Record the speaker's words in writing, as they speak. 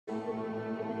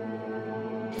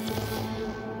Good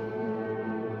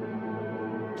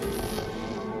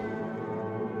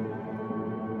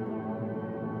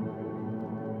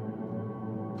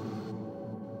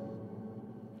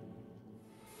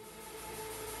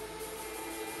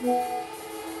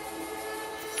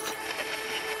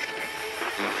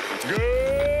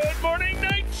morning,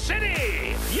 Night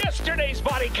City! Yesterday's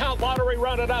body count lottery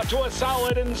rounded out to a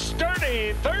solid and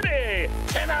sturdy 30.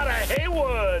 10 out of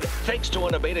Haywood, thanks to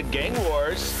unabated gang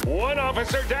wars. One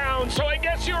officer down, so I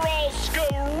guess you're all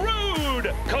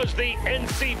screwed, cause the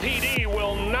NCPD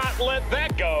will not let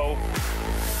that go.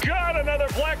 Got another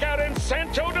blackout in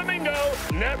Santo Domingo.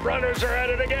 Netrunners are at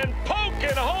it again,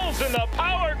 poking holes in the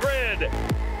power grid.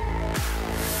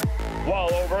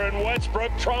 While over in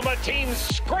Westbrook, trauma teams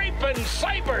scraping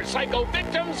cyber psycho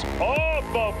victims off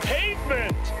the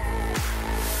pavement.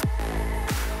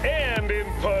 And in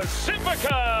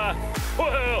Pacifica,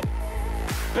 well,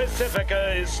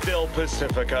 Pacifica is still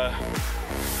Pacifica.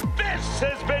 This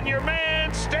has been your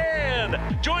man,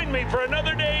 Stan. Join me for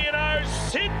another day in our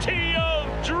city of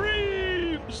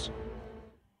dreams.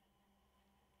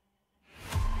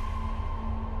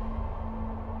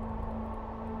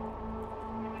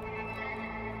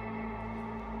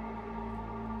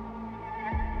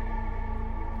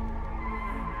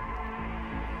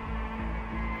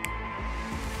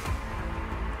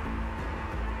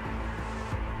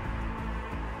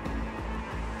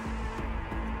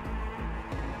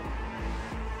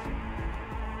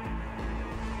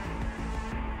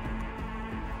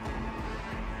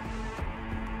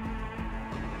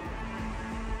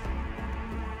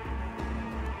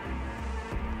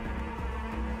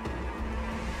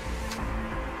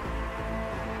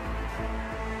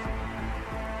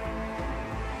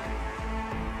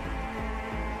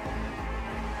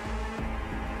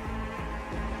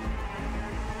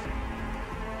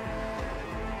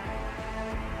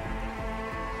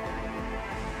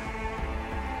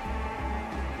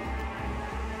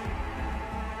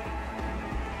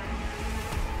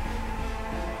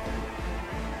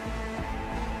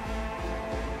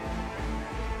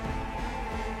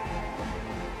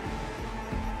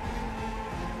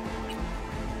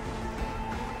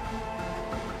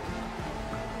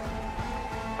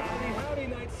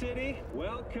 City,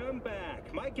 welcome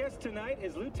back. My guest tonight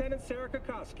is Lieutenant Sarah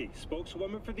Kokoski,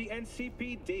 spokeswoman for the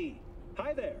NCPD.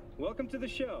 Hi there, welcome to the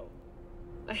show.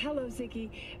 Hello, Ziggy.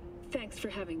 Thanks for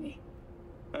having me.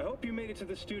 I hope you made it to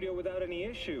the studio without any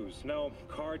issues. No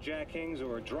carjackings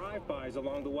or drive-bys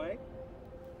along the way?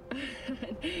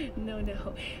 No.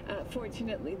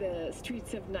 Fortunately, the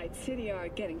streets of Night City are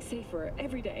getting safer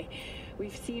every day.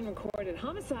 We've seen recorded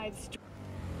homicides.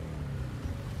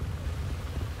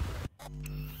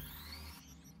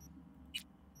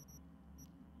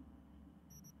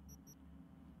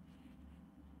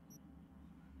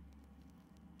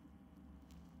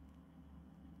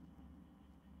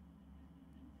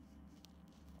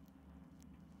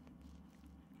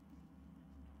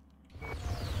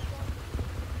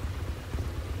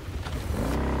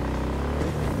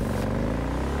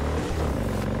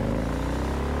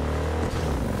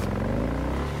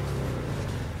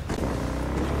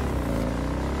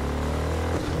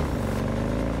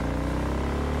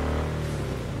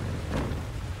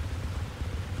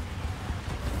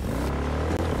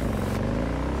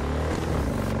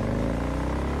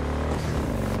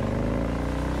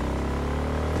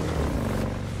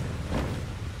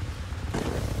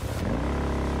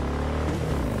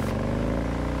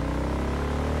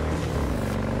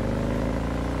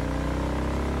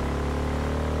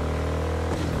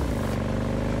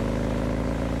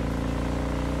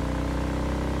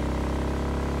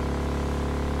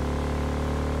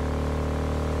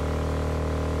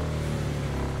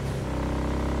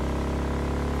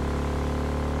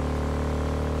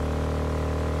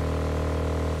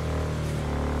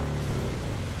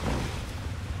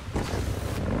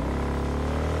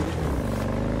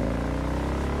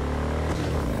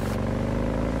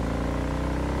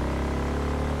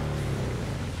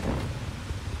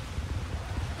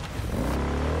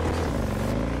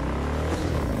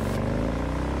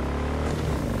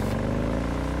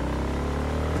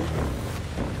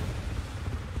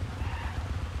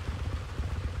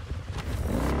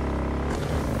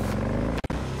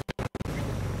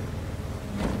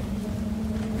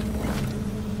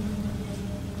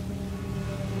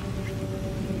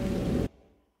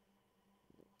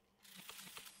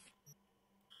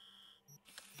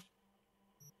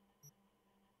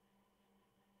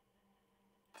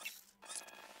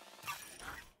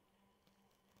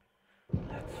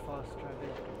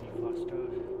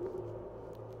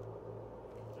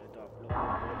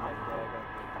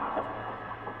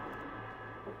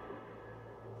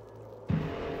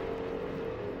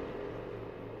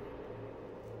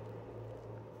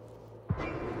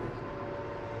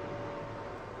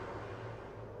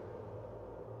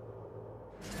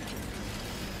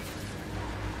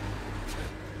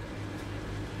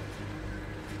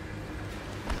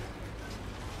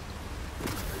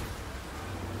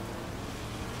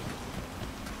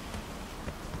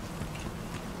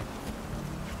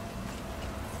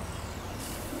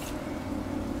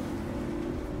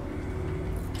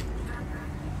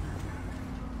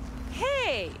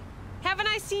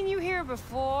 seen you here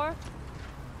before?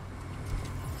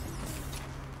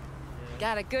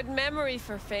 Got a good memory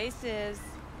for faces.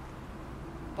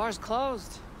 Bar's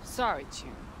closed. Sorry,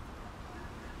 June.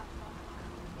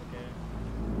 Okay.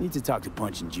 Need to talk to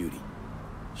Punch and Judy.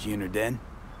 She in her den?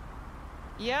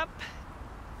 Yep.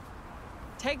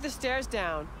 Take the stairs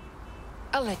down.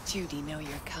 I'll let Judy know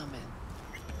you're coming.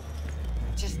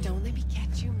 Just don't let me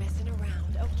catch you messing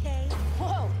around, okay?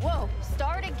 Whoa, whoa,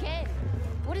 start again.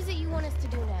 What is it you want us to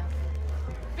do now?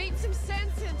 Beat some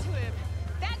sense into him.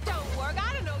 That don't work.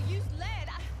 I don't know, use lead.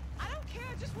 I don't care,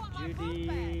 I just want my book Judy,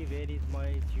 back. where is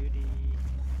my Judy?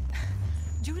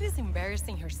 Judy's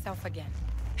embarrassing herself again.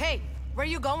 Hey, where are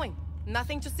you going?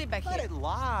 Nothing to see back Let here. it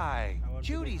lie. I want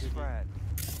to Judy's go Judy. friend.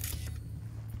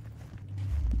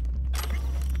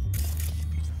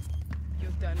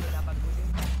 You've done it,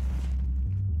 Abaguzi.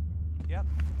 Yep.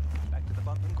 Back to the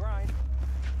bump and grind.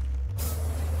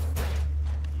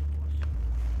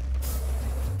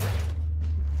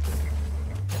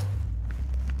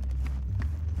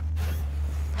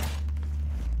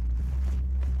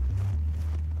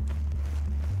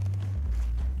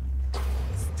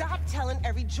 Stop telling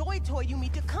every Joy Toy you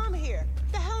meet to come here.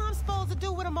 The hell I'm supposed to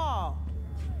do with them all?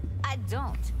 I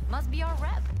don't. Must be our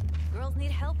rep. Girls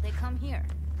need help, they come here.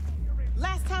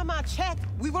 Last time I checked,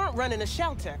 we weren't running a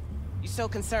shelter. You so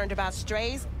concerned about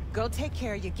strays? Go take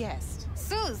care of your guest.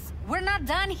 Sus, we're not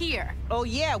done here. Oh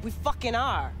yeah, we fucking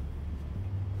are.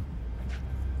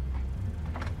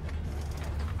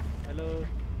 Hello.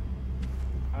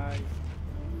 Hi.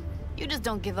 You just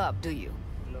don't give up, do you?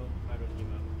 No, I don't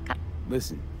give up.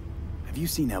 Listen, have you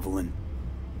seen Evelyn?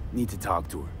 Need to talk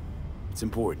to her. It's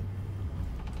important.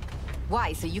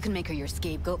 Why? So you can make her your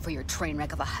scapegoat for your train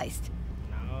wreck of a heist?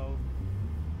 Now.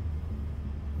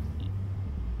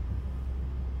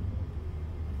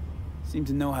 Seem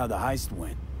to know how the heist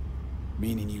went.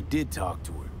 Meaning you did talk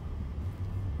to her.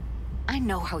 I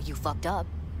know how you fucked up.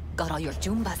 Got all your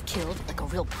Jumbas killed like a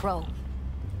real pro.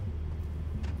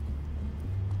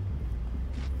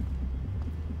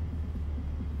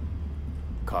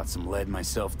 Caught some lead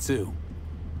myself too.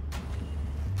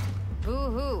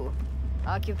 Boo-hoo.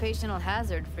 Occupational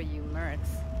hazard for you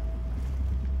mercs.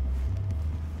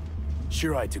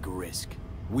 Sure, I took a risk.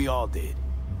 We all did.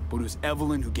 But it was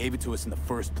Evelyn who gave it to us in the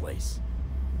first place.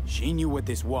 She knew what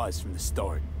this was from the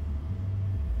start.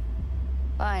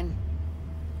 Fine.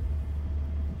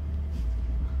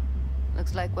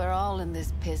 Looks like we're all in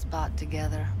this piss pot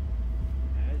together.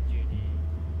 Yes, Judy.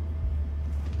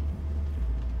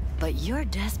 But you're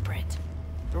desperate.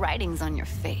 Writing's on your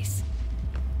face.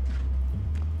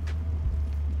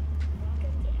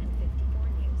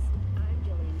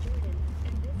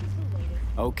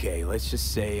 Okay, let's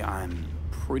just say I'm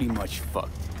pretty much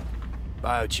fucked.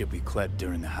 Biochip we clept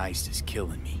during the heist is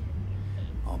killing me.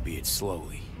 Albeit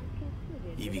slowly.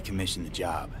 Evie commissioned the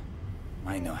job.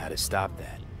 I know how to stop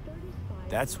that.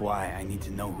 That's why I need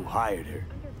to know who hired her.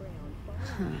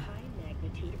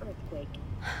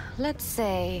 Let's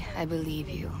say I believe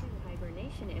you.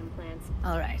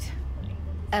 All right.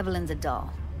 Evelyn's a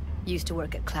doll. Used to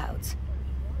work at Clouds.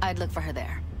 I'd look for her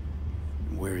there.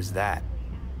 Where is that?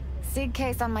 Sig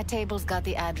case on my table's got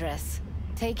the address.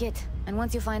 Take it, and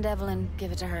once you find Evelyn,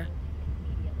 give it to her.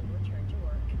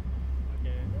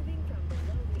 Okay.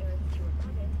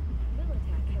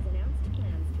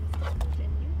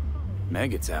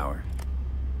 Mega Tower.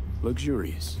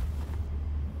 Luxurious.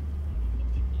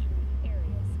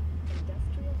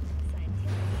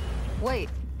 Wait.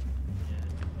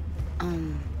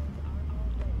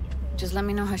 Just let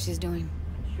me know how she's doing.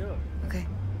 Sure. Okay.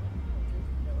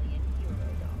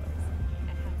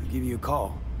 I'll give you a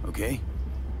call, okay?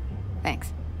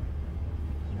 Thanks.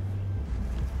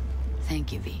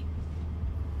 Thank you, V.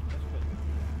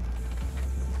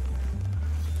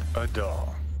 A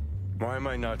doll. Why am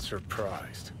I not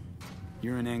surprised?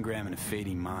 You're an engram and a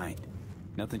fading mind.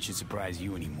 Nothing should surprise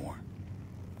you anymore.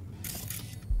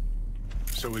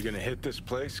 So we gonna hit this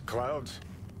place, Clouds?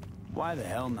 Why the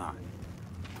hell not?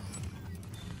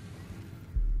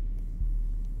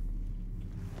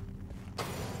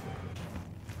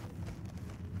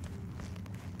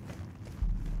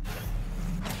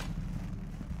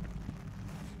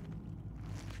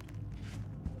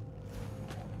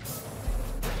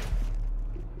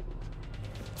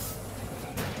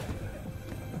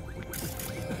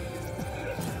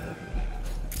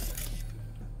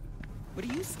 What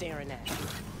are you staring at?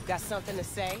 Got something to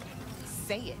say?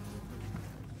 Say it.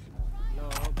 No,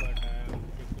 but I am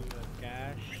taking the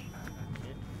cash.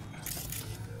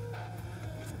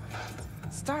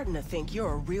 Starting to think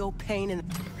you're a real pain in the...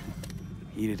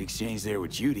 Heated exchange there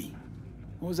with Judy.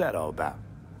 What was that all about?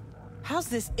 How's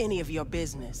this any of your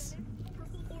business?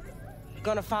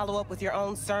 Gonna follow up with your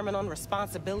own sermon on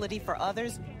responsibility for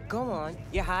others? Go on,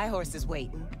 your high horse is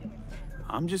waiting.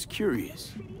 I'm just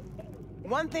curious.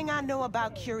 One thing I know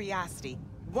about curiosity,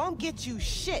 won't get you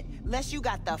shit unless you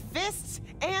got the fists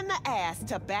and the ass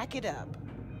to back it up.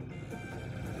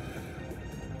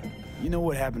 You know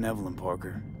what happened to Evelyn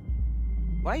Parker?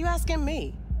 Why are you asking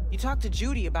me? You talked to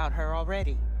Judy about her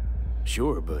already.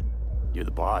 Sure, but you're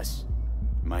the boss.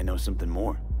 You might know something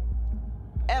more.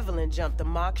 Evelyn jumped the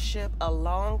Mox ship a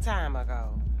long time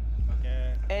ago.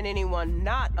 Okay. And anyone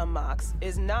not a Mox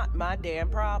is not my damn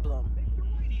problem.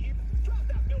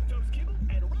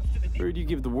 Heard you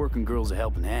give the working girls a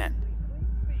helping hand.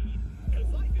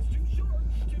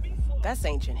 That's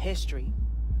ancient history.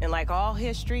 And like all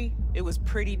history, it was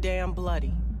pretty damn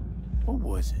bloody. What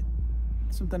was it?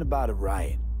 Something about a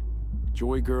riot.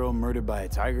 Joy girl murdered by a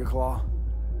tiger claw?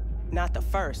 Not the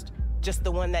first, just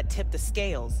the one that tipped the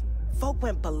scales. Folk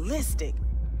went ballistic.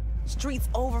 Streets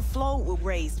overflowed with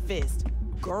raised fists.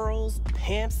 Girls,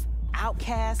 pimps,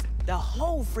 outcasts, the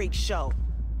whole freak show.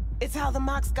 It's how the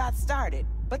Mox got started.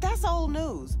 But that's old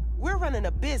news. We're running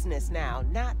a business now,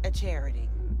 not a charity.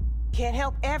 Can't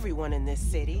help everyone in this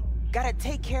city. Gotta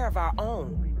take care of our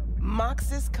own.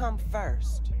 Moxes come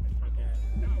first.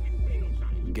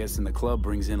 I'm guessing the club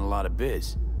brings in a lot of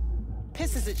biz.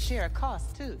 Pisses at sheer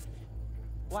cost, too.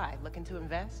 Why, looking to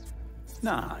invest?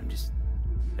 Nah, I'm just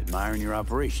admiring your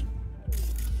operation.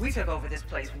 We took over this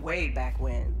place way back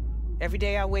when. Every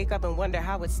day I wake up and wonder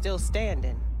how it's still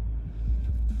standing.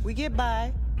 We get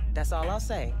by, that's all I'll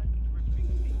say.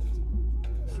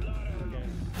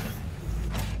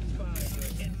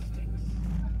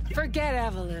 Forget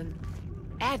Evelyn.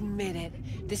 Admit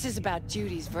it. This is about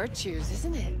Judy's virtues,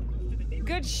 isn't it?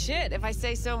 Good shit, if I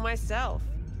say so myself.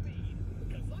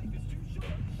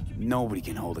 Nobody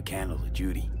can hold a candle to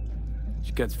Judy.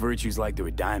 She cuts virtues like they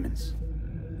were diamonds.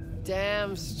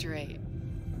 Damn straight.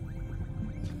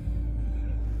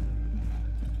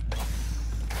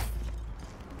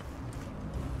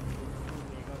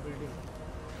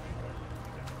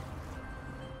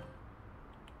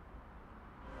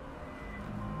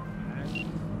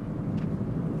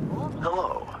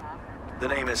 Hello. The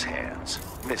name is Hands,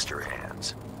 Mr.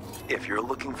 Hands. If you're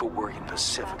looking for work in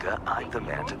Pacifica, I'm the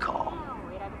man to call.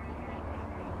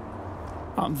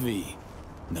 I'm V.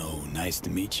 No, nice to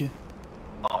meet you.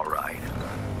 All right.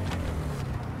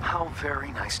 How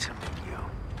very nice to meet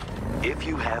you. If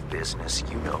you have business,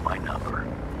 you know my number.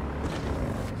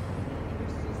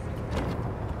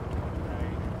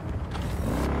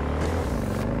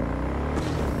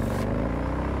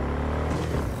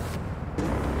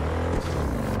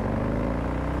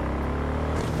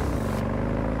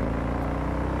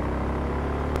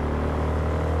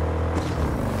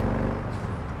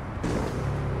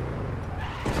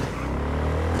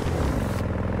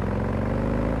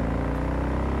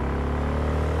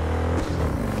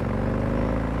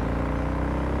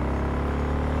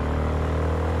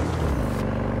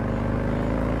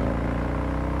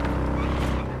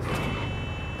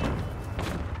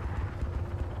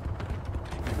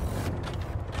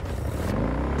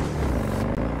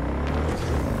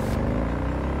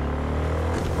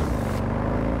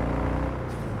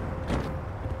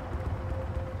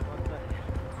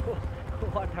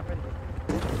 What happened?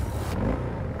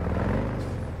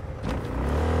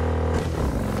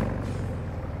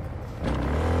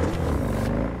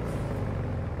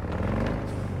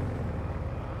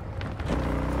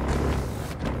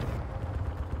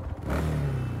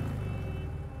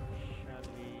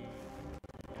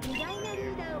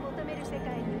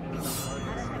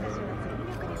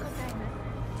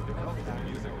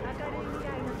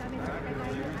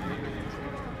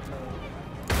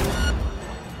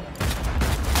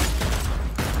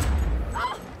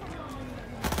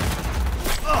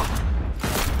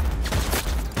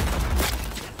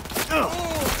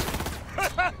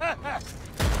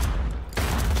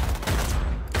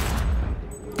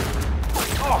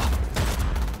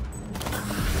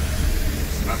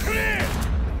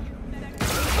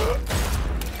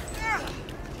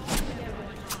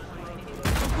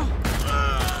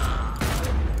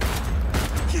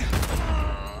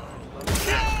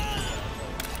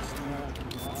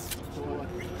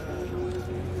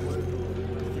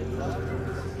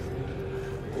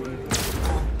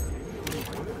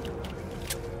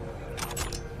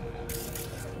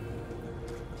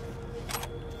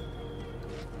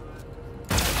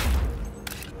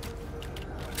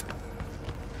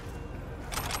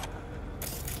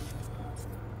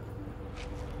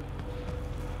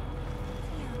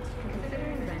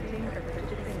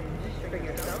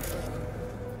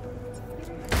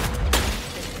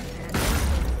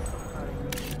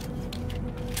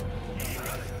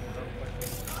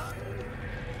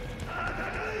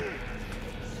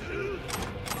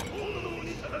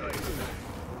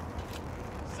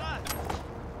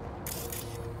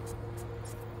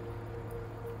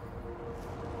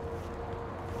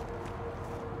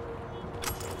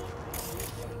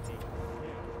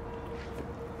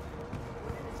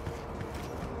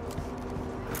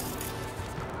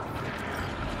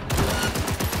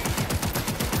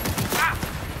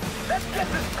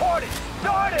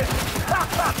 started!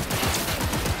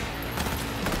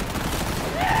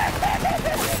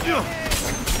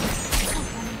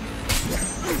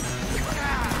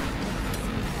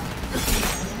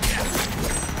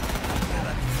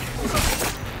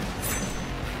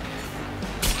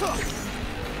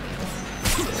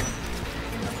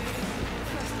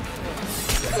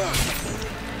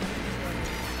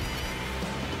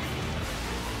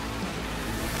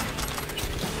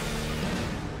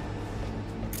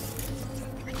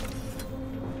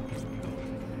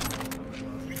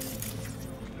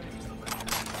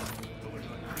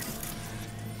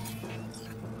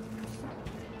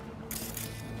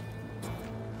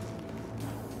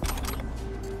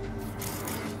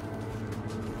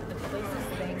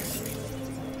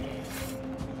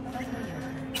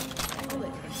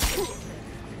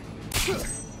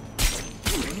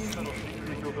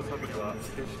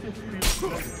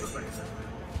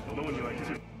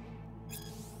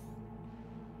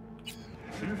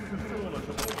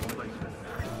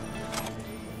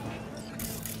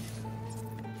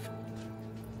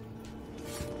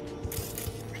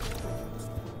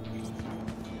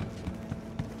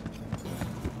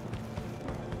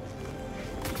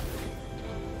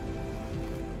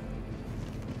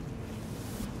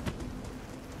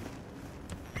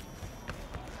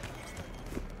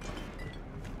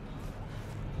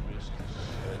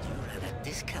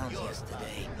 Discount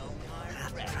yesterday.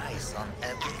 Half price on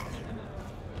everything.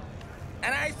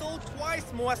 And I sold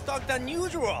twice more stock than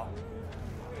usual.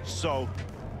 So,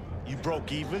 you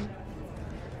broke even?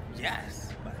 Yes,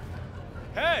 but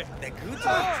Hey! the goods were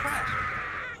trash.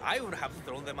 I would have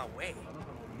thrown them away.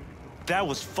 That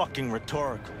was fucking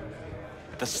rhetorical.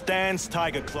 The stand's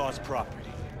Tiger Claw's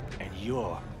property, and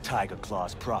you're Tiger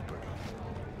Claw's property.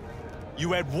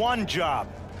 You had one job.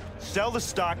 Sell the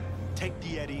stock, take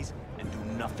the eddies, and do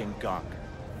nothing gunk.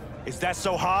 Is that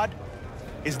so hard?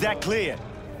 Is that clear?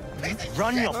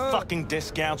 Run your fucking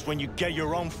discounts when you get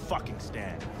your own fucking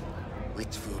stand.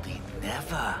 Which will be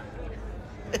never.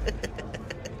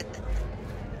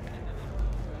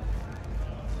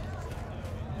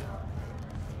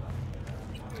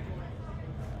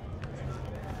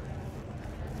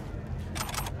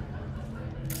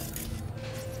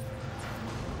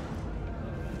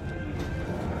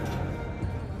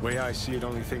 Way I see it,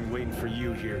 only thing waiting for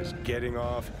you here is getting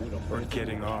off or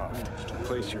getting off.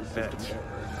 Place your bets.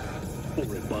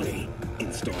 Buddy, what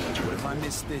if I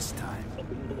miss this time?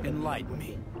 Enlighten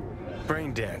me.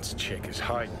 Braindance chick is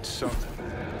hiding something.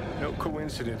 No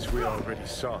coincidence we already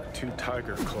saw 2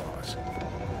 Tiger Claws.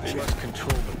 They must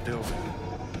control the building.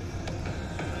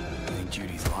 I think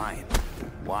Judy's lying.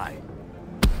 Why?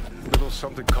 Little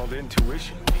something called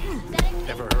intuition.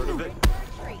 Ever heard of it?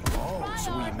 Oh,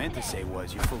 so what you meant to say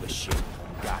was you're full of shit.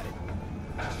 Got it.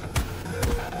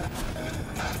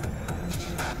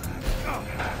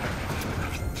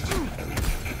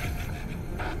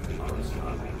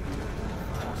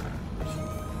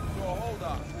 Hold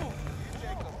on.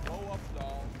 Jacob, go up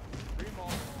down. Primo.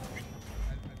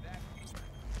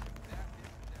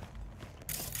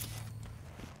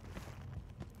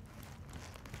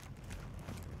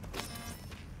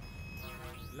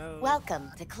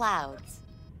 Welcome to Clouds,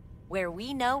 where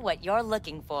we know what you're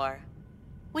looking for.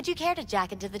 Would you care to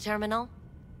jack into the terminal?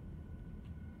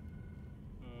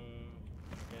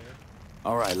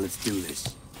 All right, let's do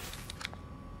this.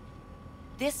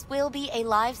 This will be a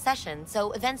live session,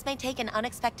 so events may take an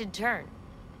unexpected turn.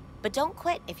 But don't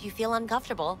quit if you feel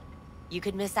uncomfortable. You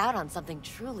could miss out on something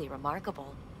truly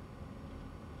remarkable.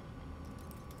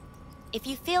 If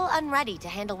you feel unready to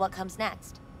handle what comes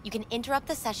next, you can interrupt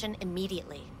the session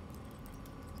immediately.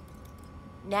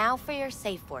 Now for your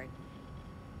safe word.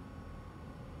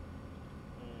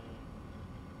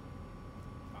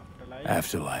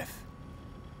 Afterlife.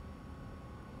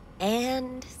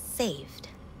 And saved.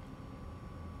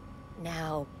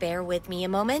 Now, bear with me a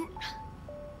moment.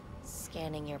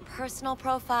 Scanning your personal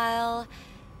profile.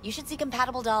 You should see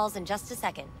compatible dolls in just a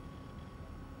second.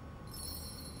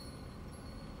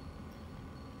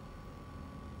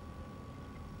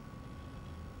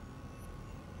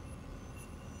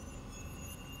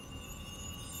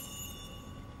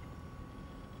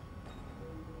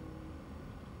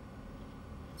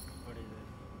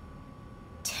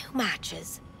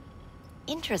 Matches.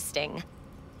 Interesting.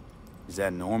 Is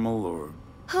that normal, or...?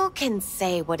 Who can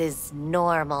say what is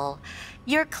normal?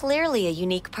 You're clearly a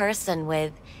unique person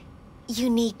with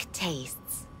unique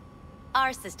tastes.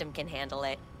 Our system can handle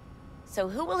it. So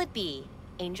who will it be?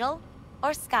 Angel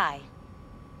or Sky?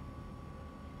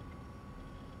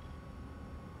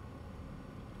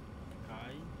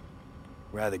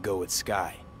 Rather go with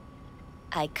Sky.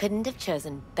 I couldn't have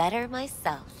chosen better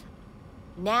myself.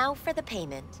 Now for the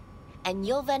payment, and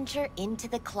you'll venture into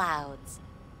the clouds.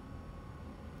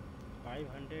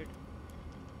 500.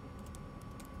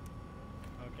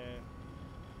 Okay.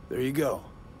 There you go.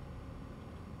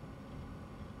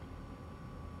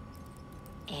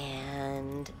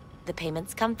 And the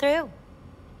payments come through.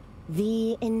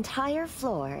 The entire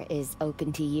floor is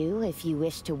open to you if you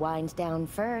wish to wind down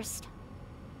first.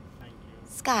 Thank you.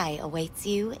 Sky awaits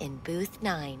you in booth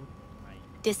 9.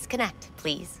 Disconnect,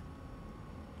 please.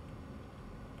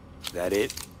 That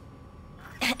it?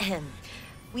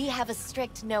 We have a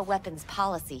strict no weapons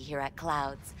policy here at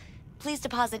Clouds. Please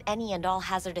deposit any and all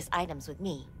hazardous items with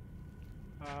me.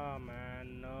 Oh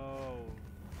man, no.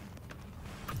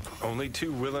 Only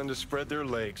two willing to spread their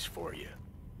legs for you.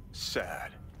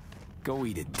 Sad. Go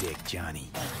eat a dick, Johnny.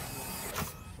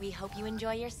 We hope you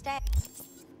enjoy your stay.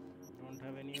 Don't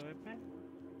have any weapon?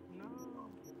 No.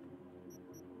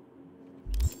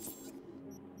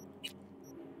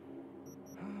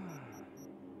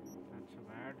 Not so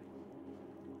bad.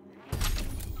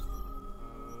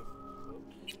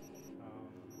 Oops.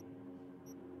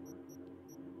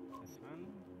 This one.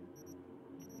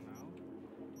 Now.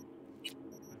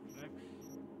 Reflex.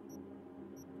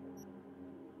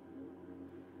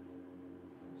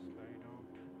 Slide out.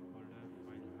 Hold F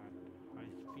while at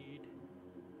high speed.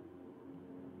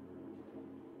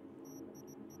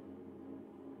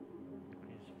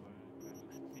 Decrease for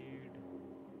driving speed.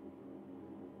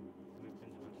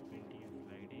 Weapons for sprinting and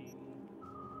sliding.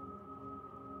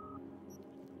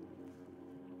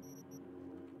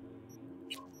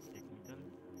 Technical.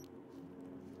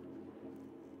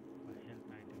 For health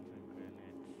items and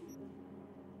grenades.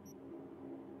 Let's go for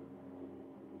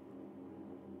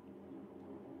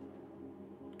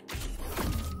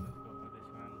this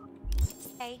one.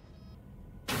 Hey.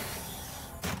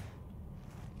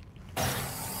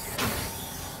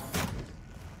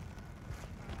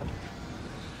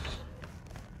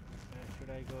 Where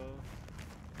should I go?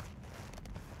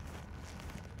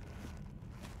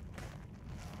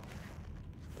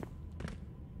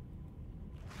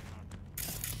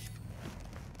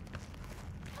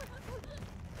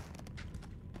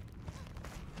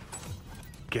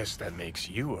 Guess that makes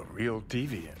you a real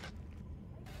deviant.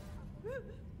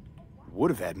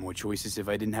 Would have had more choices if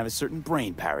I didn't have a certain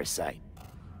brain parasite.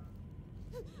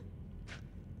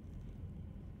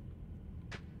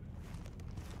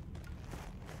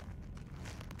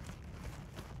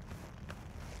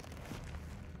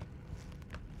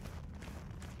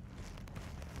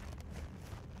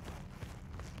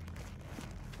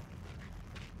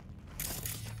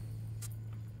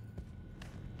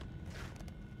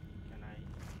 Can I?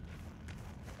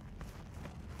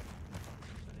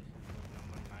 So this is room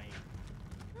number 9.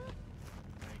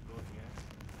 Can I go here?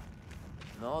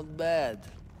 Not bad,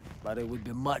 but it would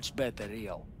be much better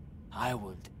real. I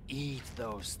would eat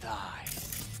those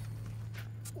thighs.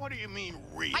 What do you mean,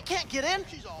 real? I can't get in?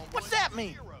 What's that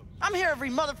mean? I'm here every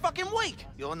motherfucking week.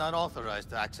 You're not authorized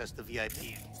to access the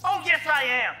VIP. Oh, yes, I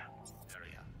am.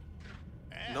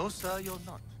 No, sir, you're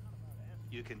not.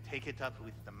 You can take it up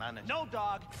with the manager. No,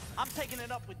 dog. I'm taking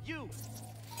it up with you.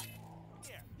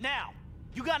 Now,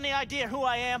 you got any idea who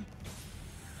I am?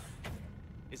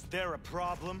 Is there a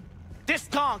problem? This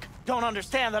conk don't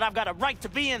understand that I've got a right to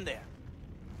be in there.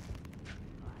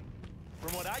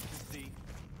 From what I can see,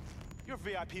 your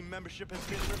VIP membership has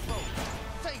been revoked.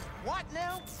 Say what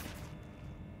now?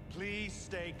 Please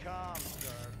stay calm,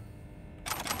 sir.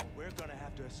 We're gonna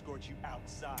have to escort you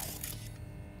outside.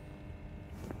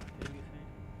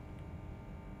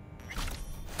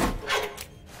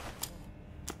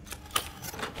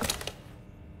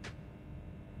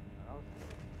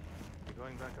 You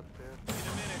going back upstairs? In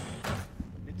a minute.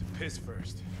 Need to piss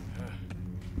first.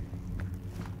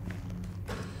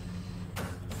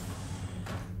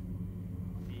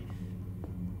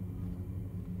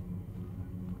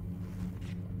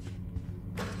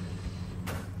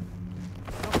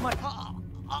 My,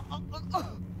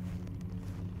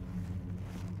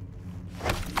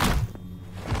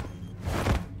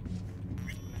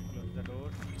 Close the door.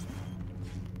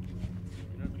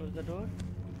 Did not close the door?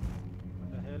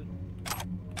 What the hell?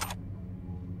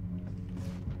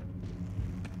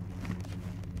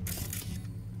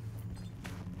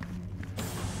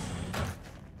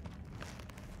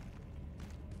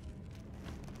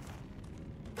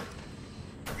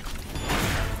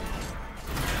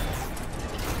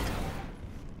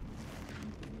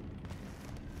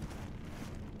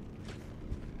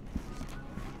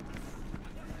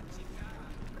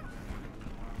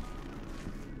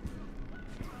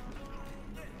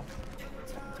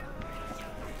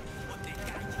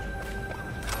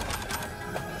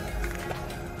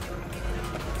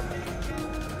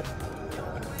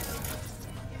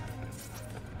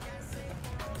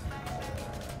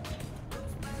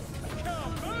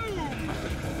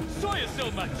 That's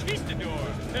El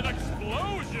Machistador, an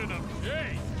explosion of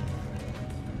taste.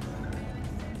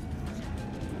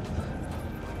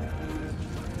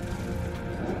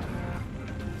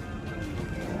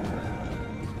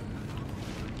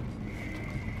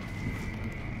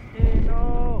 Hey,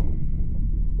 no!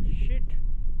 Shit!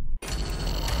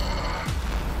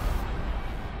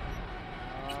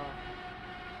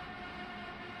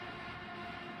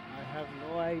 I have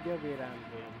no idea where I'm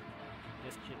going.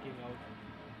 Just checking out.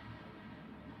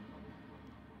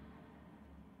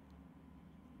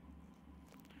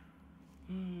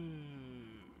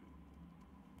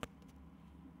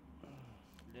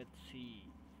 Let's see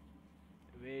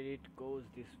where it goes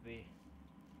this way.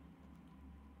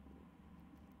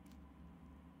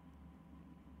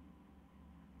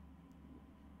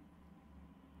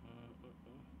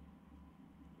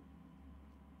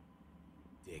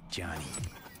 Dick Johnny.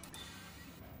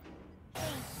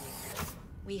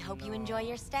 We hope you enjoy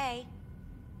your stay.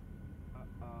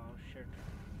 Oh shit.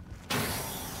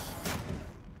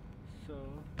 So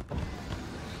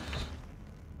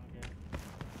okay.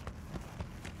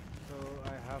 So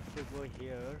I have to go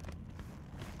here.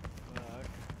 But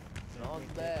Not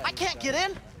bad. I can't get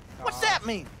in? What's that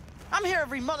mean? I'm here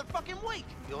every motherfucking week.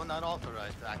 You're not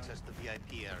authorized to access the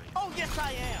VIP area. Oh, yes,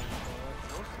 I am.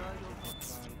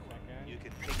 You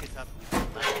can pick it up with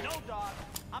the No, dog.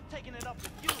 I'm taking it up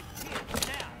with you. Here,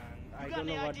 now. You got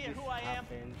any idea who I am?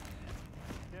 Is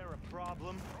there a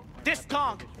problem? This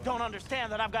conk don't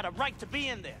understand that I've got a right to be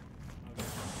in there.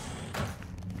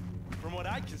 From what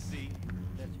I can see,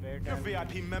 that's where your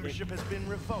VIP membership has been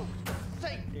revoked.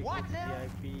 Say what now?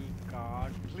 VIP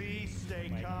card. Please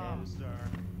stay calm, sir.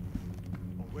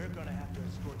 Or we're gonna have to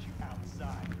escort you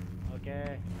outside.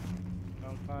 Okay.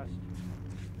 Come fast.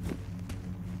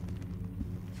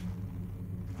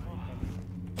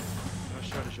 No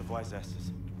shortage of wise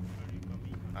asses.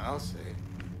 I'll say.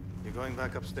 You're going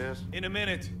back upstairs? In a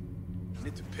minute. I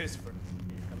need to piss first.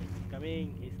 He's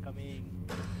coming. He's coming.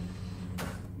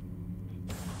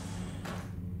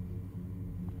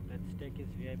 Let's take his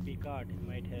VIP card. It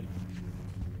might help.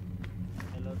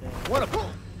 Hello there. What a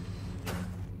bull!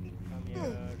 Come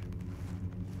here.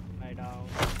 Lie down.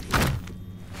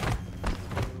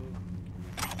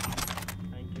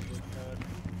 Thank you, good sir.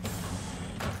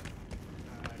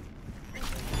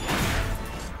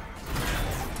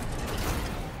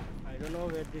 I don't know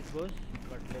where this goes,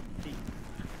 but let's see.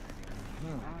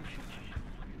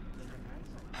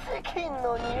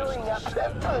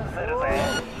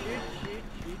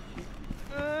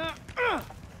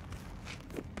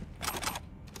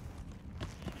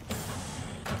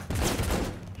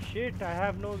 Shit, I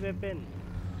have no weapon.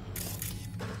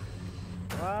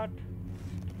 What?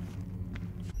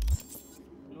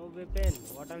 No weapon.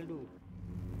 What I'll do?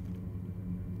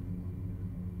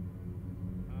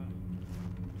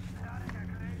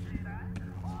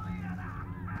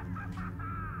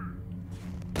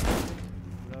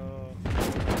 No.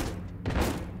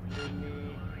 Give me.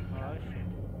 Oh shit.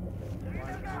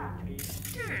 1, 2,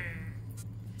 3.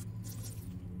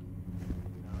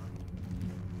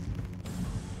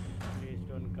 Please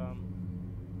don't come.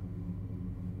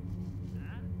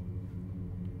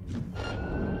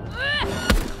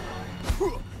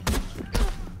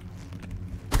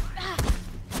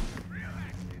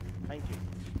 Thank you.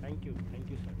 Thank you. Thank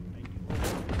you, sir. Thank you.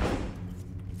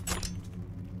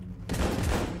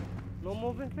 No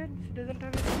more weapons? She doesn't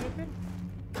have any weapon?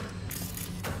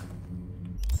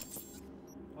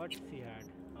 What she had?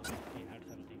 Okay, she had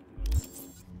something.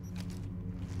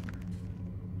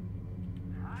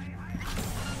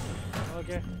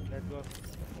 Okay, let's go.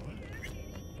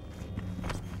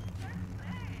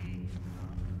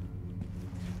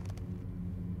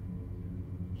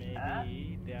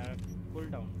 Maybe they are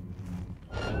cooled down.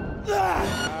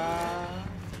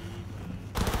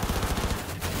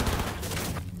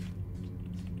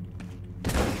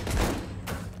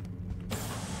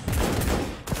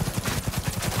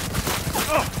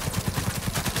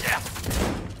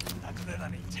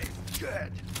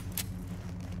 Good.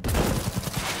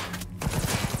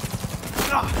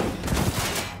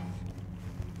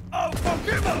 Oh, fuck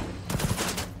him up!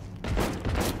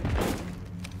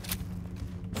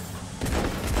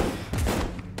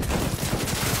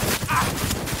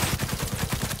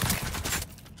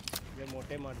 ये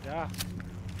मोटे मर जा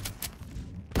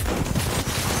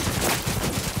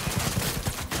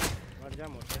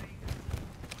मोटे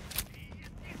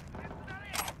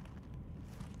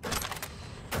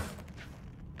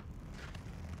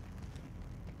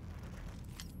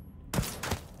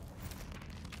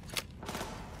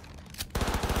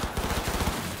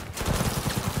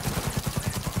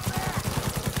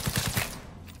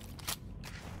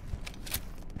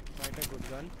good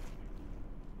gun.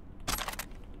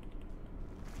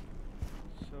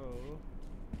 So,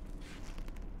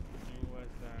 who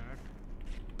was that?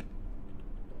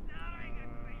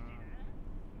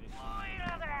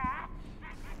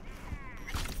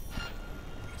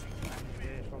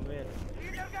 From where?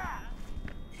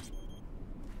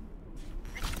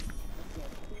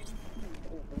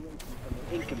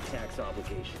 Income tax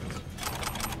obligations.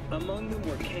 Among them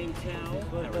were Kang Tao,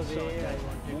 Arasaka,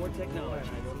 more technology,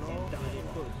 and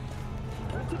dialogue.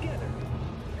 Put together,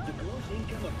 the gross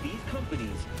income of these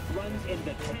companies runs in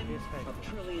the tens of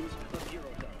trillions of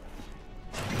euro dollars.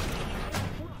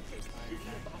 Profit is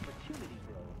the opportunity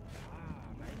growth.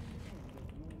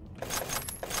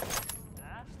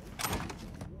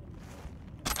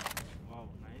 Wow,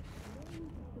 nice.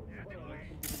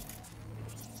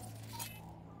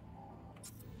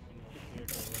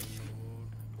 Initiate overload.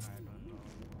 I don't know.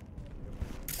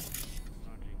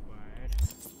 Not required.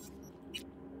 This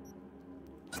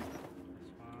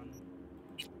one.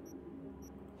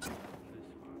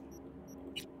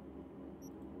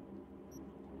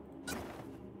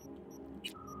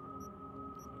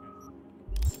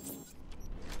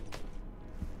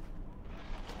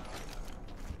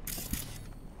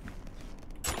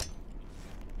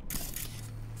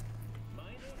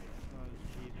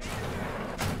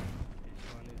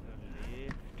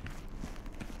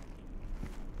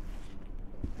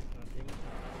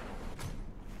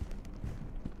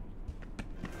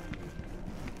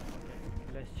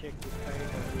 Check this side.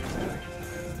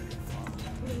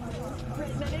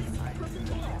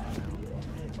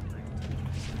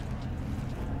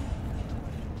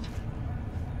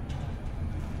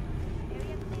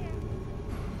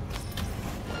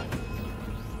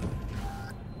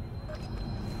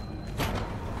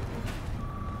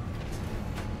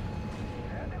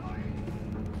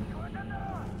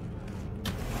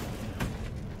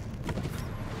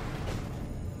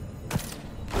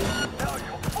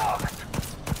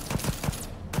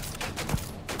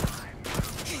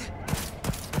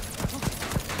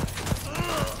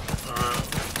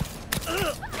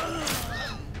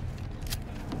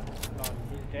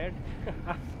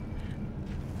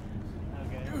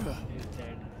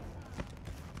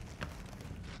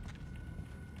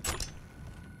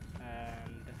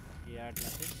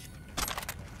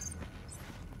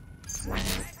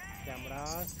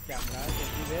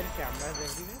 Cameras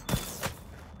everywhere.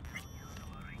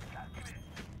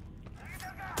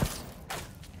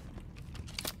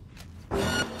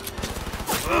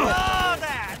 Oh,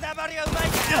 there! Nobody will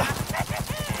make it!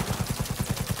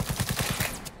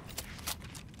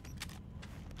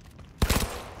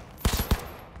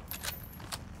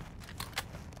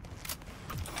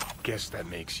 Guess that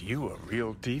makes you a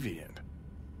real deviant.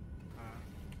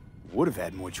 Would have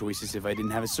had more choices if I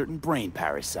didn't have a certain brain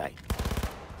parasite.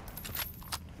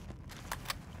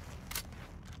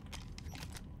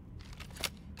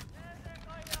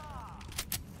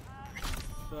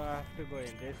 So I have to go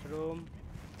in this room,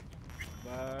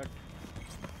 but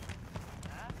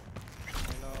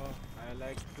you know, I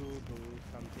like to do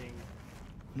something.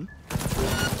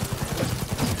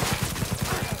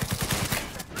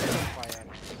 Fire.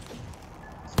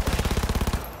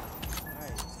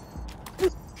 Nice.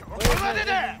 Come on,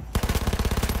 there!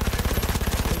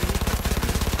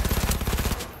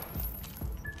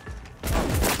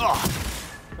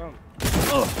 Come.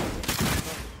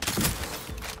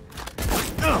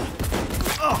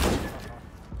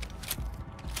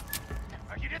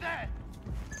 You did that!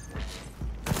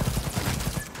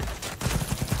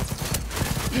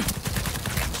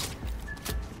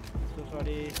 So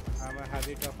sorry, I'm a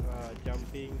habit of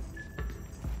jumping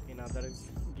in other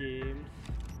games,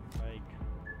 like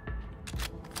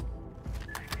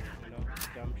you know,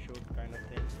 jump shoot kind of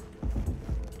thing.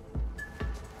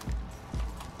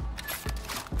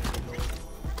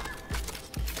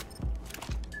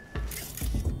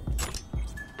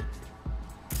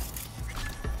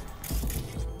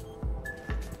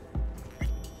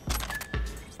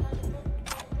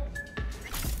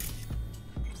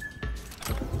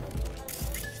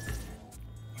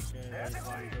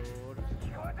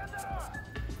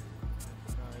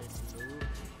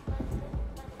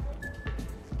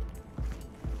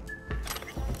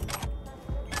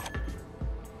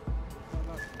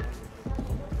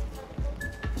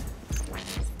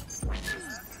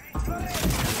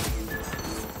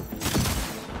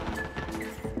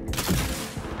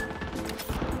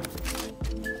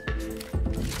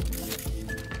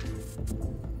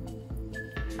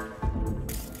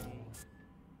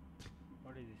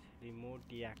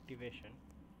 Deactivation.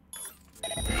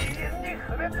 Okay, there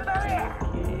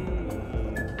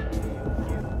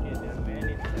are men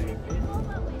inside this.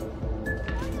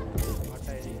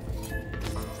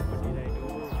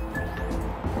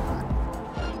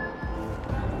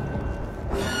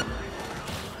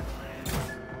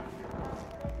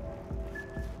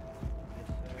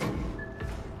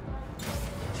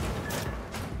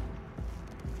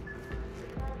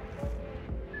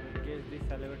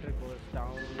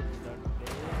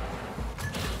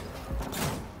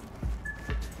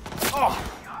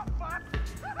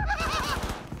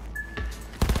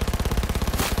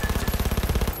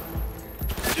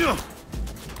 Let's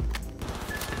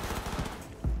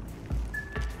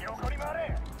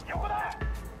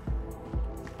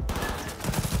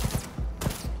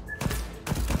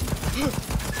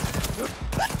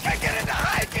kick it into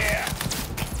high gear!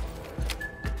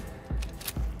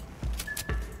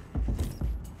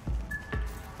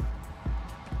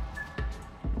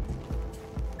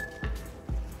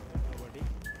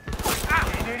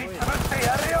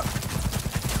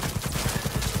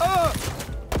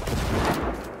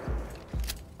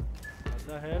 What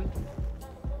the hell?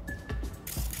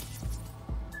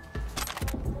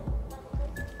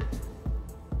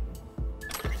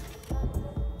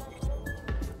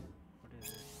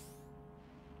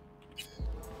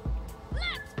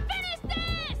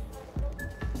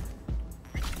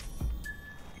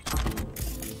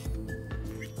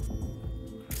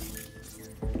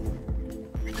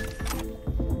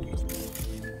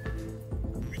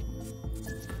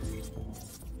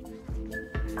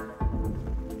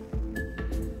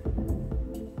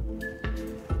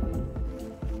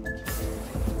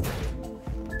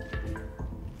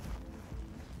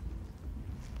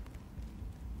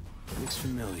 Looks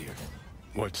familiar.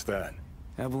 What's that?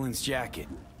 Evelyn's jacket.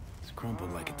 It's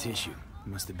crumpled like a tissue.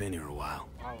 Must have been here a while.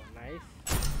 Wow, nice.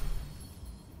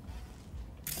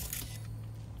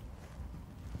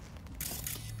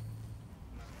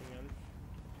 Nothing else.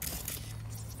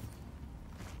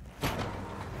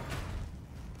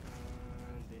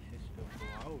 This is to go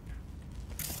out.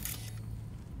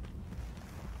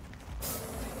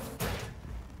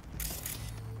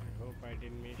 I hope I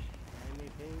didn't miss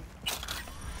anything.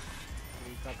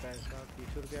 का पैसा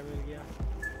 30 रुपया मिल गया.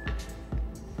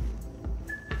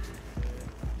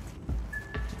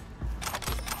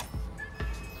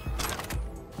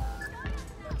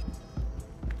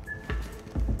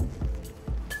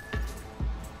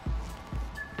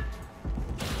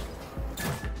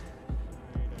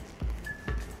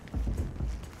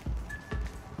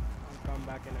 I'll come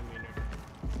back in a minute.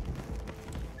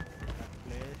 That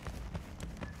place.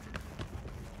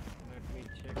 Let me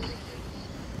check with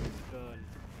this girl.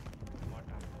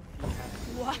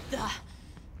 What the?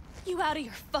 You out of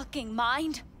your fucking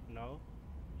mind? No.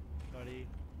 Sorry.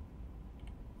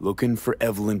 Looking for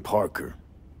Evelyn Parker.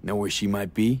 Know where she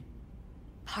might be?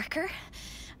 Parker?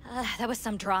 That was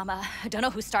some drama. I don't know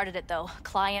who started it though.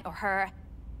 Client or her.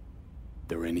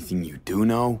 There anything you do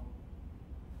know?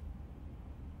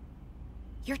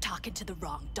 You're talking to the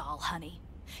wrong doll, honey.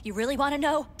 You really want to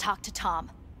know? Talk to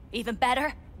Tom. Even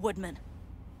better, Woodman.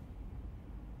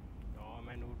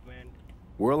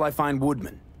 Where'll I find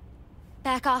Woodman?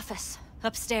 Back office.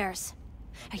 Upstairs.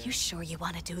 Are you sure you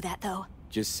want to do that, though?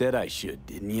 Just said I should,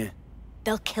 didn't you?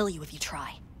 They'll kill you if you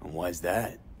try. And why's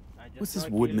that? What's this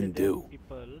Woodman do?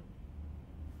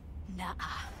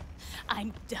 Nuh-uh.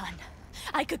 I'm done.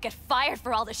 I could get fired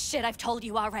for all the shit I've told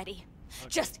you already. Okay.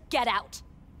 Just get out.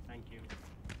 Thank you.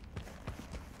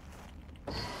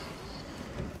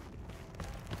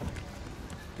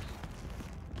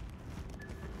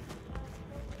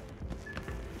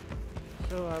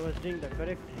 So I was doing the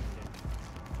correct thing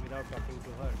then, without talking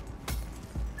to her.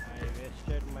 I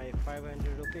wasted my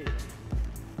 500 rupees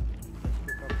just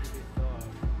to come to this door.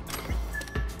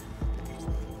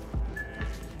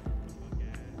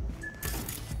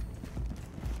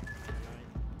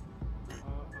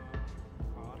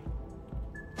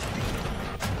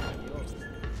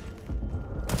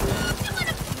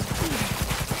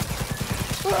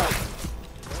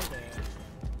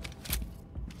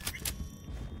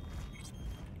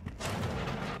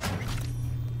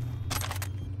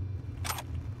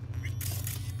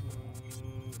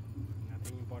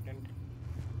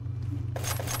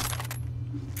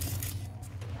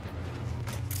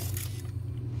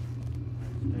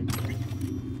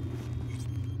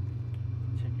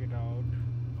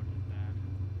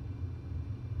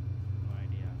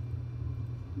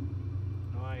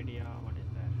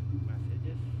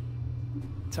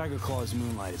 Tiger Claw's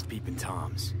moonlight is peeping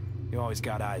Toms. They always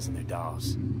got eyes on their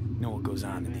dolls. Know what goes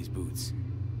on in these boots.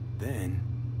 Then,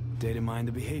 data mine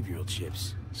the behavioral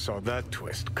chips. Saw that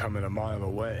twist coming a mile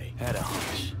away. Had a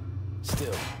hunch.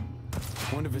 Still,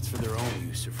 wonder if it's for their own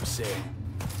use or for sale.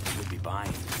 We'd be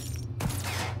buying.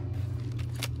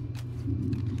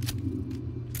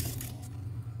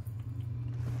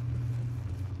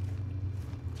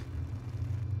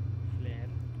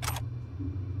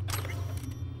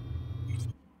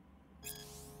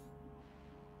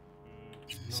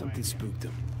 Something spooked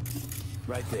them.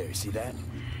 Right there, see that?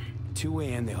 2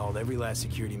 a.m. they hauled every last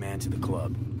security man to the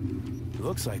club. It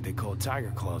looks like they called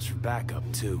Tiger Claws for backup,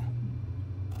 too.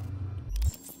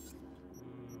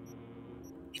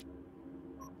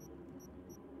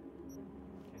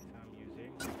 Yes, I'm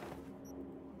using.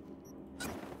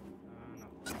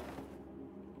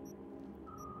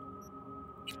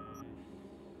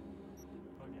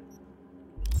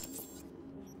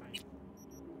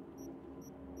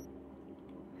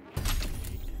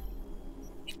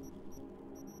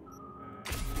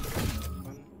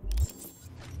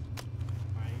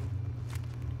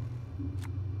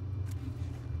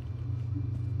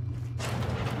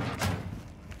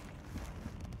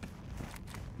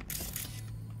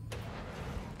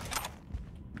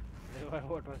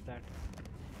 What was that?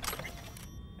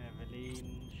 Evelyn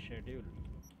schedule.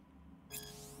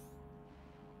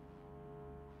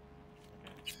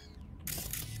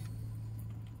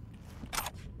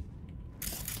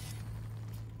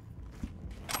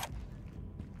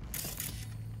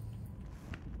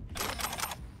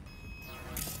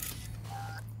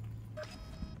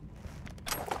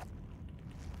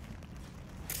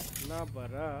 इतना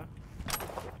बड़ा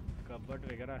cupboard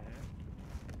वगैरह है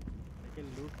लेकिन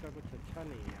लूट का कुछ अच्छा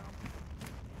नहीं है यहाँ पे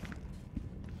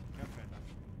क्या फायदा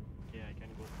Okay, I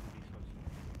can go through this also.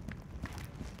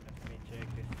 Let me check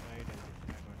this side and this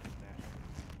side. What is that?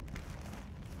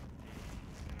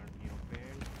 This cannot be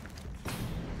opened.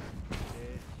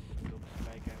 This looks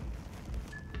like an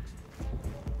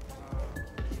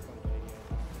keep on doing it.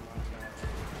 Not that.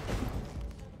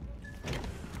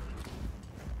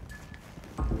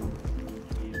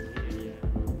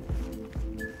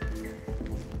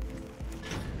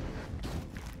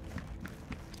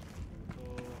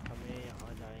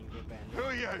 Who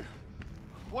are you?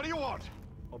 What do you want?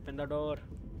 Open the door.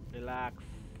 Relax.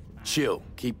 Chill.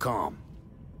 Keep calm.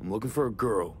 I'm looking for a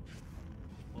girl.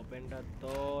 Open the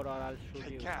door or I'll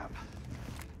shoot you. Cap.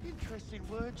 Interesting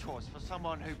word choice for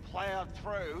someone who plowed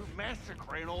through,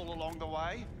 massacring all along the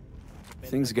way.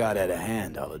 Things got out of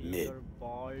hand, I'll admit.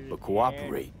 But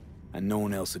cooperate, and no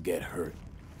one else will get hurt.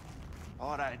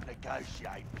 I don't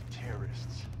negotiate with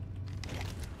terrorists.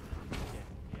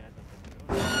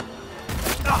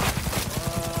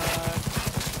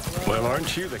 Well,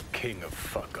 aren't you the king of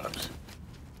fuck-ups?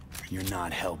 You're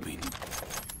not helping.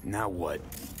 Now what?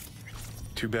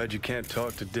 Too bad you can't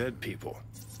talk to dead people.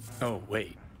 Oh,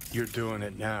 wait. You're doing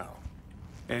it now.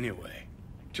 Anyway,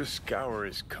 just scour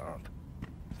his comp.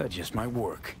 That just might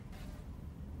work.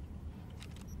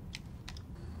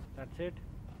 That's it.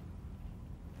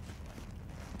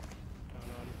 Turn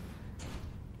on.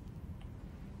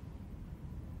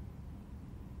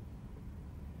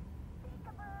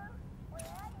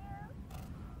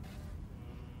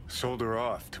 Sold her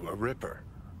off to a ripper.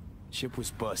 Ship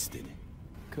was busted.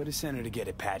 Could have sent her to get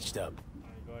it patched up.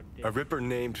 A ripper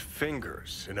named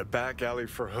Fingers in a back alley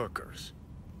for hookers.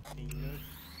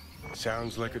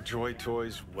 Sounds like a Joy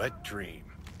Toy's wet dream.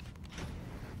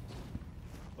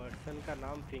 Person का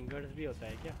नाम fingers भी होता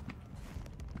है क्या?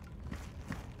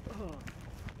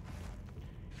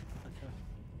 अच्छा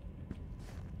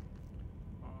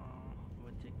वो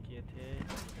check किए थे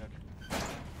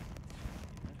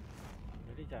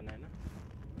इधर ही जाना है ना?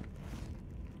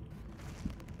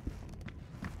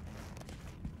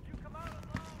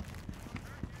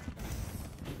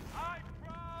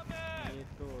 ये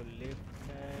तो लिफ्ट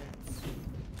है.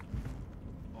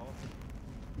 Of.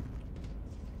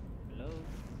 Hello.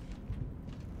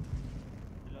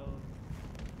 Hello.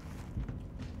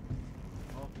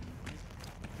 Of.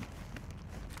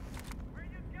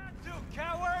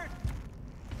 Coward!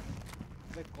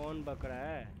 अबे कौन बक रहा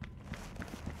है?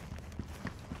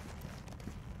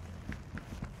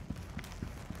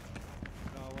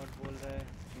 कावर्ड बोल रहा है.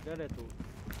 किधर है तू?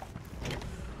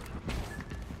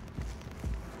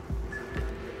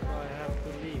 I have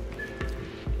to leave.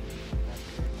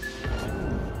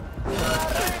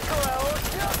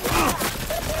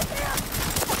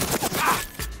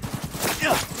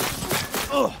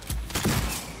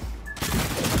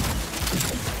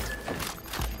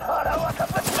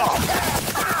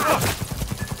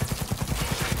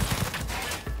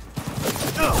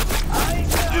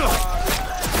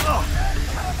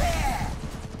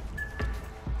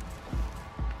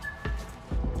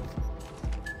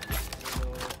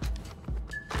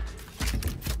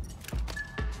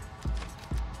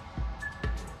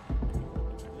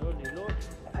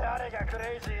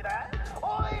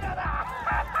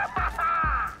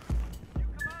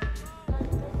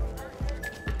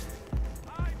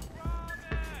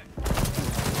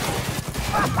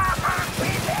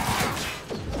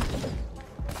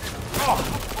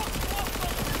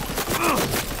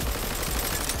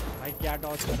 भाई क्या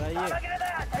डॉज कर रहा है ये?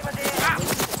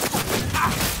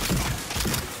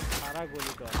 सारा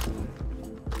गोली डॉज.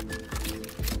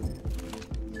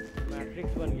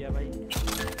 मैट्रिक्स बन गया भाई.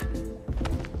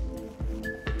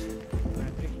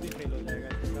 मैट्रिक्स भी फेल हो जाएगा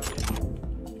इसका.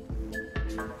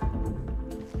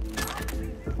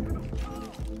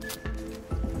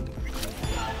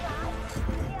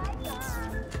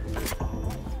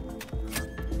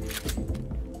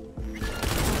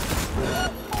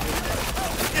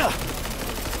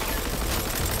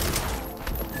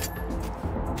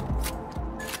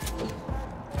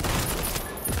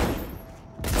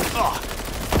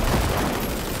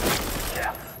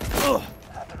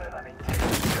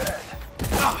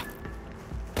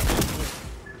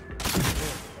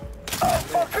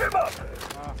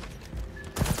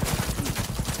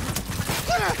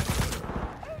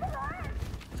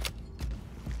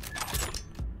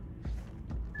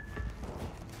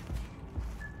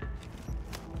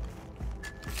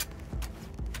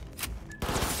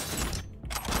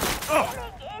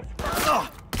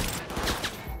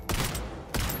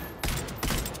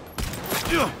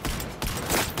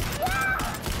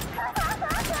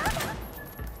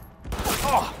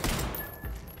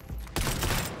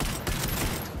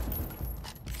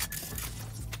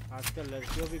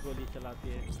 लड़कियों भी गोली चलाती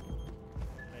है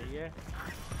सही है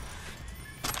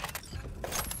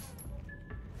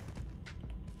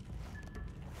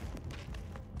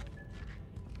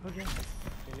okay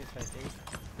finish I think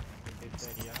in this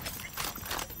area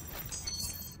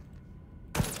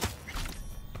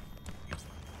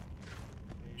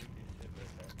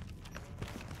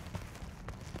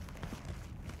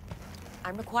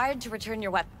I'm required to return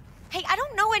your weapon. Hey, I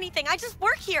don't know anything. I just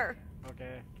work here.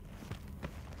 Okay.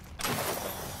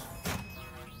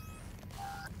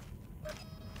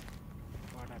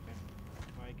 What happened?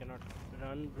 Why I cannot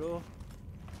run, bro?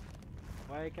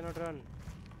 Why I cannot run?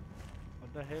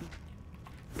 What the hell?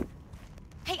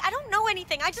 Hey, I don't know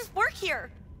anything. I just work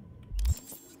here.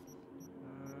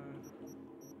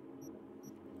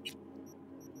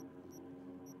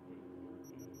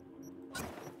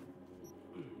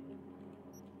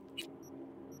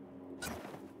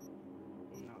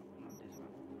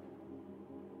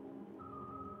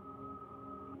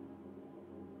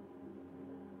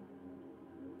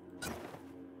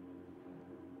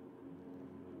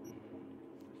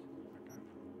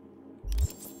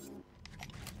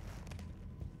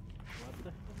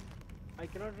 I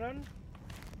cannot run.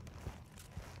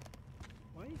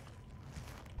 Why?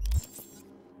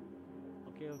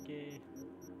 Okay.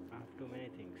 I have too many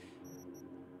things.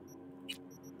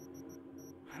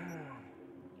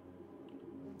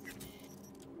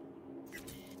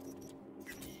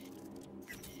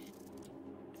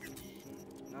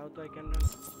 Now I can run.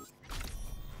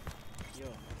 Yo,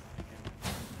 I can run.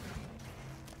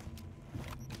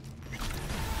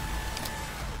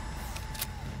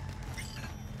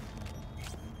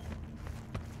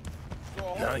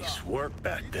 Nice work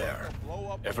back there.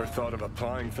 Ever thought of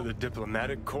applying for the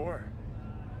diplomatic corps?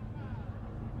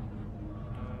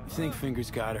 You think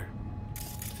Fingers got her?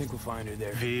 Think we'll find her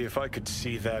there? V, if I could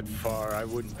see that far, I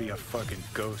wouldn't be a fucking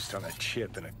ghost on a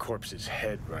chip in a corpse's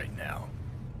head right now.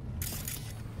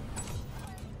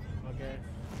 Okay.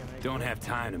 Don't have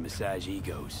time to massage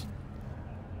egos.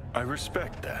 I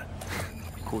respect that.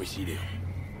 Of course you do.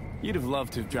 You'd have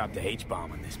loved to have dropped the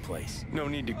H-bomb on this place. No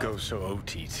need to go so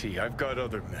OTT. I've got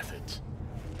other methods.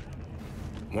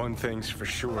 One thing's for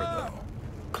sure, though.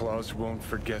 Claus won't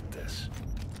forget this.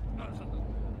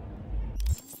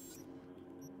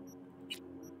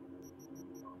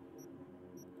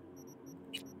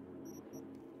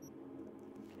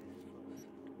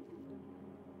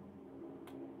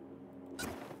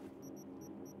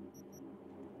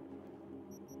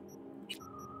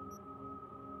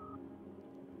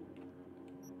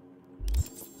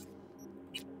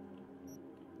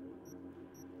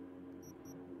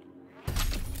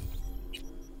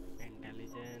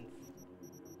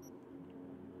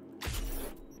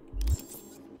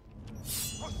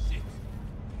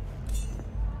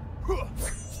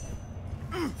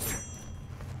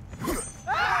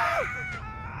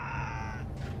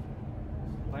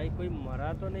 भाई कोई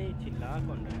मरा तो नहीं चिल्ला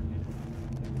कौन रहा है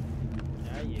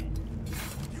क्या ये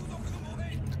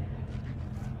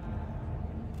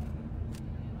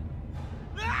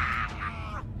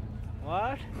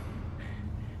What?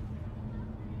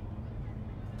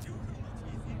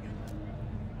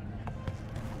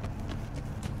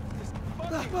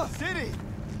 City!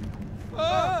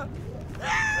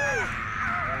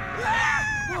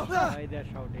 Why they're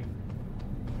shouting?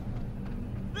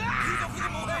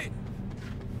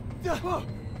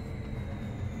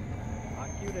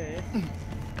 क्यों रहे है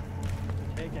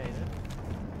क्या इधर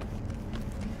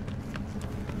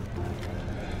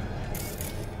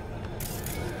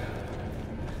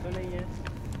तो नहीं है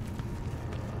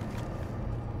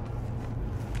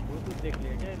वो तो देख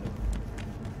लिया क्या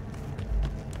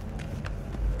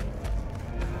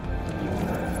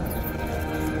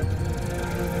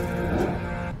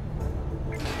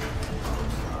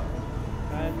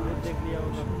लोग देख लिया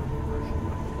होगा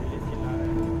चिल्ला रहे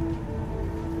हैं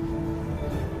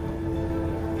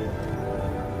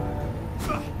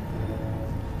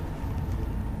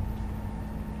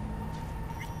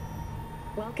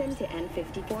Welcome to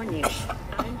N54 News.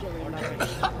 I'm Gillian, and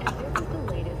this is the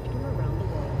latest from around the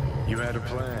world. You had a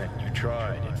plan. You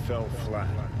tried. It fell flat.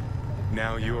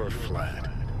 Now you're flat.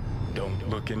 Don't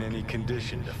look in any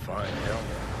condition to find help.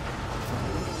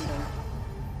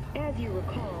 As you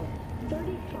recall, 35...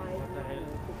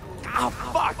 Oh,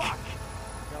 fuck!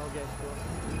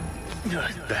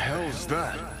 The hell's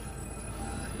that?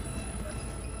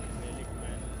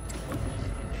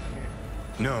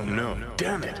 No,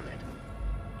 damn it!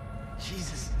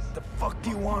 Jesus, the fuck do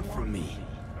you want from me?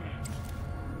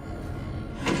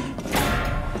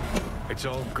 It's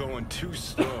all going too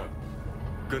slow.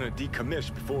 Gonna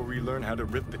decommission before we learn how to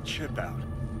rip the chip out.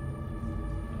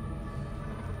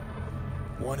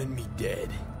 Wanted me dead.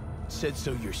 Said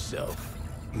so yourself.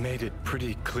 Made it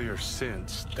pretty clear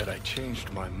since that I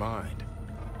changed my mind.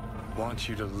 Want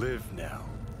you to live now.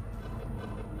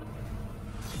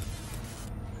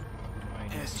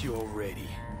 Asked you already.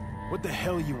 What the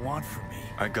hell you want from me?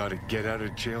 I got a get out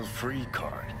of jail free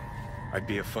card. I'd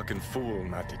be a fucking fool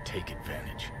not to take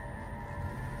advantage.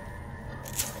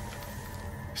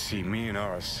 See, me and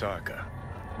Arasaka,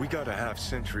 we got a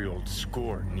half-century-old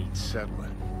score needs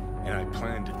settling, and I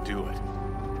plan to do it.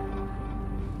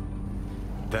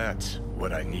 That's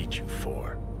what I need you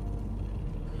for.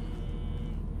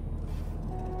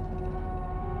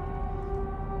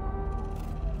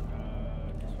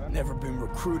 Never been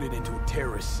recruited into a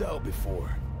terrorist cell before.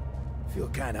 Feel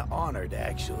kinda honored,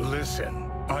 actually.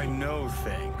 Listen, I know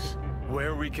things.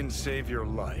 Where we can save your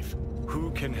life.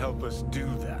 Who can help us do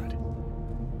that?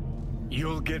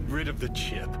 You'll get rid of the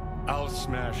chip. I'll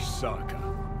smash Saka.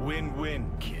 Win-win,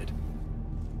 kid.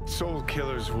 Soul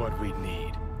Killer's what we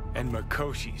need. And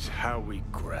Mikoshi's how we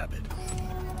grab it.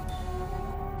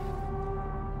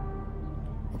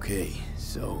 Okay,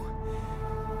 so...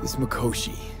 this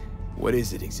Mikoshi, what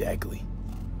is it exactly?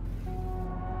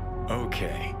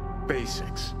 Okay,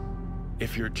 basics.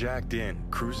 If you're jacked in,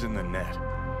 cruising the net,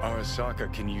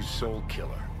 Arasaka can use Soul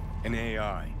Killer, an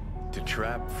AI, to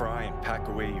trap, fry, and pack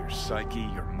away your psyche,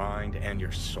 your mind, and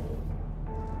your soul.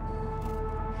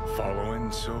 Following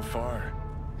so far?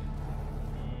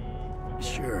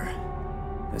 Sure.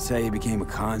 That's how you became a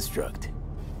construct.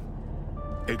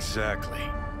 Exactly.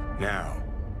 Now,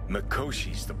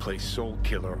 Mikoshi's the place Soul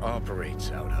Killer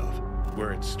operates out of,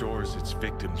 where it stores its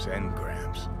victims'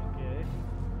 engrams. Okay.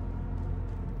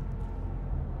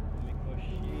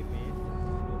 Mikoshi में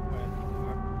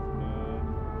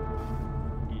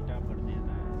data भर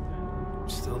देता है.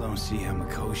 Still don't see how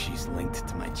Mikoshi's linked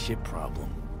to my chip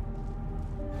problem.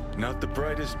 Not the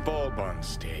brightest bulb on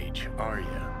stage, are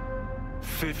ya?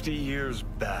 50 years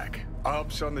back,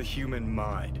 ops on the human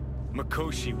mind.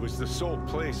 Mikoshi was the sole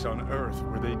place on Earth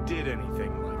where they did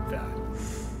anything like that.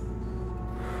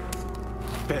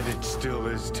 Bet it still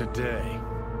is today.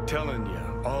 Telling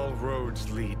ya, all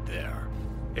roads lead there.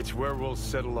 It's where we'll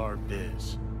settle our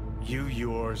biz. You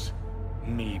yours,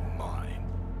 me mine.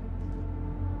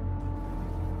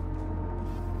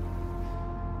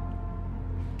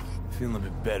 Feeling a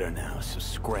bit better now, so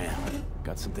scram.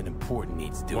 Got something important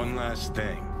needs doing. One last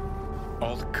thing.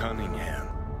 Alt Cunningham.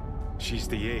 She's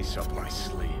the ace up my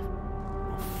sleeve.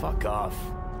 Oh, fuck off.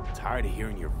 Tired of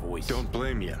hearing your voice. Don't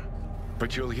blame you,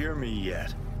 but you'll hear me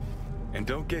yet. And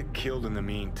don't get killed in the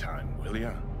meantime, will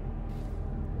ya?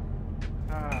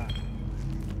 Ah.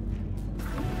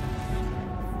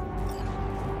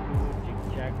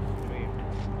 Zigzag straight.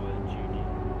 All Judy.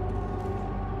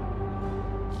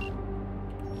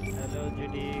 Hello,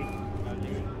 Judy.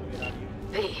 Darling, where are you?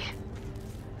 V.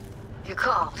 You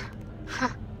called.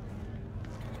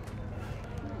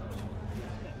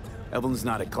 Evelyn's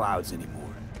not at Clouds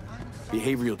anymore.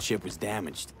 Behavioral chip was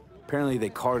damaged. Apparently they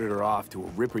carted her off to a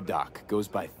ripper dock. Goes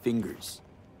by Fingers.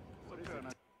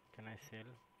 Can I sell?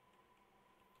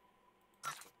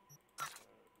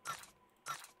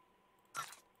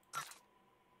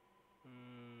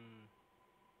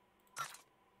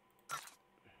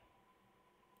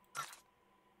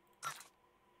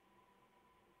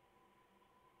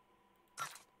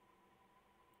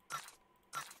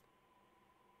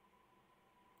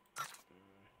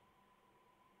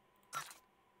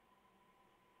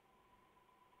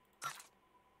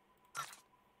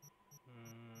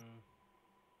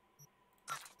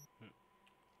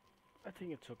 I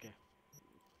think it's okay.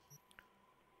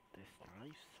 This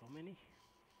knife, so many.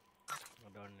 I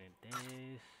don't need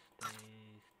this.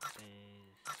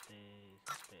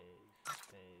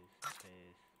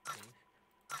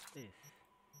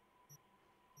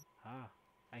 Ah,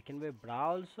 I can wear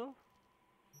bra also.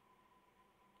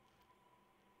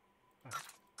 I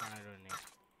don't need.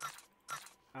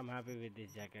 I'm happy with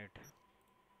this jacket.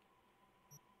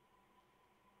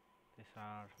 These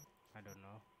are, I don't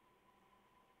know.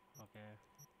 Okay,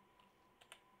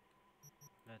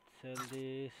 let's sell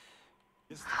this.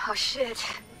 Oh shit.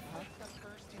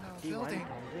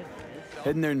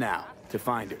 Heading there now to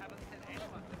find her.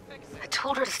 I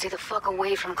told her to stay the fuck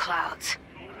away from Clouds.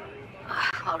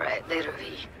 All right, later,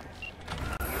 V.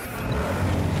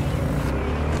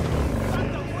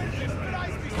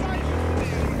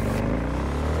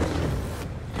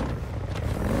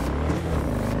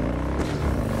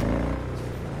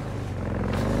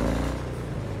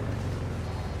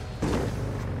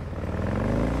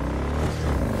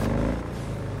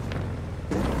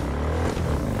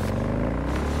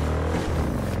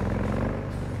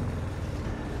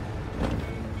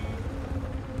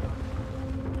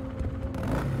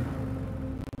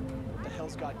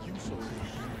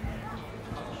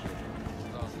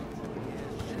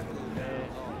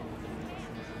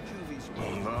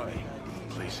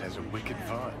 has a wicked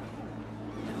vibe.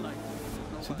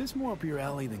 So this more up your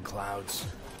alley than Clouds?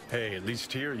 Hey, at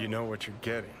least here you know what you're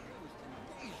getting.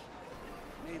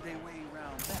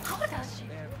 How does she?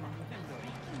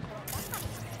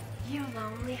 You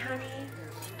lonely, honey?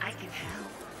 I can help.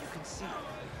 You can see.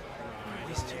 At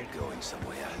least you're going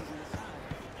somewhere.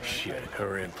 Shit,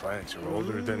 her implants are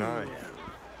older than I am.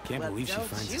 Can't Well, believe she don't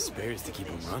finds the you spares to keep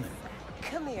him running.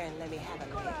 Come here and let me have a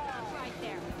look. Right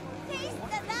there. Taste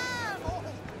the love! Oh.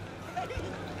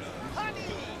 Honey!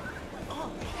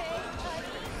 Oh, hey,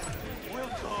 honey. We'll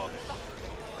talk.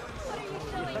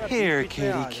 Here,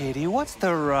 kitty, what's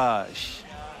the rush?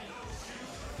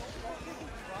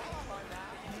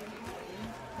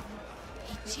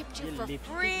 He chipped you ये for lipstick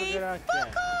free? वगैरह क्या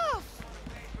Fuck है? off!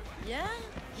 Yeah,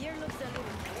 here looks a little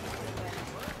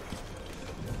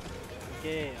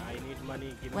Okay, I need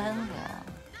money. Give me Well, money. well,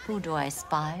 who do I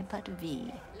spy but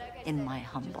V? In my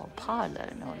humble parlor,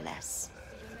 no less.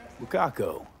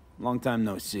 Lukako, long time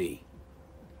no see.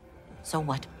 So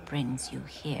what brings you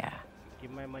here?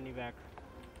 Give my money back.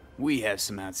 We have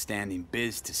some outstanding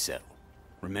biz to settle.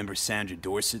 Remember Sandra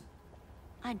Dorset?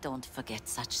 I don't forget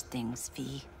such things,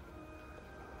 V.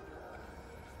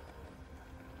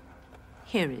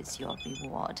 Here is your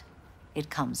reward. It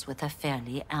comes with a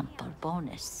fairly ample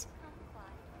bonus.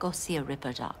 Go see a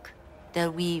Ripper Doc.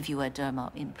 They'll weave you a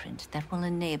dermo imprint that will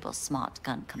enable smart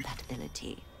gun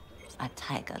compatibility. A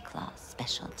Tiger Claw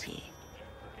specialty.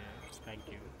 Thank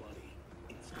you.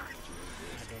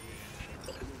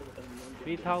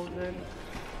 3,000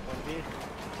 for this.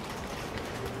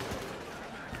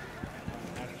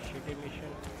 That's shitty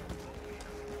mission.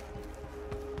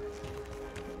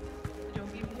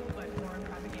 Don't be fooled by foreign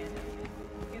propaganda.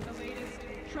 Get the latest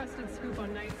trusted scoop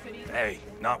on Night City. Hey,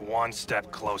 not one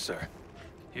step closer.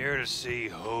 Here to see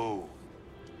who.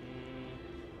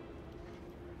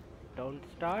 Don't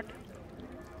start.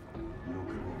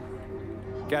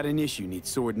 Got an issue needs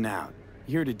sorting out.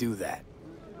 Here to do that.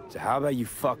 So how about you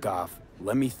fuck off,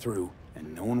 let me through,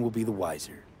 and no one will be the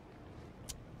wiser.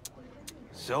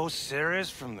 So serious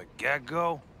from the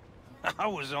get-go? I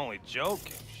was only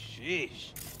joking.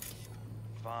 Sheesh.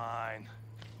 Fine.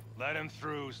 Let him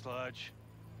through, Sludge.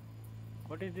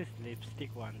 What is this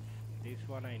lipstick one? This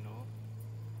one I know.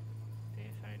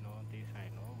 This I know. This I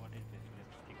know. What is this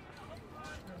lipstick?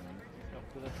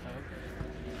 Talk to the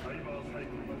sub.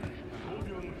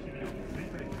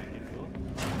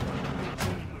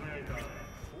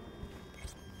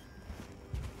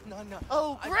 No.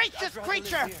 Oh, gracious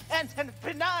creature! And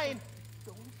benign!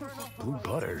 Blue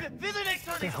butter? Visiting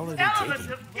What the hell are they elements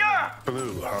taking? of pure!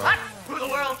 Blue, huh? Hot through the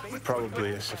world! Probably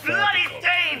a Bloody sabbatical.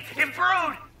 stains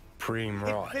imbrued! Preem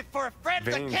rot. For a friend,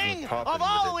 the Veins king were popping of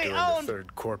all with we it during own! the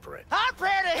third corporate. Our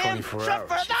prayer to him 24 should hours,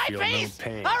 for you thy feel peace! no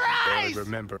pain. Arise! Barely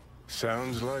remember.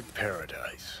 Sounds like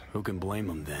paradise. Who can blame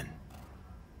them then?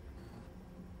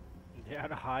 They are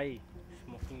high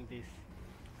smoking this.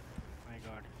 My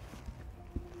god.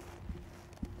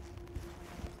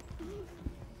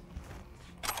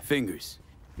 Fingers.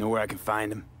 Know where I can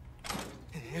find them?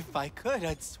 If I could,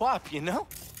 I'd swap, you know?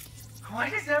 Why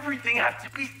does everything have to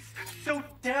be so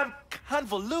damn...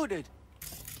 Convoluted.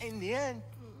 In the end,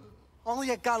 all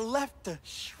I got left are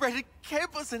shredded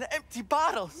cables and empty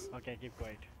bottles. Okay, keep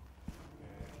quiet.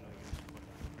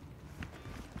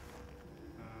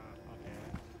 Okay,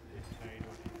 this side,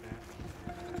 what is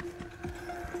that?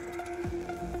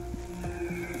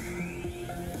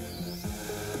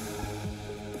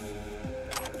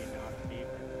 Guitar tape,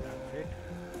 that's it.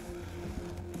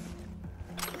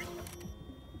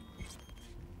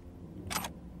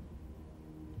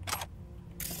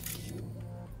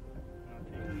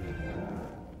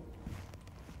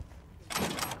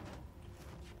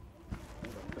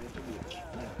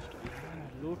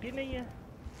 लूट ही नहीं है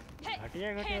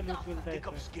घटिया घटिया लूट मिलता है Think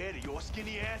I'm scared of your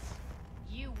skinny ass?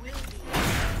 You will be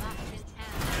locked in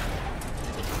town.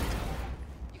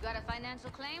 You got a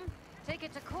financial claim? Take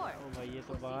it to court. ओ भाई ये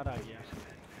तो बाहर आ गया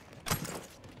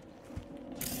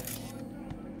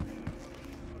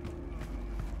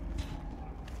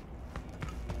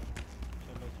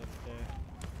चलो चलते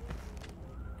हैं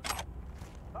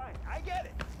Fine, I get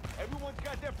it. Everyone's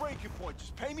got their breaking point.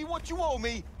 Just pay me what you owe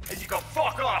me, and you go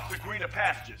fuck off to greener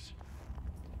pastures.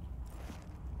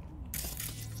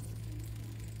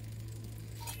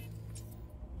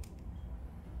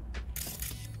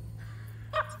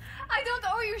 I don't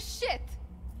owe you shit.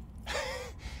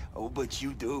 Oh, but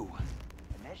you do.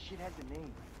 And that shit has a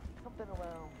name. Something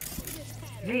around...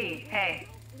 V, hey.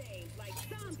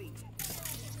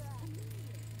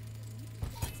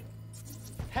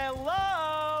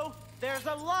 Hello! There's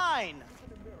a line!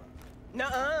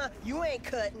 Nuh-uh, you ain't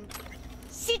cutting.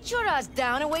 Sit your ass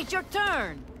down and wait your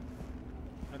turn.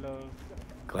 Hello.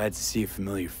 Glad to see a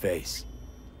familiar face.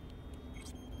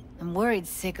 I'm worried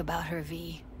sick about her,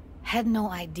 V. Had no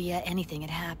idea anything had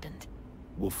happened.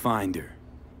 We'll find her.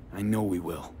 I know we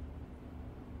will.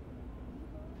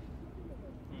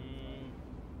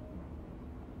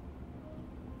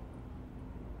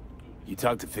 You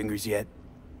talked to Fingers yet?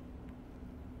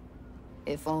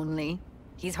 If only.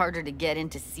 He's harder to get in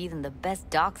to see than the best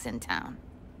docs in town.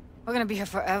 We're gonna be here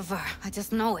forever. I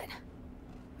just know it.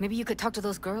 Maybe you could talk to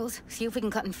those girls, see if we can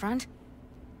cut in front?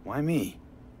 Why me?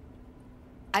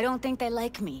 I don't think they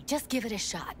like me. Just give it a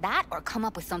shot. That or come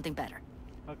up with something better.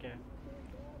 Okay.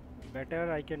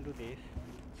 Better I can do this.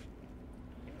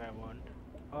 If I want.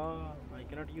 Oh, I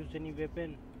cannot use any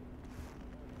weapon.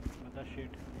 What the shit.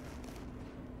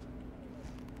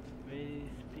 Where is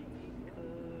speaker?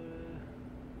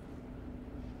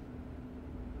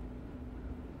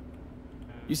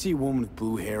 You see a woman with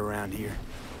blue hair around here?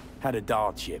 Had a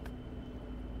doll chip.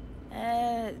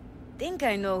 Think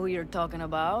I know who you're talking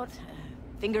about.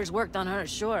 Fingers worked on her,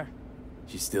 sure.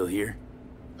 She's still here?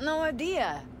 No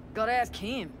idea. Gotta ask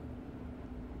him.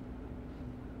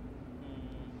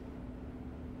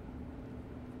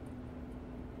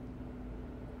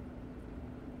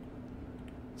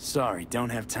 Sorry, don't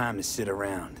have time to sit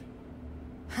around.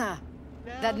 Huh.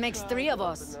 That makes 3 of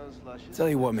us. Tell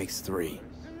you what makes 3.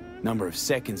 Number of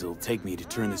seconds it'll take me to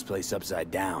turn this place upside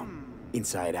down.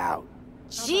 Inside out.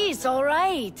 Jeez, all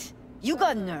right. You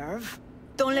got nerve.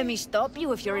 Don't let me stop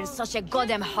you if you're in such a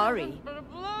goddamn hurry.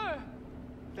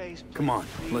 Come on,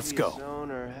 let's go.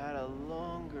 Owner had a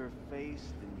longer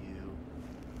face than you.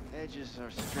 Edges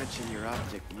are stretching your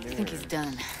optic nerve. I think he's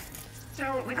done.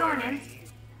 So, we going in?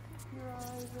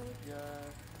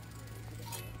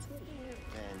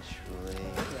 Eventually.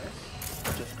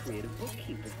 Just creative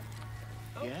bookkeeping.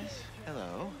 Yes?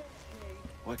 Hello?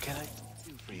 What can I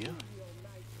do for you?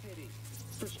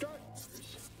 For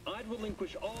starters, I'd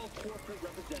relinquish all corporate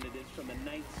representatives from the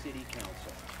Night City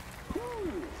Council.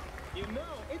 Whew! You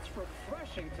know, it's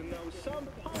refreshing to know some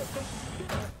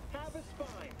politicians have a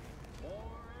spine. More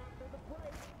after the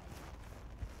break.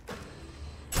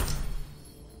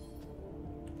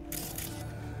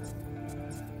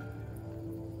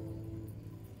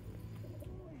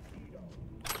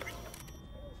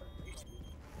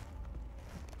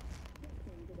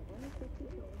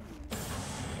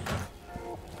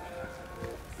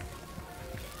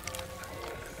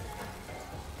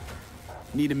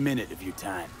 Need a minute of your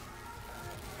time.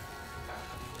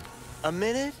 A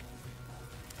minute?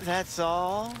 That's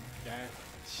all? Yeah.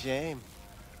 Shame.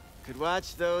 Could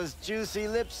watch those juicy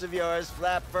lips of yours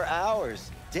flap for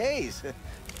hours, days.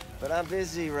 But I'm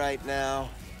busy right now.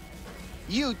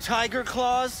 You Tiger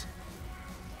Claws?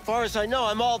 Far as I know,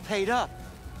 I'm all paid up.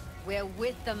 We're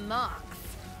with the Mox.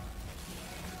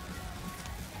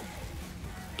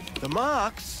 The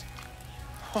Mox?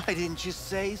 Why didn't you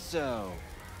say so?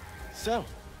 So,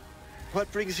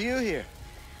 what brings you here?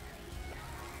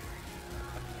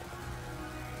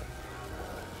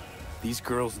 These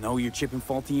girls know you're chipping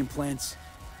faulty implants?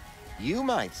 You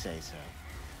might say so.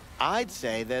 I'd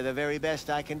say they're the very best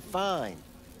I can find.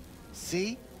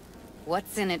 See?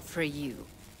 What's in it for you?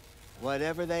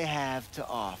 Whatever they have to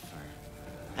offer.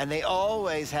 And they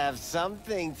always have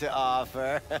something to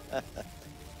offer.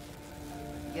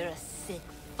 You're a sick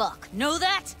fuck. Know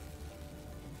that?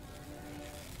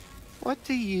 What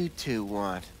do you two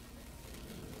want?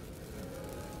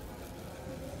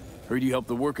 Heard you help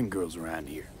the working girls around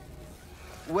here.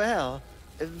 Well,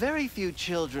 very few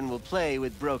children will play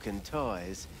with broken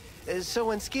toys. So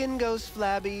when skin goes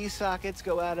flabby, sockets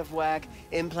go out of whack,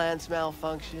 implants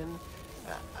malfunction,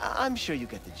 I'm sure you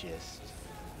get the gist.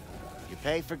 You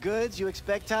pay for goods, you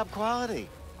expect top quality.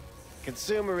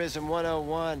 Consumerism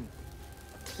 101.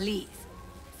 Please.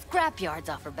 Scrapyards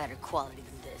offer better quality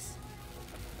than this.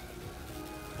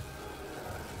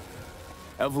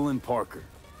 Evelyn Parker.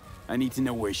 I need to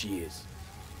know where she is.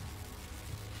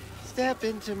 Step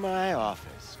into my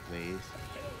office, please.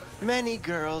 Many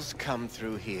girls come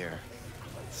through here.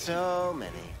 So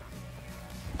many.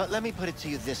 But let me put it to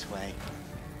you this way.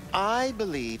 I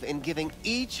believe in giving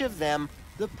each of them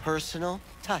the personal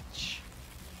touch.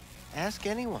 Ask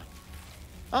anyone.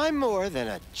 I'm more than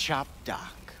a chop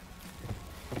doc.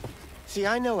 See,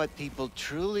 I know what people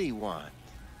truly want.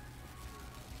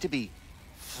 To be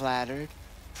flattered,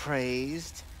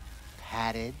 praised,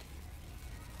 patted.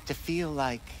 To feel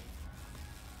like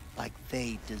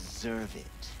they deserve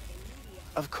it.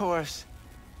 Of course,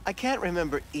 I can't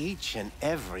remember each and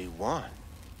every one.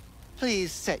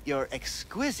 Please set your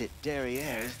exquisite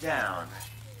derrieres down.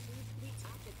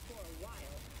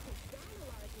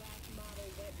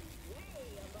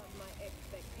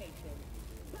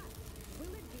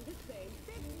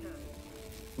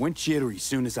 Went jittery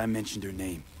soon as I mentioned her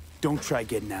name. Don't try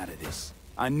getting out of this.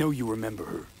 I know you remember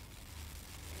her.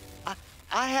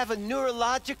 I have a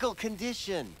neurological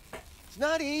condition. It's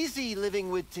not easy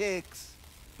living with tics.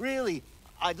 Really,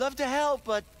 I'd love to help,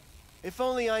 but if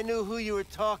only I knew who you were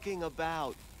talking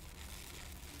about.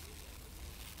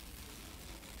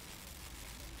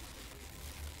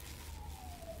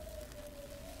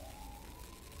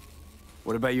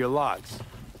 What about your logs?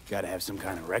 Gotta have some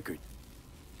kind of record.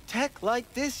 Tech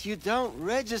like this, you don't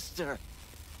register.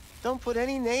 Don't put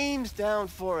any names down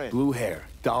for it. Blue hair,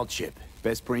 doll chip.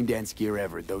 Best brain dance gear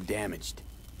ever, though damaged.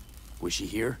 Was she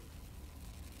here?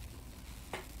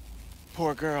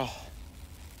 Poor girl.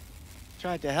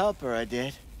 Tried to help her, I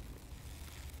did.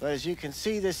 But as you can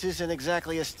see, this isn't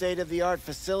exactly a state-of-the-art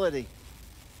facility.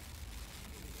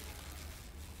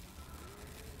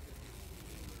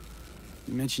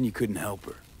 You mentioned you couldn't help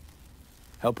her.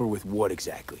 Help her with what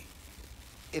exactly?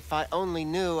 If I only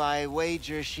knew, I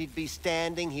wager she'd be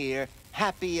standing here,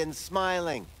 happy and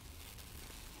smiling.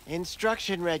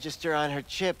 Instruction register on her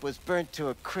chip was burnt to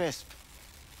a crisp.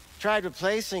 Tried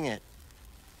replacing it.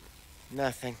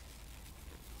 Nothing.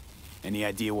 Any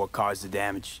idea what caused the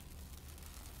damage?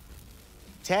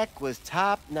 Tech was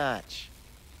top-notch.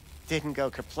 Didn't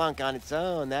go kerplunk on its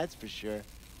own, that's for sure.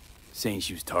 Saying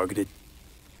she was targeted?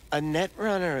 A net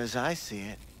runner, as I see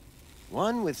it.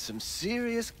 One with some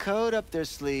serious code up their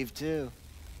sleeve, too.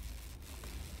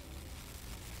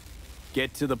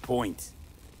 Get to the point.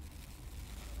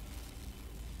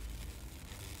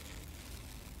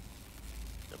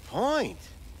 The point?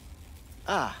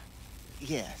 Ah,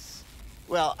 yes.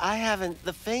 Well, I haven't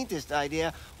the faintest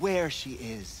idea where she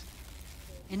is.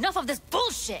 Enough of this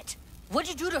bullshit! What'd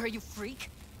you do to her, you freak?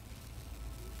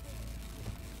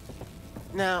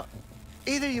 Now,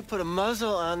 either you put a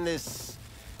muzzle on this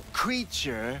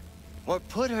creature, or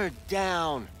put her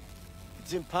down.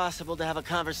 It's impossible to have a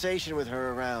conversation with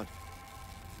her around.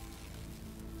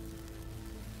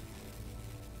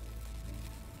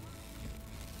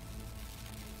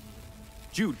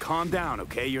 Jude, calm down,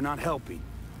 okay? You're not helping.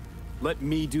 Let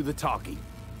me do the talking.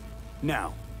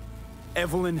 Now,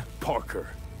 Evelyn Parker,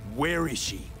 where is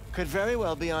she? Could very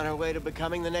well be on her way to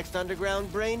becoming the next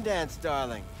underground brain dance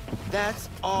darling. That's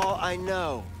all I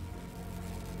know.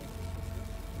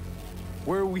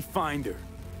 Where will we find her?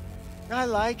 I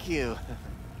like you.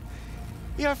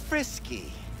 You're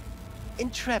frisky.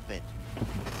 Intrepid.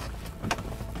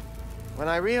 When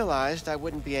I realized I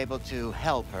wouldn't be able to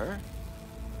help her,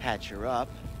 patch her up,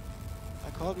 I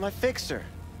called my fixer.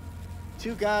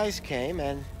 2 guys came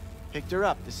and picked her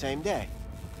up the same day.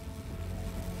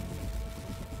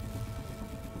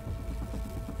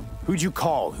 Who'd you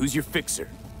call? Who's your fixer?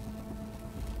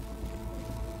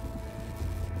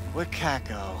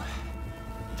 Wakako.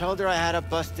 Told her I had a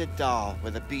busted doll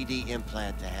with a BD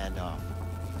implant to hand off.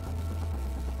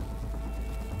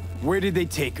 Where did they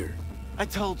take her? I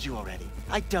told you already.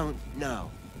 I don't know.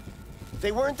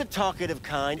 They weren't the talkative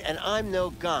kind, and I'm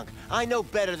no gunk. I know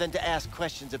better than to ask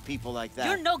questions of people like that.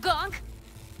 You're no gunk?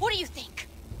 What do you think?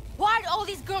 Why'd all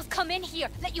these girls come in here,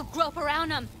 let you grope around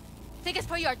them? Think it's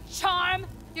for your charm?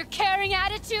 Your caring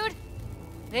attitude?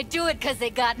 They do it because they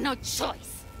got no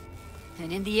choice.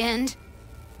 And in the end,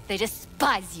 they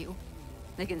despise you.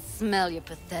 They can smell you're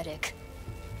pathetic.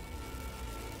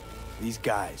 These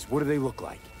guys, what do they look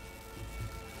like?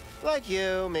 Like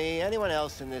you, me, anyone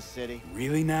else in this city.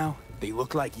 Really now? They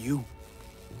look like you?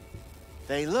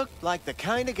 They look like the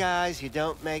kind of guys you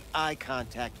don't make eye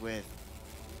contact with.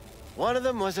 One of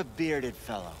them was a bearded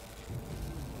fellow.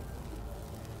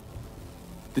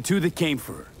 The 2 that came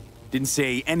for her didn't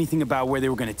say anything about where they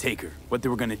were gonna take her, what they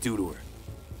were gonna do to her.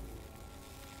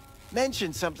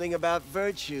 Mentioned something about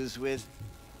virtues with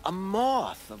a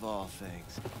moth, of all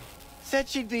things. Said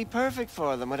she'd be perfect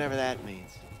for them, whatever that means.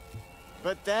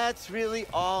 But that's really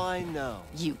all I know.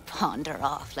 You pawned her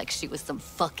off like she was some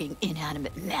fucking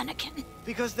inanimate mannequin.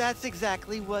 Because that's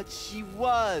exactly what she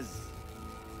was.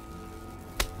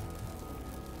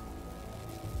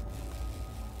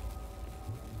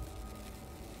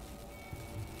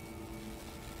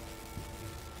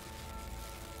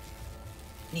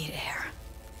 Need air.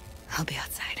 I'll be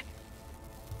outside.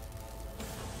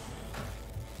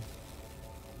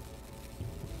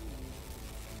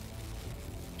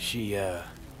 She,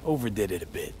 overdid it a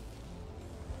bit.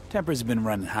 Tempers have been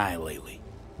running high lately.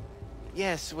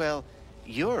 Yes, well,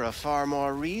 you're a far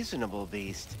more reasonable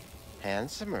beast.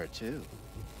 Handsomer, too.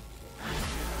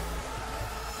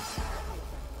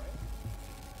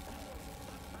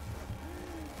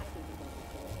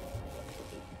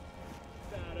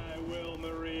 That I will,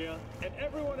 Maria. And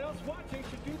everyone else watching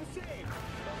should do the same.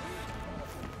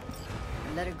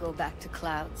 let her go back to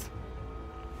Clouds.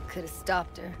 Could have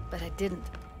stopped her, but I didn't.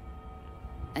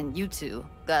 And you two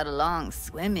got along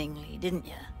swimmingly, didn't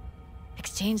ya?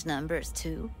 Exchanged numbers,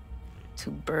 too.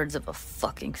 Two birds of a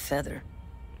fucking feather.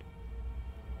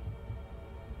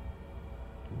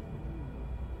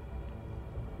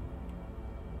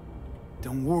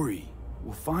 Don't worry.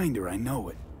 We'll find her, I know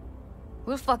it.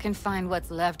 We'll fucking find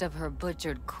what's left of her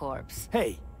butchered corpse.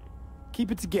 Hey,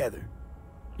 keep it together.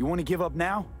 You want to give up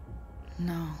now?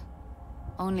 No.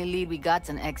 Only lead we got's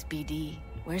an XBD.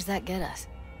 Where's that get us?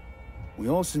 We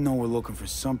also know we're looking for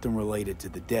something related to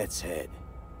the Death's Head.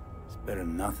 It's better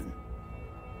than nothing.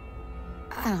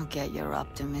 I don't get your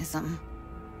optimism.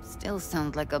 Still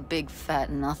sounds like a big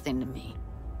fat nothing to me.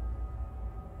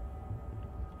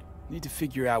 Need to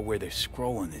figure out where they're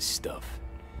scrolling this stuff.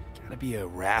 Gotta be a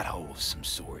rat hole of some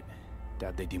sort.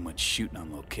 Doubt they do much shooting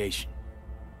on location.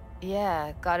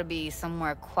 Yeah, gotta be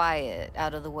somewhere quiet,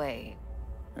 out of the way.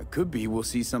 It could be we'll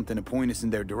see something to point us in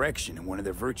their direction and one of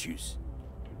their virtues.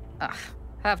 Ugh,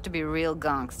 have to be real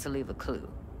gonks to leave a clue.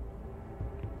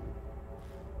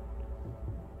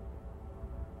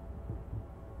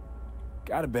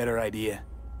 Got a better idea?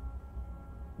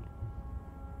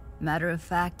 Matter of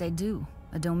fact, I do.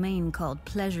 A domain called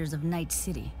Pleasures of Night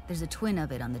City. There's a twin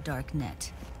of it on the dark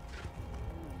net.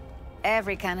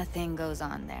 Every kind of thing goes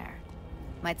on there.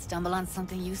 Might stumble on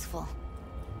something useful.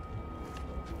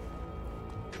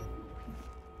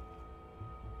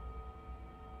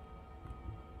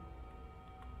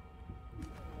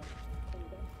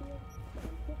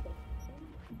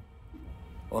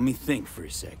 Let me think for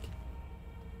a sec.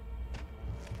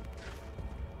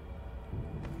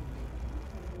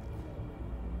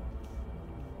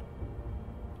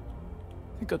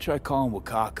 Think I'll try calling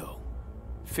Wakako.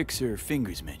 Fix her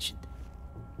fingers mentioned.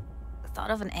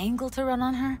 Thought of an angle to run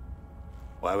on her?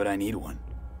 Why would I need one?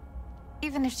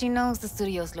 Even if she knows the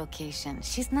studio's location,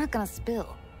 she's not gonna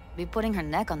spill. Be putting her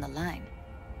neck on the line.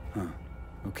 Huh.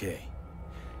 Okay.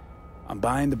 I'm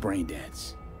buying the brain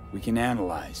dance. We can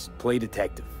analyze, play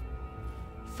detective.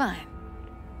 Fine.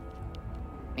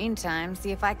 Meantime,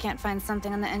 see if I can't find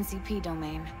something on the NCP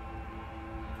domain.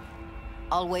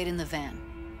 I'll wait in the van.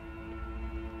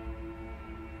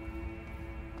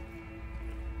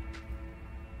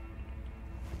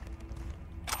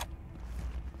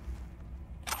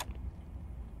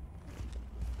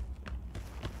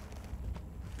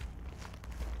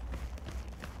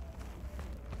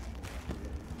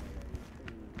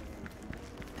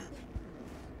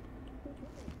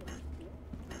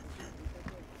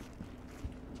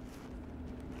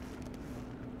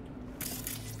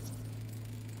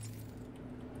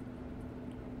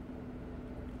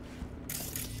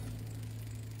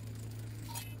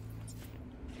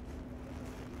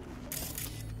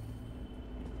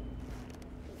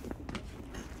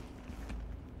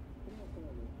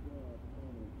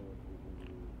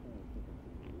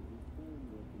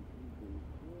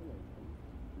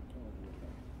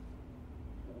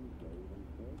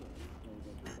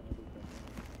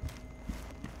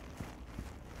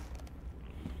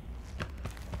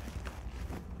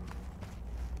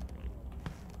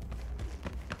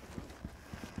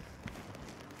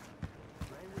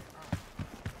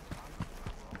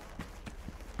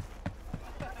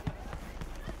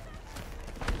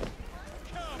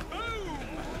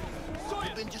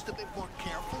 Just a bit more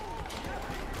careful.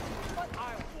 But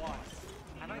I was,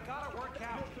 and I gotta work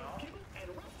out,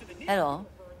 you know? Hello.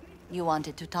 You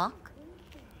wanted to talk?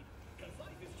 If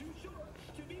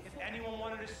anyone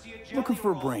wanted to see a jelly Looking for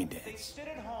a roll, brain they'd dance. sit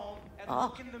at home and Oh.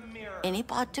 look in the mirror. Any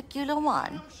particular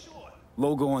one?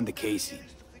 Logo on the casing.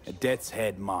 A Death's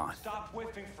Head moth. Stop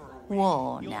whiffing for a week.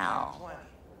 Whoa, You'll now. find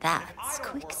plenty. That's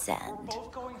quicksand.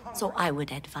 So I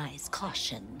would advise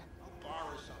caution.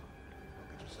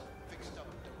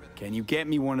 Can you get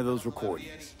me one of those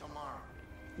recordings?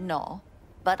 No,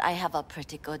 but I have a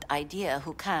pretty good idea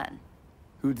who can.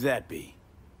 Who'd that be?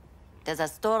 There's a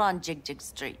store on Jig Jig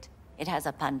Street. It has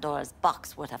a Pandora's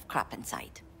box worth of crap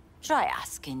inside. Try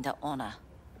asking the owner.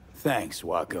 Thanks,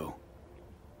 Wako.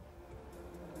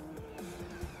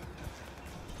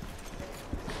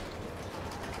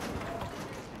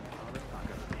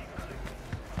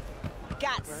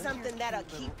 Got something that'll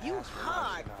keep you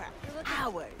hard for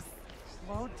hours.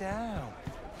 Slow down.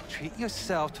 Treat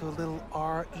yourself to a little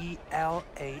RELAXX.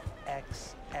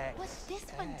 What's this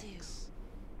one do?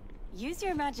 Use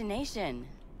your imagination.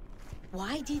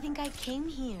 Why do you think I came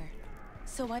here?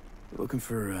 So I... Looking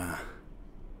for,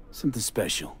 something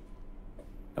special.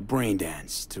 A brain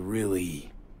dance to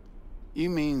really... You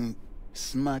mean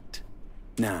smut?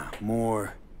 Nah,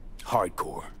 more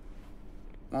hardcore.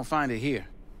 Won't find it here.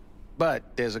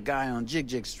 But there's a guy on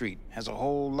Jig Street, has a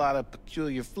whole lot of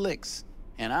peculiar flicks.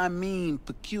 And I mean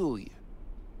peculiar.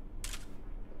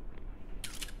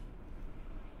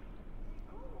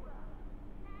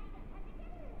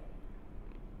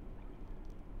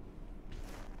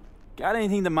 Got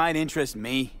anything that might interest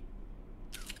me?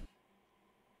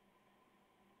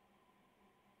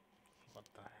 What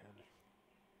the hell?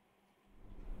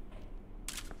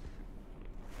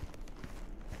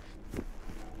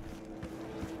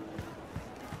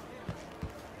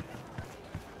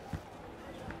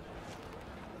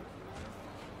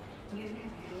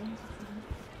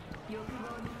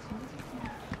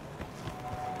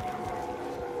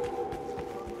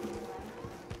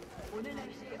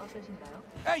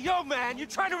 Hey, yo, man, you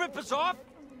trying to rip us off?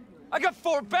 I got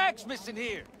 4 bags missing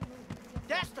here.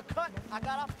 That's the cut I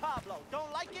got off Pablo.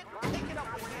 Don't like it? Take it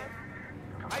up with him.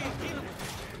 I ain't dealing with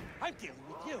you. I'm dealing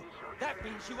with you. That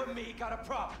means you and me got a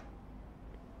problem.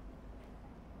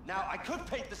 Now, I could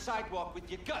paint the sidewalk with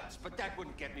your guts, but that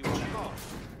wouldn't get me where I'm going.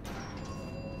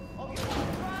 Oh, you want to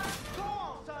try? Go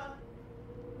on, son.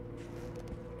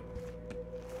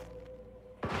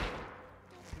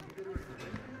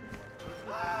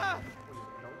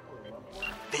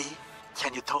 B,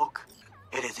 can you talk?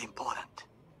 It is important.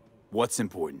 What's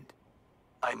important?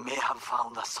 I may have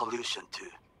found a solution to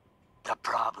the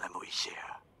problem we share.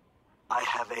 I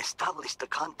have established a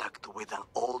contact with an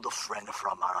old friend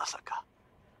from Arasaka.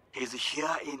 He's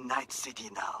here in Night City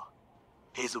now.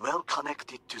 He's well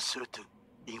connected to certain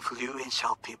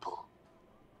influential people.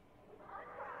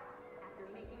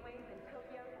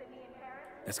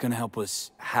 That's gonna help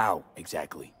us how,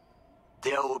 exactly?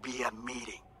 There will be a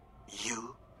meeting.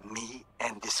 You, me,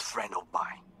 and this friend of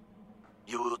mine.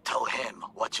 You will tell him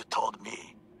what you told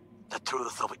me. The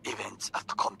truth of events at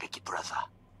Konpeki Plaza.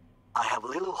 I have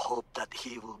little hope that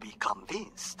he will be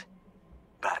convinced.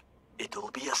 But it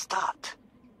will be a start.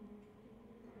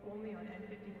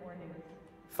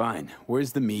 Fine.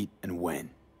 Where's the meet and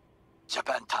when?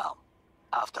 Japantown.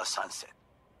 After sunset.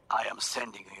 I am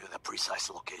sending you the precise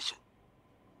location.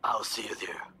 I'll see you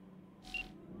there.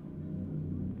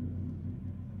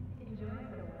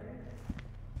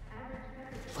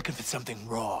 Looking for something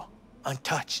raw,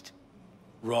 untouched.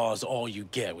 Raw's all you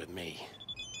get with me.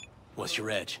 What's your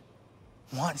edge?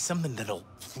 Want something that'll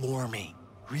floor me,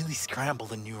 really scramble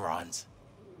the neurons.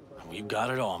 We've got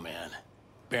it all, man.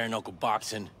 Bare-knuckle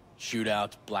boxing,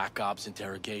 shootouts, black ops,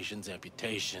 interrogations,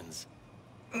 amputations.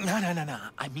 No.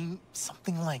 I mean,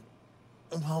 something like,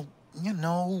 well, you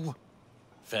know...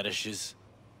 Fetishes?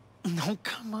 No,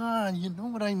 come on, you know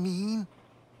what I mean?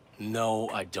 No,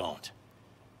 I don't.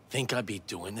 Think I'd be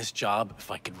doing this job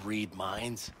if I could read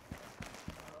minds?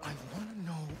 I want to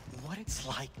know what it's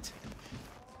like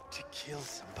to kill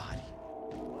somebody.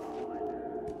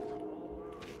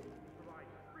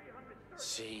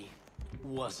 See,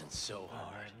 wasn't so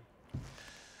hard.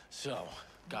 So,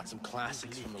 got some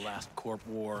classics from the last Corp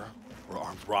War, or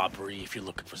armed robbery if you're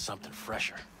looking for something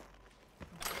fresher.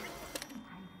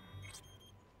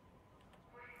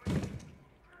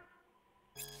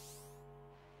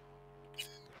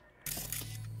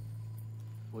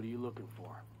 What are you looking for?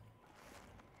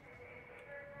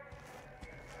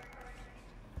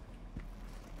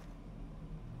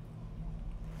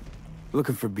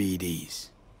 Looking for BDs.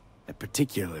 A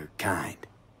particular kind.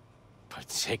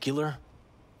 Particular?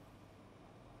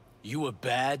 You a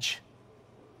badge?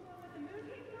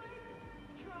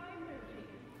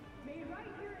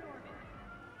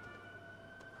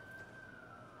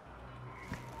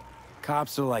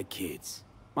 Cops are like kids.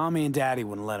 Mommy and Daddy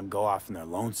wouldn't let them go off in their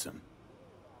lonesome.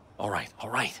 All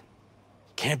right.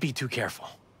 Can't be too careful.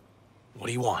 What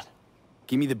do you want?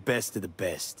 Give me the best of the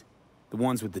best. The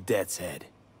ones with the death's head.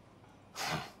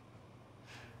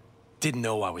 Didn't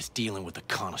know I was dealing with a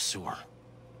connoisseur.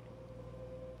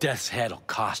 Death's head'll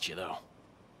cost you, though.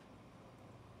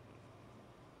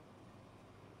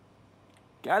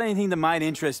 Got anything that might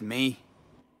interest me?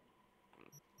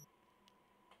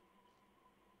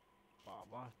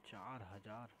 बाबा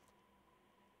 4000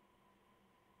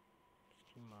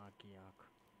 इसकी माँ की आँख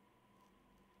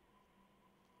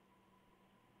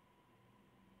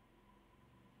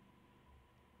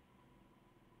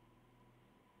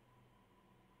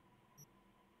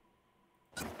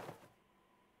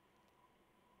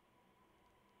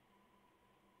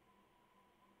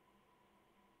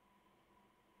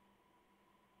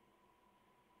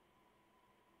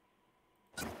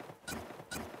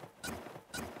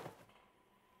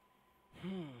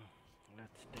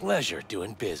Pleasure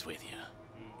doing biz with you.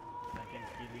 I can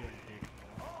kill you and take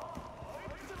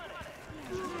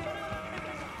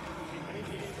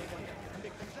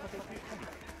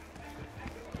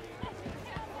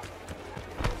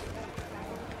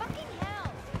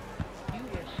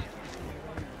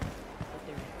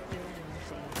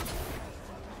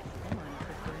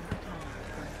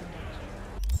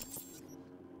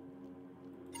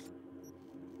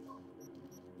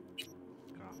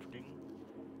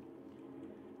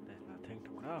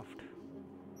craft.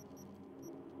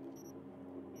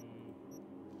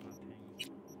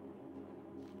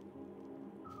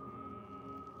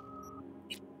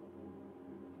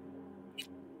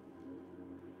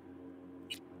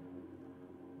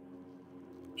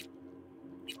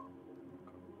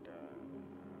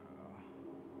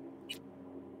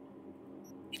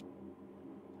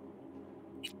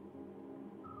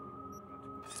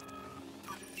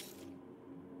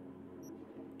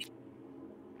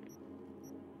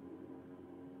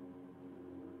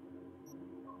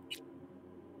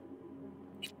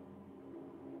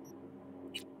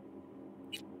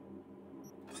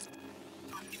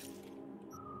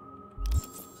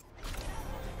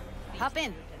 Hop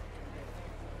in.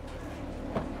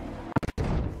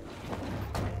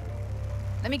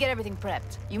 Let me get everything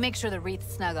prepped. You make sure the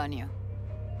wreath's snug on you.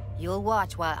 You'll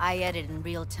watch while I edit in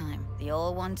real time. The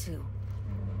old one, too.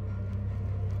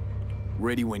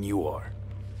 Ready when you are.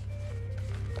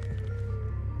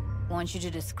 Want you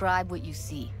to describe what you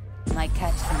see. Might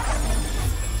catch something.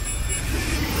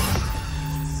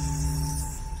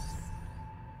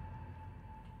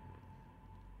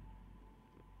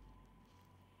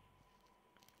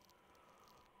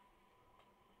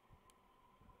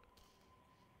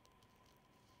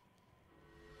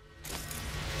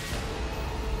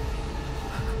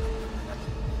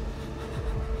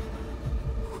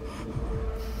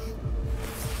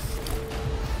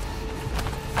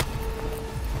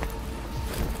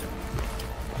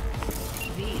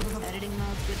 Editing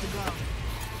mode's good to go.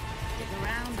 Stick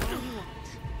around all you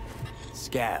want.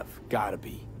 Scav, gotta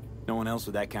be. No one else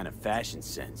with that kind of fashion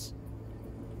sense.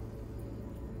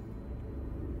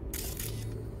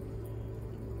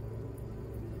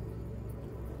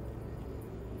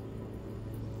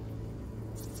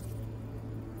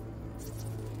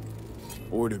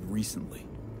 Ordered recently.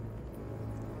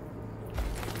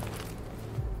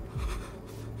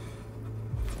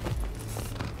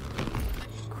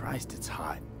 Christ, it's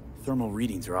hot. Thermal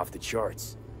readings are off the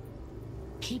charts.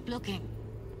 Keep looking.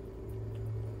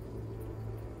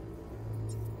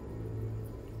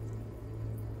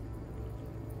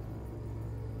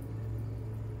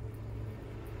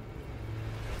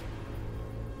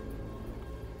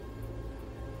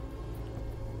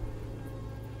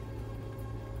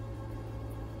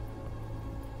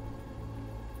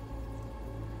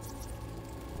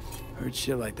 Heard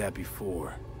shit like that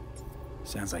before.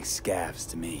 Sounds like scavs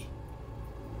to me.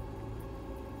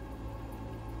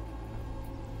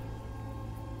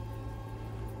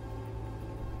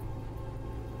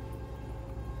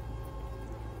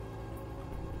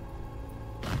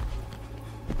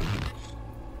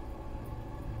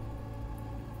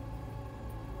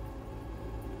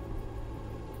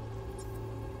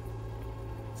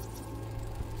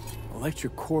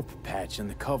 Electric Corp patch on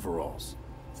the coveralls.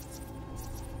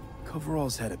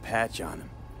 Coveralls had a patch on them.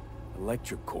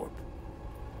 Electric Corp.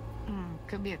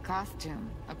 Could be a costume.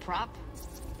 A prop?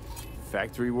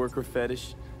 Factory worker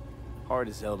fetish? Hard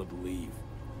as hell to believe.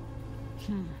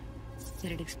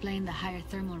 Did it explain the higher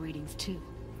thermal readings, too?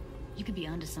 You could be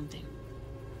onto something.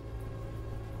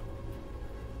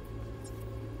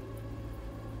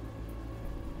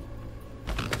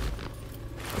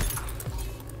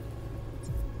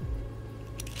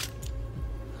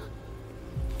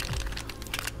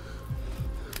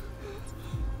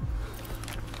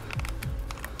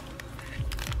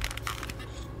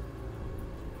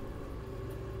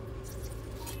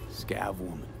 Scav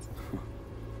woman.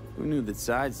 Who knew that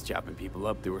sides chopping people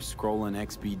up, they were scrolling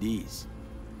XBDs?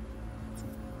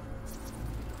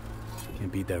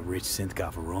 Can't beat that rich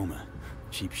synth-goth aroma.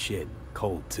 Cheap shit.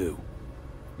 Cold, too.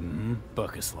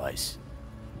 Bucket slice.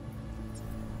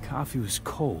 Coffee was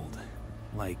cold.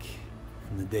 Like,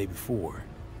 from the day before.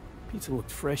 Pizza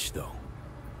looked fresh, though.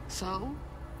 So?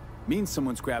 Means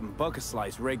someone's grabbing bucket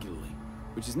slice regularly.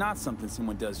 Which is not something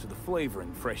someone does for the flavor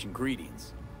and fresh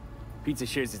ingredients. Pizza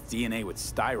shares its DNA with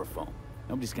styrofoam.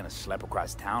 Nobody's gonna schlep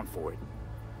across town for it.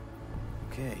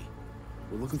 Okay,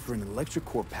 we're looking for an electric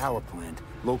core power plant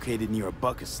located near a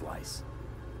bucket slice.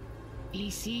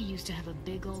 EC used to have a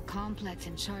big old complex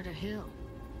in Charter Hill.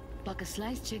 Bucket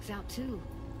Slice checks out too.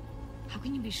 How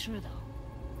can you be sure, though?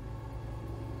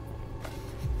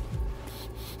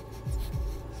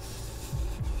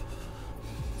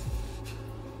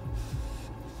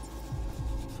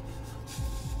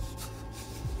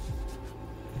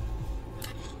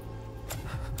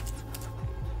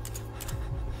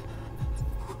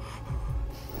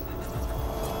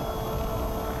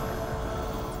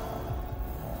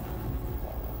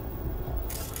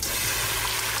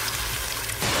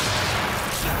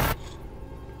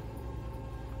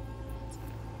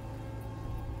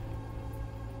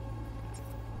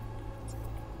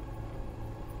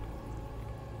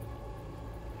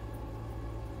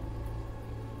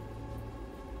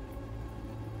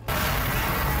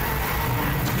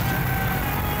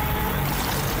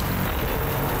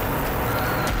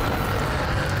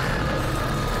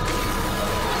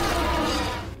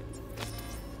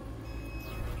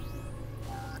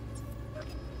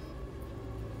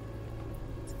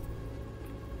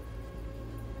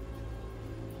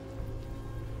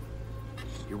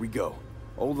 here we go.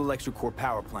 Old ElectroCore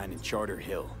power plant in Charter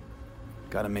Hill.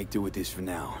 Gotta make do with this for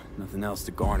now. Nothing else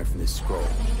to garner from this scroll.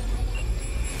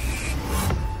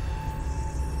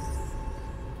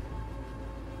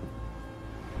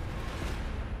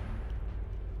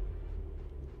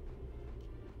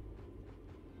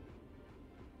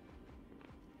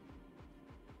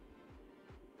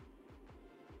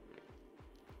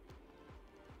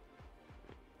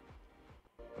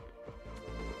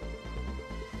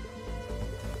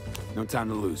 No time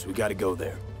to lose. We gotta go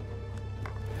there.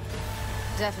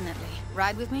 Definitely.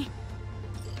 Ride with me?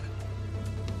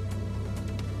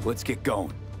 Let's get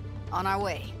going. On our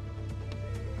way.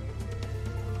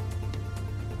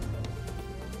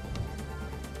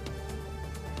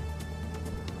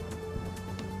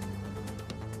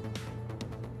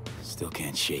 Still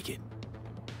can't shake it.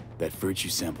 That virtue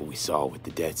sample we saw with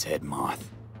the Death's Head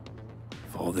moth.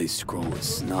 If all they scroll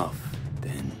is snuff,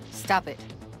 then... Stop it.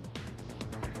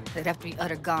 They'd have to be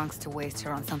utter gonks to waste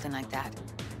her on something like that.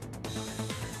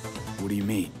 What do you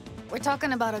mean? We're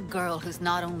talking about a girl who's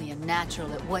not only a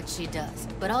natural at what she does,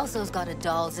 but also's got a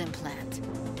doll's implant.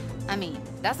 I mean,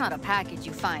 that's not a package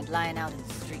you find lying out in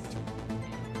the street.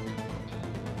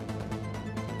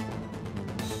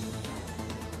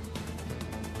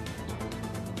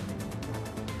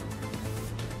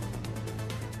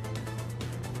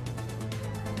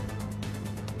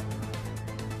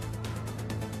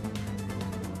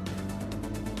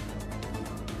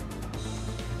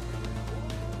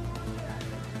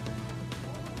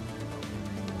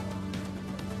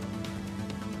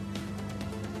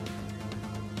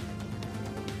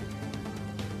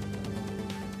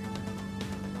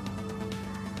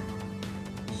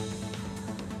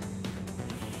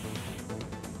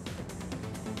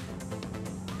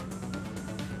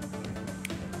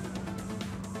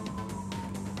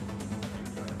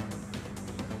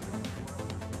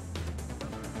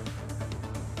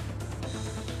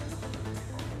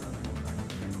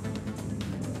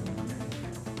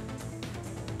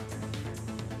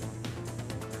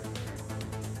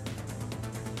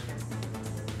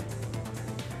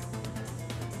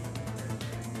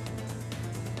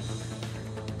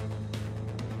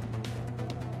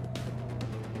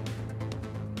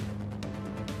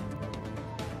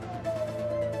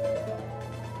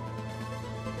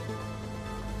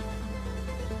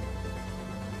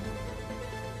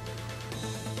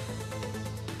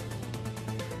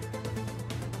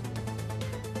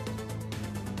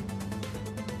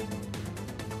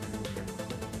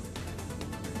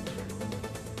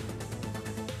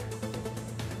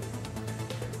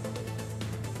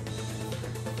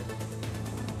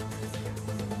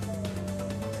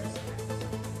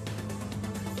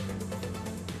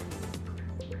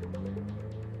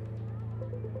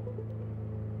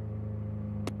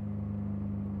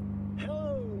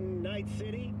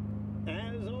 City.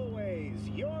 As always,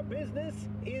 your business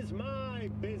is my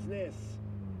business.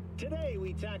 Today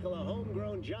we tackle a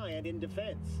homegrown giant in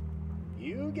defense.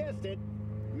 You guessed it,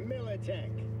 Militech.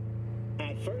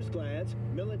 At first glance,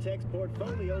 Militech's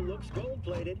portfolio looks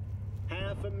gold-plated.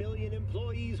 500,000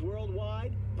 employees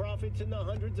worldwide, profits in the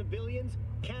hundreds of billions,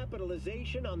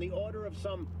 capitalization on the order of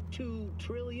some 2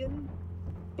 trillion.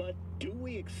 But do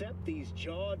we accept these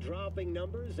jaw-dropping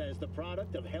numbers as the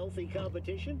product of healthy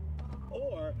competition?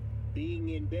 Or being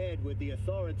in bed with the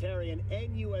authoritarian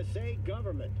NUSA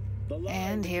government?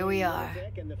 And here we are.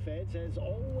 And the feds has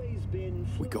always been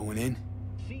we going in?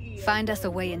 Find us a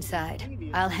way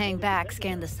inside. I'll hang back,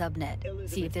 scan the subnet,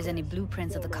 see if there's any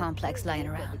blueprints of the complex lying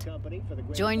around.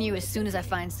 Join you as soon as I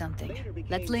find something.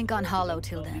 Let's link on Hollow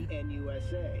till then.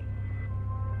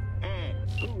 And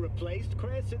who replaced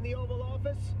Cress in the Oval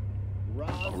Office?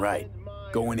 All right,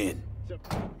 going in.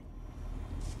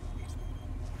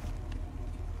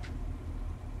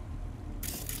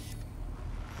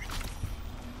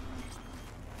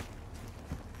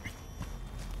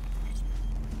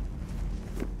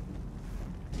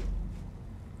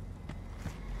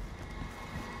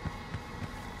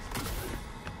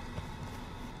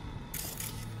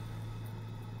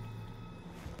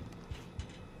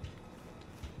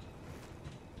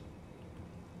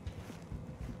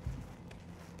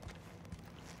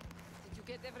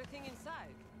 Get everything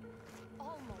inside?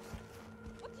 Almost.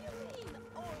 What do you mean,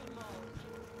 almost?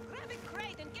 Grab a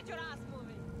crate and get your ass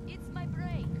moving. It's my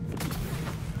break.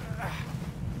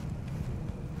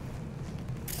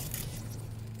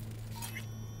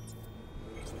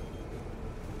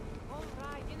 All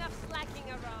right, enough slacking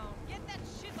around. Get that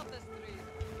shit off the street.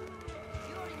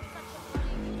 You're in such a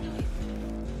hurry to do it.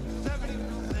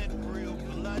 70% real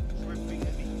blood dripping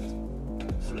meat.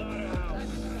 Slaughterhouse.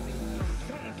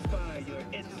 Satisfy your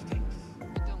instincts.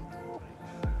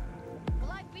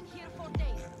 Well, I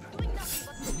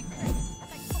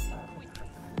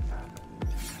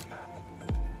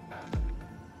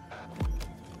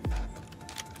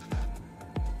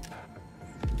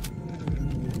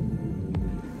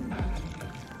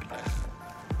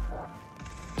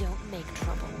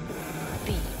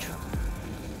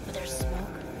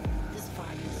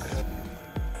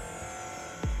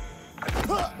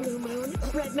Blue Moon,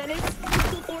 Red Menace,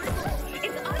 Crystal Force,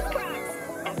 it's Ice Cracks!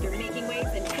 After making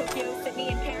waves in Tokyo, Sydney,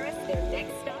 and Paris, their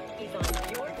next stop is on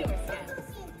your doorstep.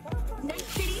 Night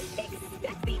City,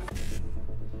 expect the...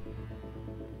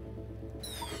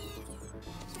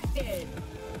 Expected.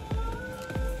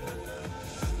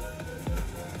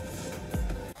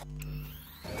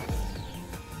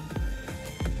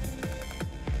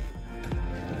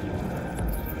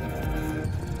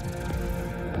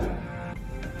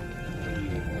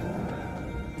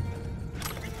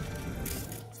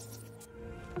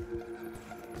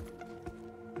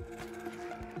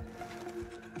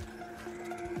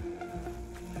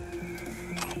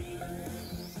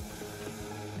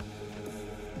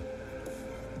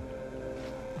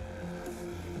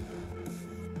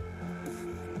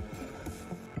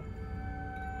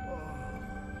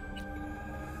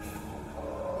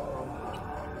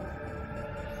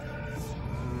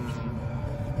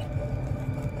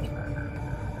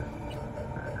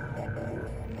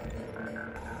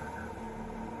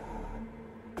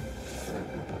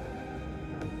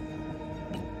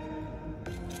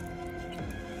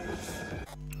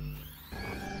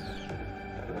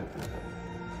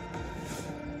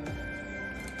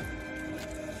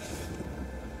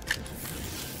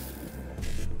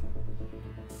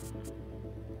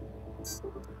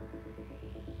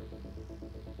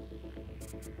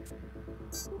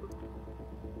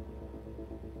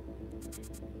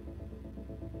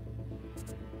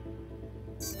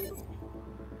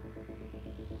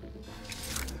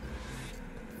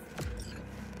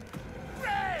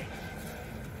 Rage!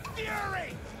 Fury!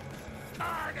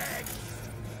 Carnage!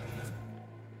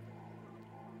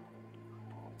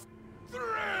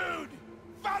 Thrude!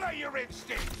 Follow your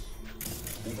instincts!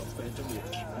 And the Phantom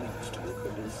Witch leads to a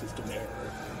fatal system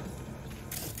error.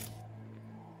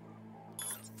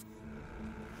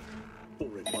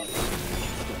 Foreign body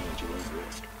stand at your own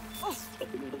risk.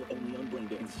 Available only on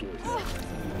Braindance stores.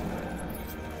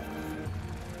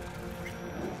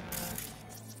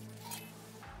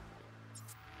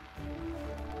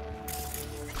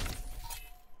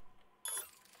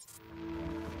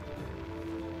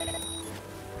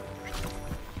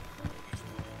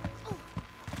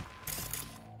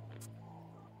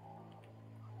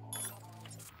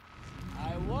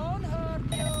 I won't hurt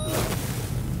you!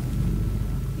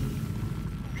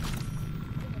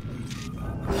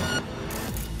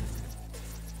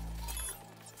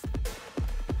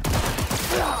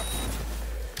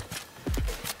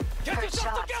 Get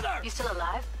yourself together! You still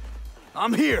alive?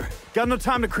 I'm here. Got no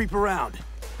time to creep around.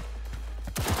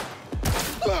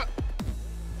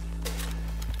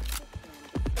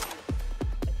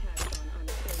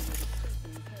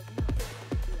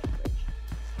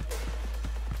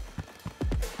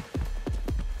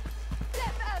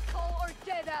 Dead asshole or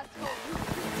dead asshole!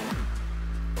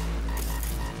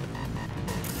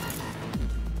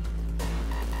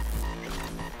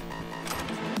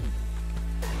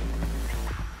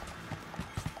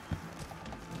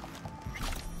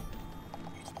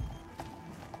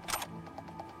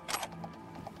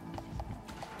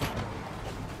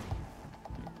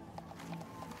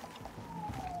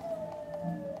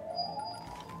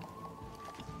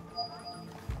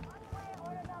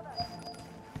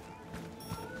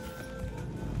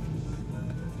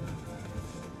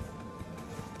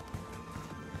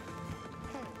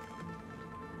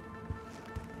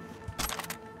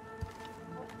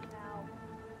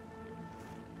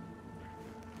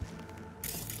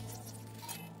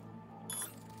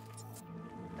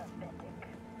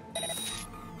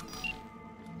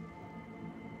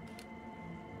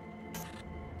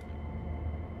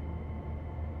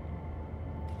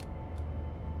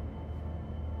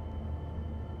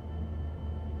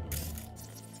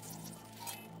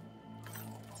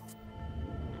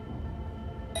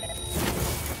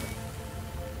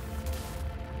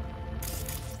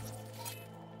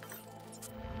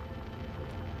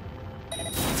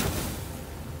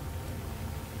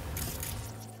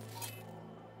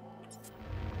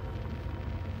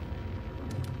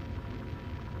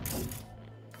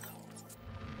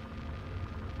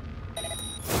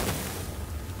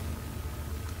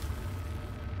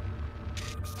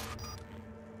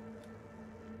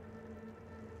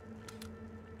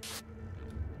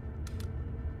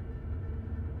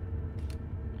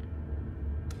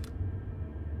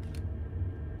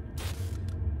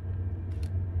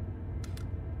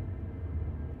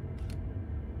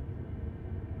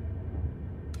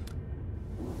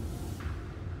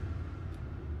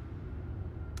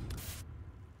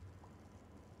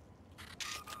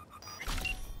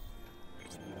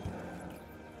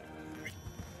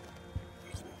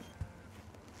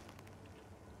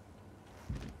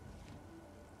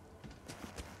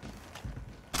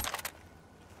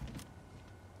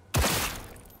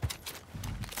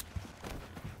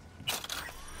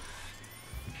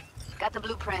 Got the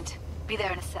blueprint. Be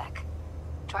there in a sec.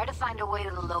 Try to find a way to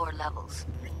the lower levels.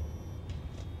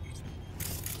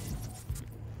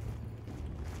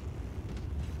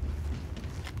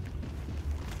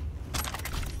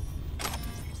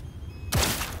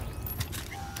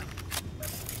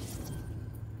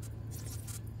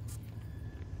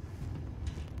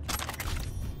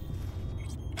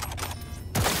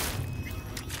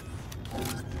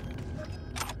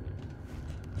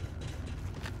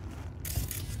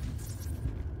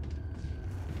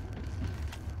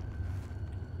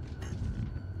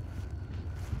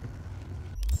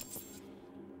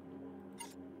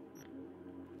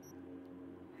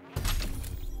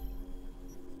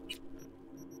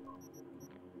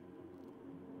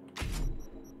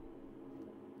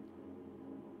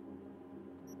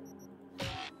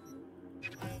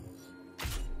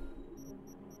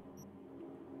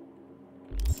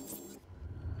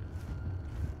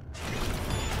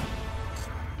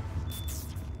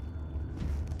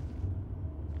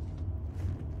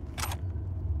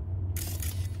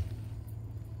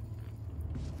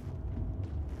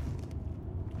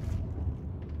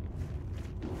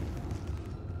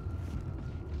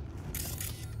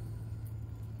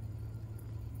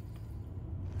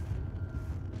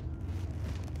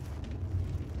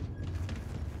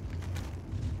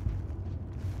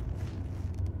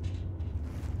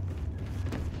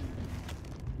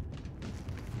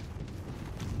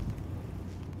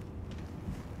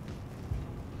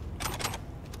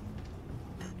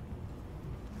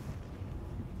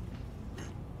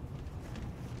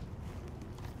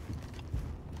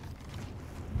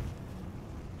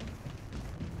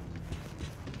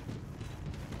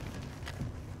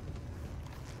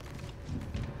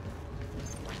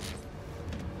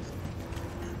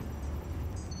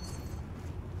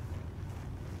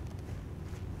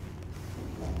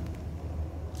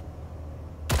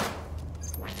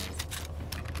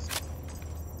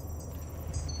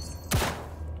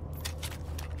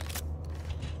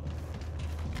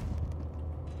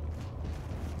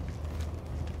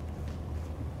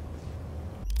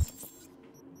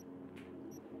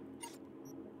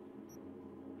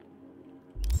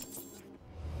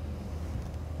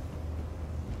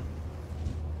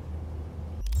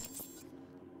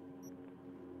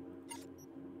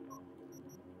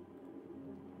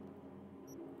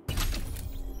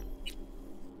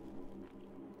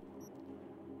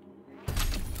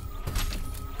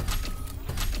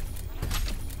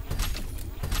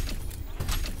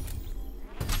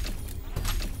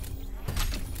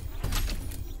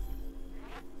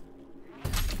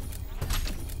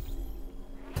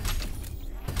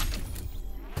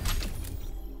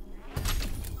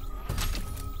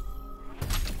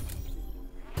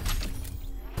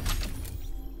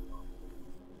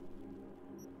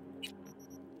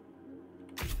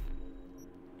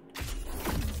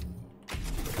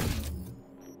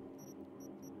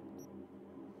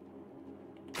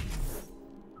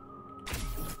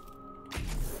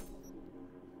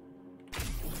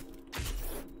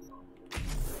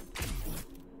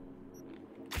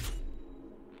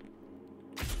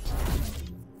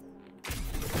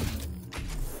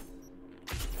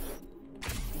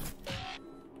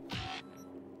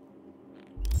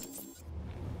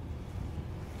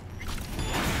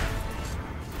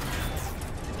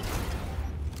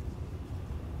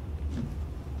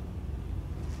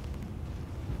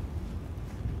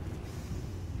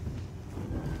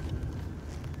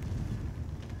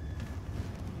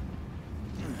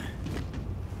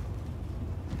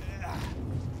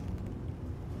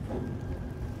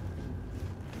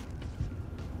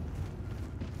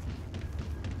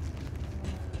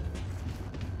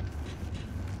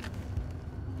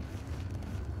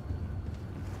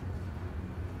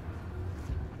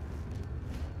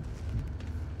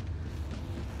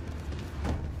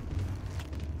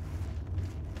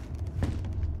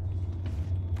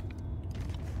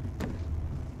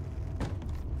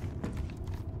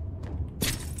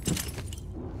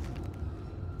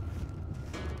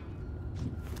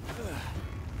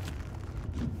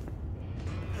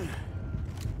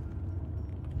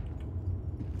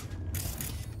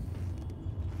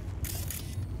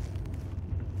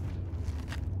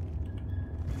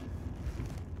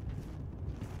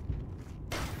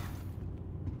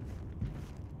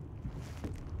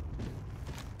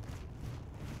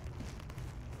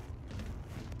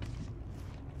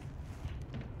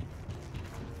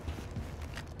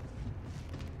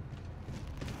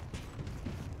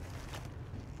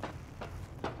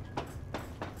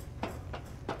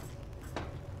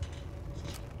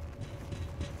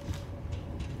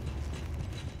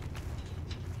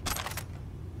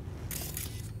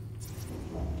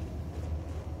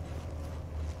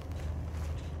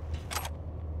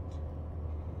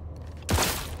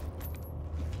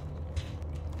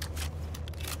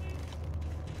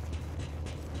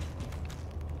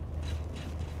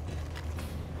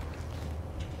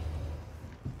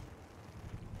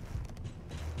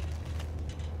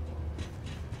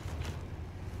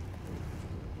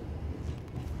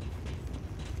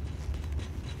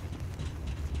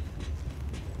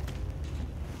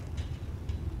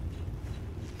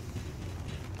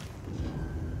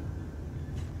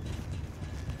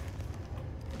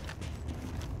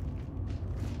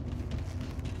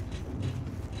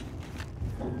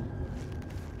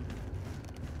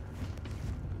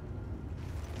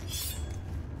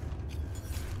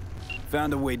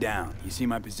 Found a way down. You see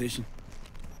my position?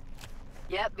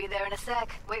 Yep, be there in a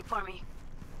sec. Wait for me.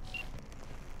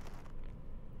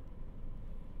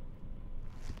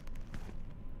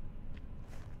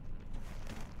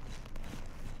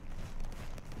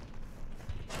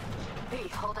 Hey,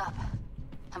 hold up.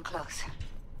 I'm close.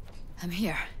 I'm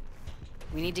here.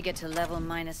 We need to get to level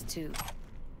 -2.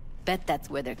 Bet that's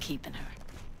where they're keeping her.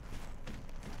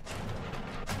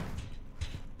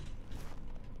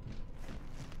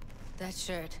 That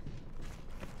shirt.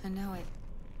 I know it.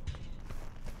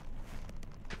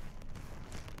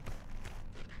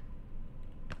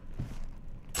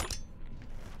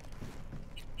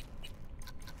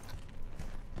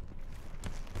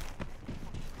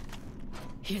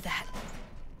 Hear that?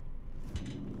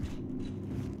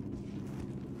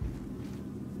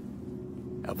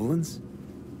 Evelyn's?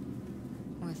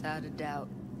 Without a doubt.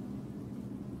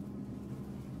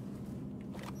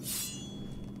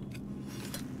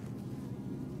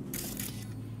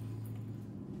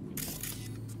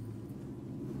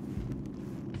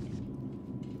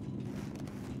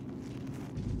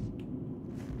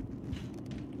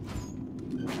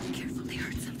 Careful, they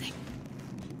heard something.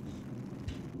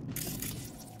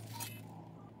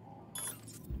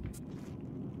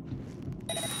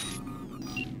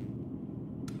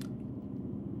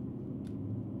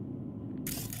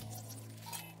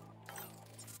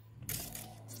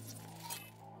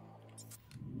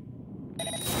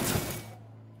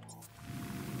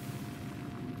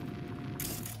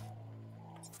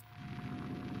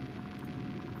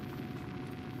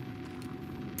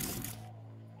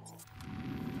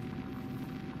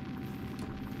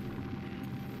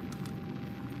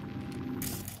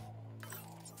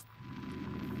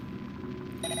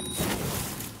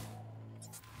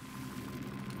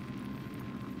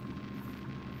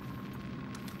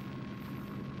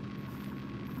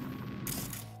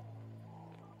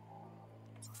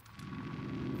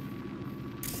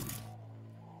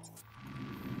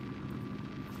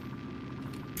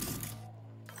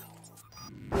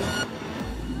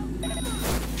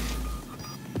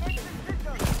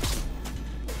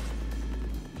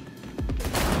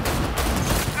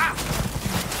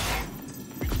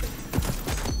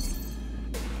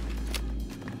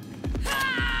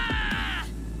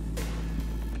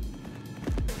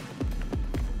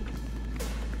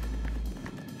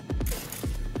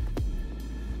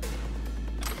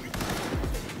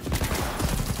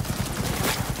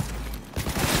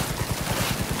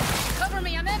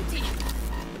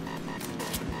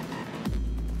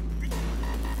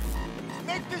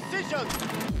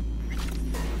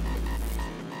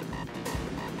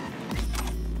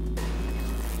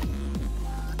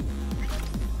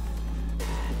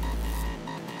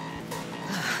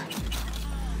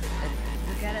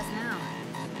 Look at us now.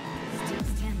 Still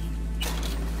standing.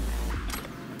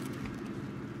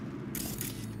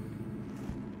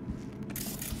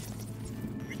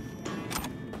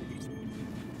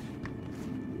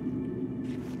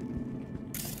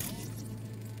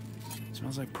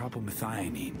 Smells like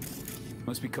propylmethionine.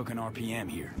 Must be cooking RPM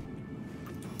here.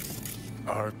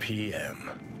 RPM.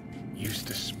 Used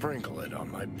to sprinkle it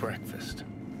on my breakfast.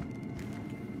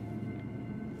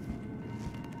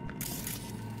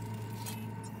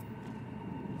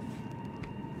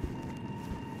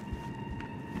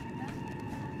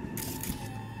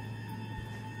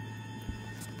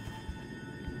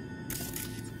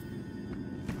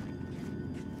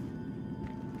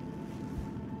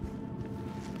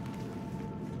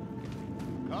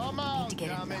 Need to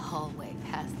get in the hallway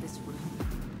past this room.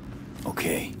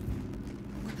 Okay.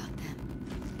 What about them?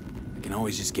 I can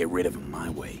always just get rid of them my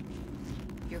way.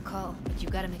 Your call, but you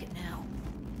gotta make it now.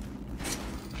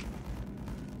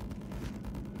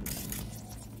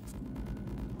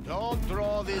 Don't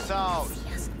throw this out.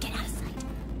 Yes, get out of sight.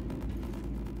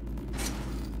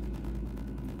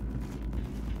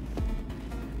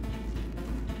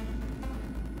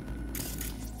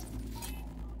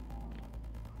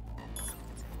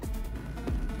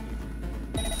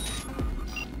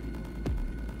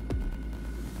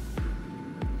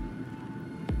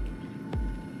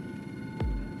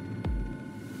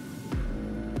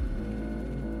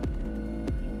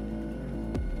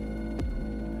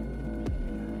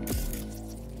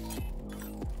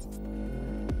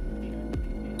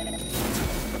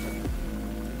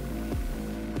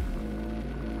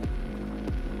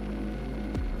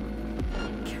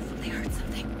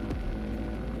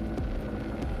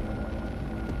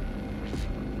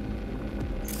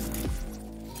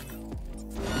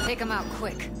 Take him out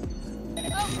quick.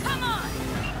 Oh, come on!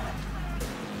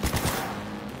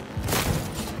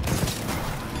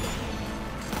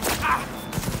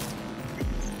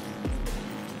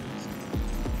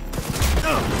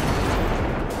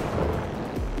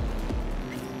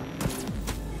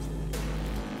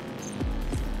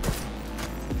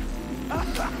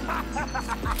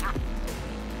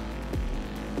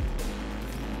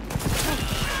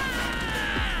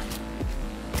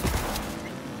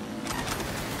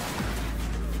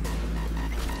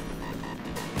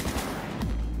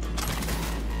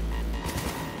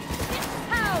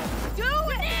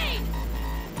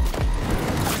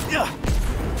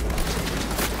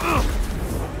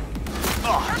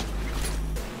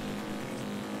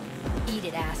 Eat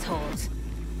it, assholes.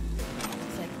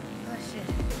 It's like, oh shit.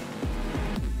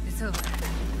 It's over.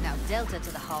 Now Delta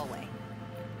to the hallway.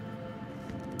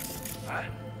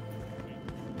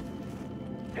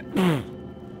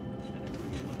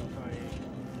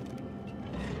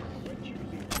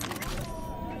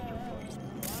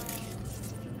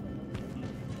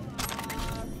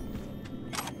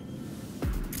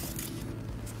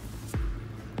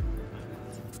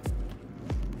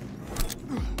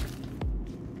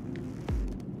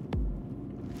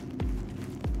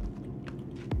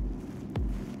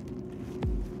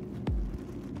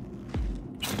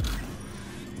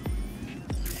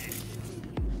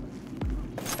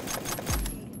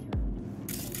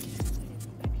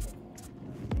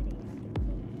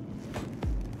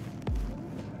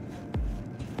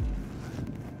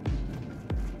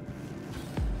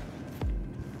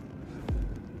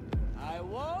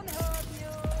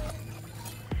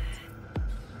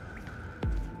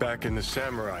 Back in the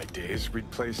samurai days, we'd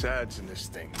place ads in this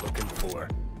thing looking for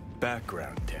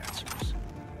background dancers.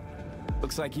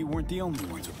 Looks like you weren't the only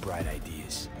ones with bright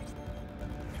ideas.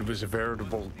 It was a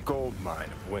veritable gold mine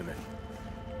of women.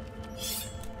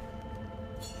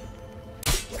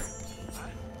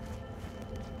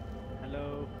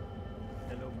 Hello.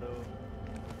 Hello, bro.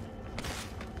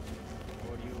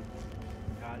 How are you?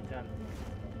 Haal chal?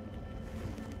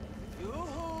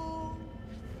 Yoo-hoo!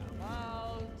 Come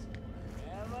out!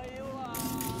 Wherever you are!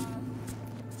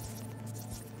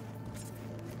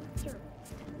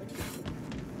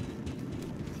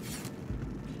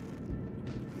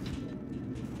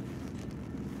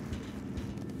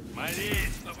 My lead!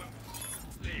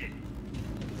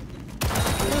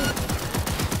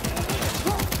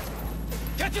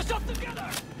 Get yourself together!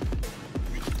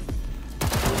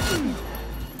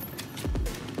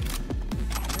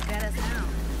 Look at us now.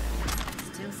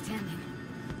 Still standing.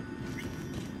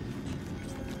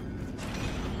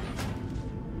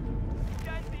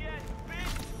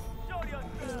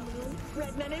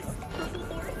 Red Menace, Purple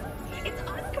Force, it's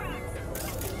us, cracks!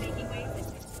 After making waves in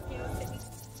Tokyo, Sydney,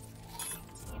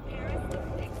 and Paris, the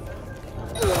next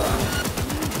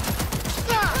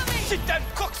Sit down,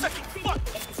 cocksucking fuck!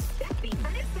 Expect the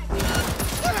unexpected.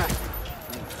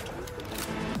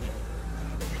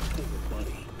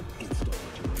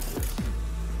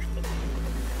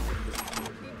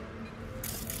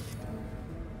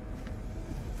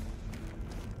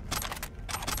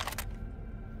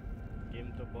 Game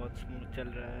तो बहुत smooth चल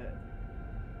रहा है।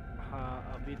 हाँ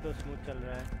अभी तो smooth चल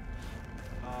रहा है।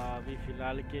 अभी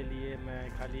फ़िलहाल के लिए मैं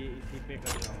खाली इसी पे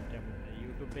कर रहा हूँ, क्या बोलते हैं,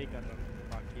 यूट्यूब पे ही कर रहा हूँ।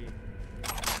 बाकी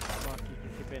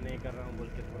किसी पे नहीं कर रहा हूँ बोल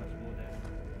के थोड़ा स्मूथ है।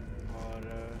 और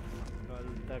कल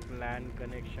तक land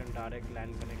connection, direct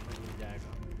land connection मिल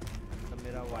जाएगा। तो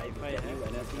मेरा वाईफाई है,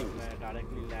 तो मैं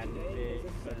डायरेक्टली लैंड पे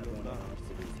कर लूँगा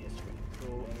तो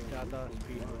ज़्यादा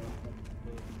स्पीड होगा, तो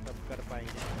सब कर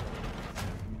पाएंगे।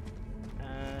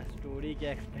 स्टोरी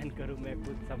क्या एक्सप्लेन करूँ, मैं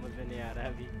खुद समझ में नहीं आ रहा है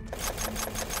अभी।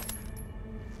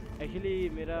 एक्चुअली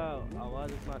मेरा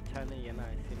आवाज़ उतना अच्छा नहीं है ना,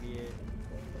 इसीलिए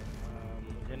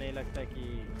मुझे नहीं लगता कि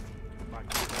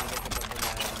बाकी बंदे को पसंद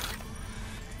आएगा।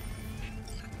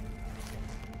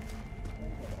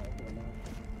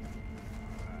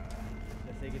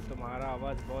 जैसे कि तुम्हारा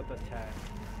आवाज़ बहुत अच्छा है।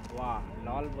 वाह,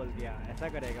 लॉल बोल दिया, ऐसा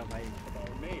करेगा भाई।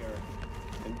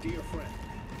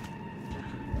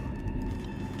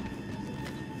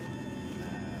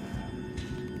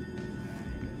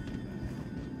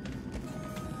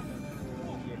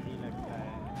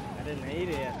 अरे नहीं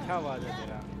रे, अच्छा आवाज़ है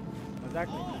तेरा, मजाक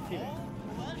नहीं, सच्ची में।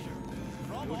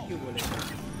 झूठ क्यों बोलेगा?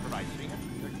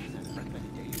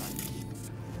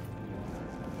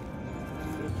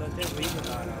 तो सच है, वही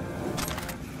बता रहा हूँ।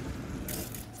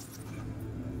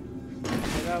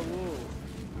 मेरा वो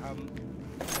हम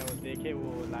देखे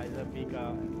वो लाइजा पी का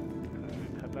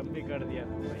ख़त्म भी कर दिया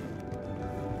था भाई,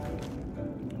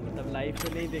 मतलब लाइव पे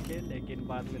नहीं देखे लेकिन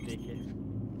बाद में देखे।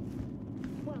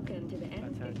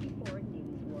 अच्छा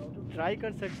ट्राई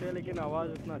कर सकते हैं, लेकिन आवाज़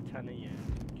उतना अच्छा नहीं है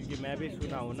क्योंकि मैं भी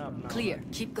सुना हूँ ना अपना। Clear,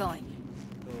 keep going.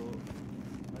 तो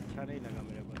अच्छा नहीं लगा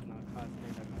मेरे को, इतना खास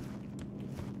नहीं लगा।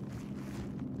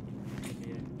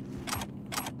 इसलिए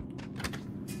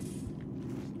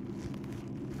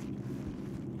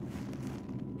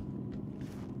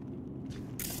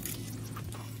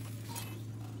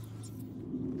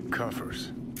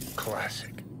Covers.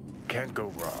 Classic. Can't go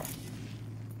wrong.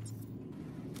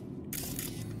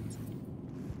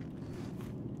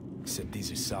 Except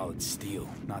these are solid steel,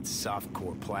 not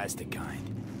soft-core plastic kind.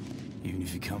 Even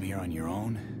if you come here on your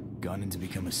own, gunning to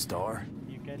become a star,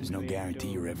 there's no guarantee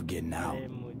you're ever getting out.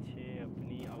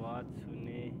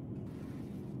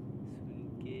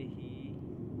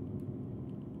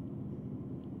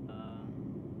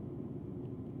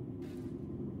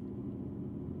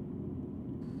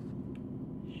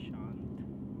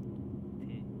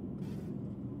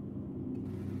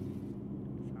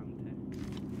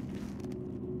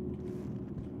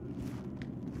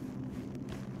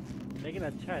 लेकिन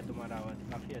अच्छा है तुम्हारा आवाज,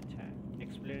 काफी अच्छा है,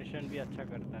 explanation भी अच्छा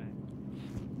करता है।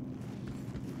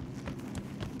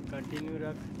 कंटिन्यू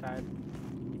रख, शायद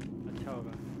अच्छा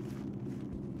होगा।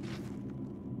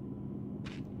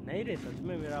 नहीं रे, सच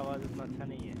में मेरा आवाज उतना अच्छा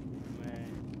नहीं है। मैं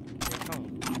देखा हूँ,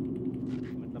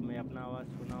 मतलब मैं अपना आवाज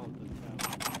सुना हूँ तो अच्छा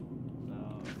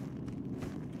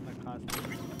इतना खास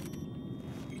नहीं।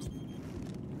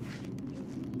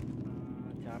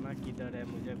 जाना किधर है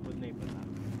मुझे खुद नहीं पता।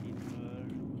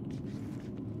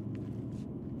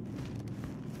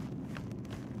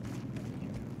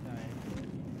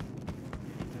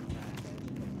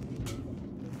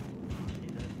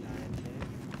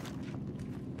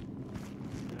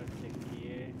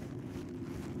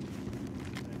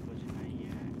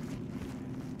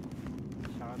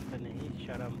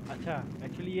 अच्छा,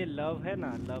 एक्चुअली ये लव है ना,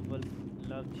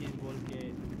 लव चीज बोल के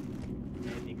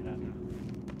नहीं दिख रहा था।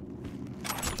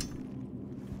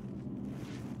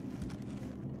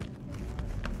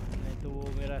 नहीं तो वो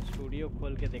मेरा स्टूडियो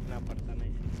खोल के देखना पड़ता ना, I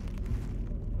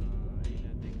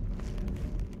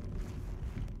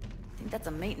think that's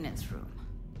a maintenance room.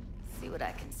 See what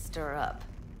I can stir up.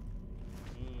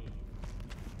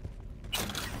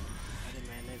 अरे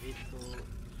मैंने भी तो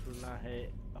सुना है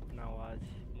अपना आवाज,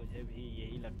 मुझे भी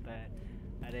यही लगता है।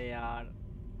 अरे यार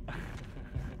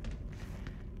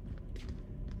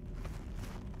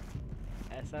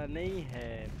ऐसा नहीं है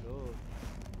ब्रो,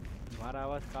 तुम्हारा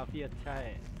आवाज काफी अच्छा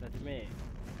है सच में।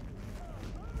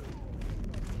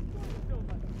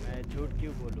 मैं झूठ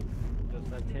क्यों बोलूं, जो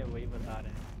सच है वही बता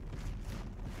रहे हैं।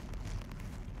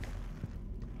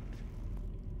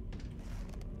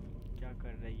 क्या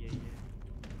कर रही है ये?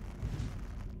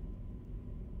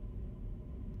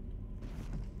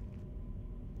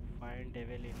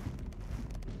 Evelyn,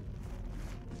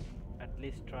 at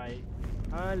least try।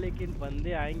 हाँ लेकिन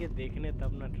बंदे आएंगे देखने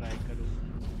तब ना ट्राई करूँ।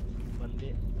 बंदे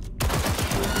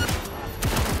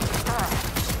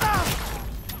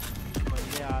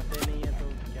आते नहीं है तो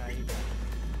क्या ही करें।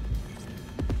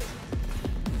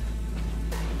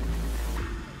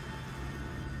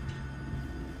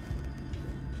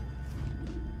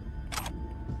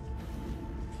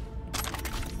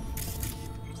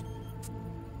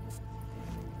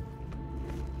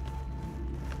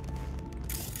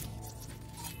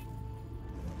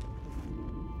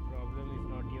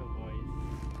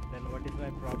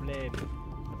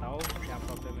 बताओ क्या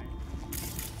प्रॉब्लम है,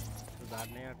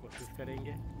 सुधारने का कोशिश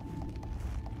करेंगे।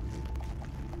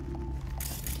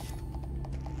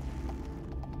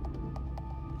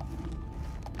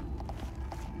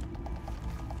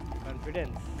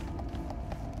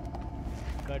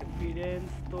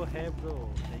 कॉन्फिडेंस तो है ब्रो,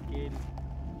 लेकिन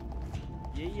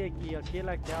यही है कि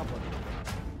अकेला क्या बोलूं,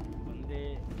 बंदे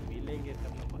मिलेंगे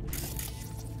तब ना पता।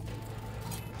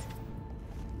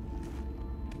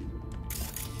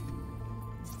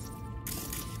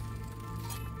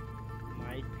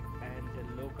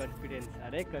 कॉन्फिडेंस,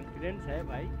 अरे कॉन्फिडेंस है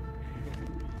भाई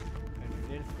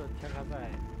कॉन्फिडेंस तो अच्छा खासा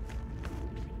है।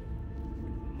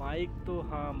 माइक तो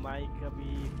हाँ, माइक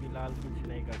अभी फिलहाल कुछ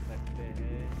नहीं कर सकते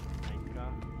हैं माइक का।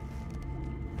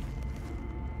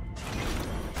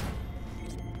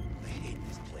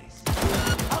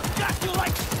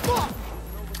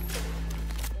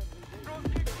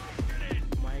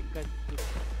 माइक का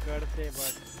करते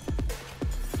बस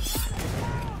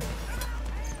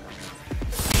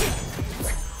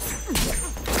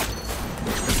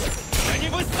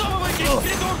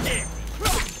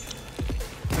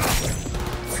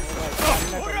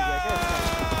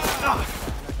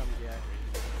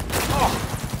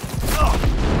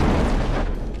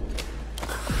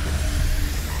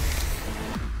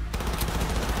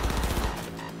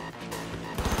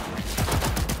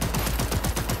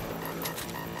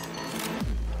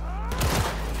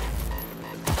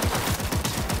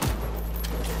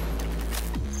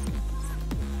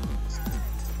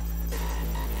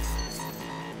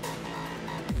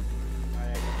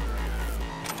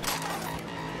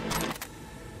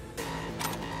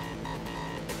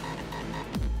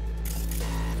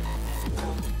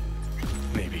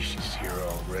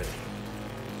already.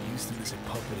 Used him as a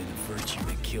puppet in a virtue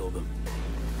that killed him.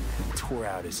 And tore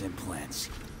out his implants.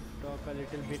 Talk a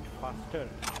little bit faster.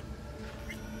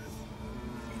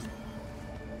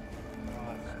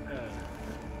 Faster.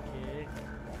 Okay.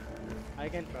 I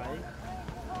can try.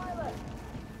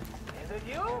 Is it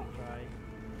you? Try.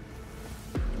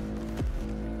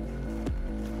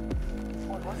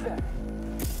 What was that?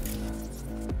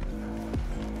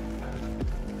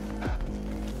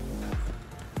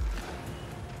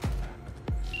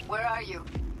 Where are you?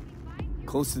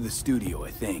 Close to the studio,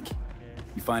 I think.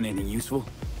 You find anything useful?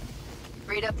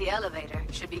 Freed up the elevator.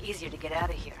 Should be easier to get out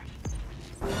of here.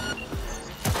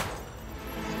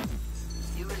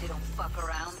 You really don't fuck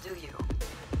around, do you?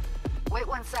 Wait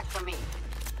 1 sec for me.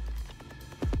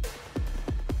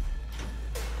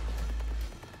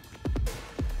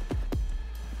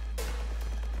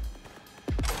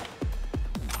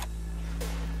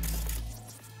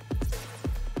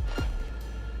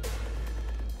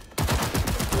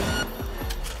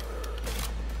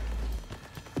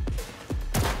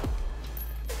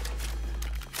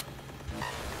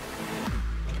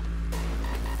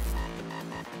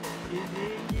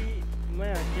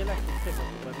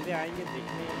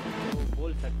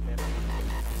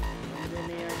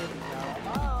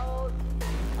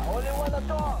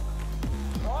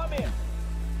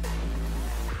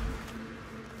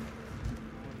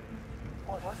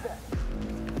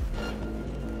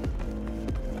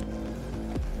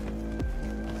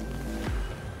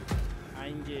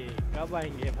 कब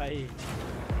आएंगे भाई?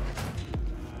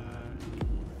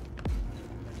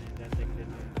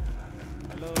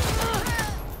 Hello.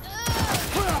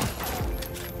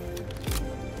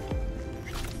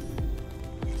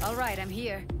 All right, I'm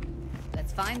here.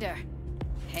 Let's find her.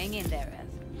 Hang in there, Ev.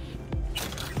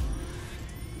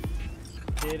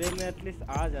 तेरे में at least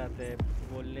आ जाते हैं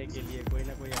बोलने के लिए, कोई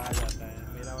ना कोई आ जाता है,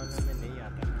 मेरा वाला में नहीं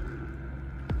आता है।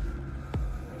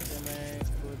 वैसे मैं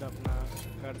खुद अपना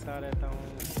करता रहता हूँ,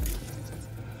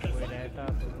 कोई रहता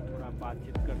तो थोड़ा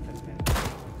बातचीत कर सकते हैं।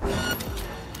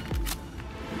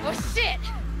 Oh shit!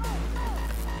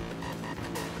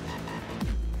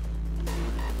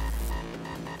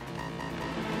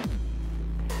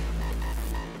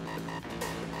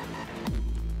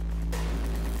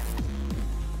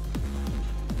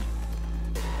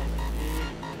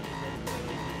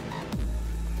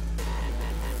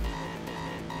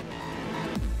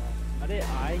 अरे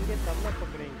आएंगे तब ना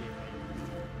पकड़ेंगे।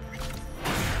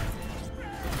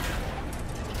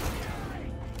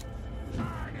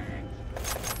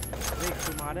 देख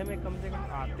तुम्हारे में कम से कम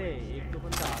आते हैं, एक दो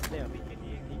बंदा आते हैं अभी के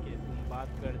लिए, ठीक है तुम बात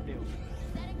करते हो,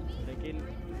 लेकिन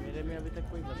मेरे में अभी तक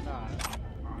कोई बंदा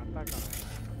आता कहाँ है?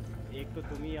 एक तो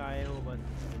तुम ही आए हो बस।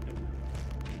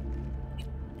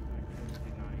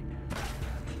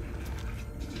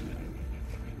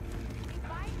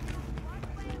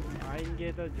 आएंगे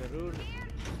तो ज़रूर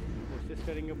कोशिश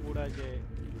करेंगे पूरा कि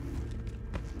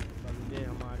बंदे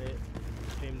हमारे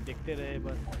स्ट्रीम देखते रहे,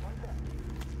 बस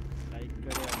लाइक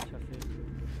करें अच्छा से।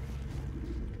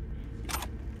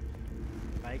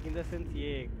 लाइक इन द सेंस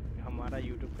ये हमारा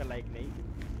यूट्यूब का लाइक नहीं,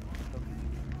 तो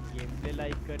गेम प्ले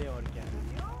लाइक करे और क्या।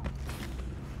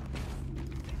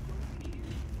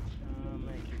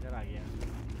 मैं किधर आ गया?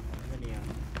 मैं नहीं आ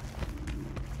रहा।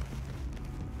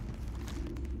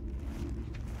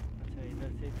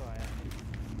 इधर से तो आया है।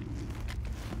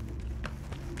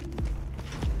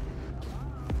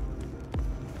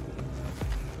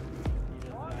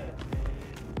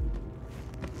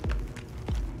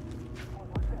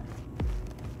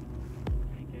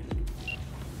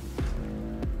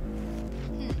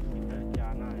 इधर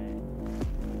जाना है।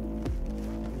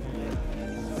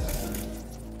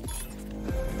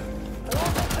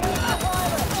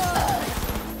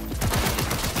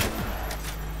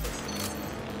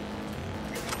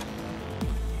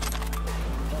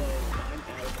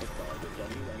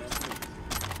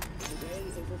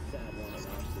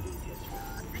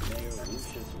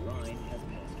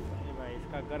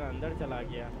 घर अंदर चला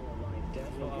गया,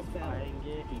 तो अब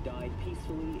आएंगे।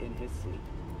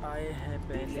 आए हैं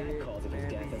पहले,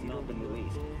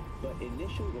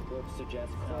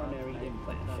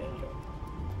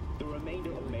 The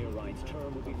remainder of Mayor Ryan's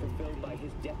term will be fulfilled by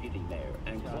his deputy mayor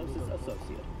and closest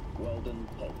associate, Weldon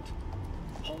Holt.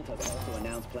 Holt has also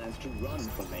announced plans to run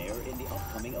for mayor in the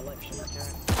upcoming election.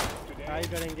 Try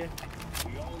करेंगे।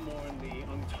 We all mourn the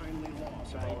untimely loss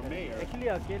of our mayor. Actually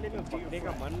अकेले में पकड़ने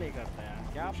का मन नहीं करता यार,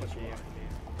 क्या पके अकेले।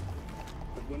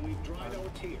 But when we've dried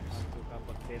our tears,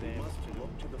 we must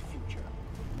look to the future.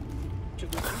 To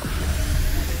the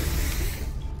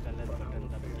गलत बटन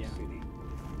दब गया।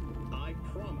 I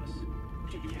promise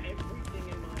to do everything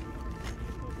in my power.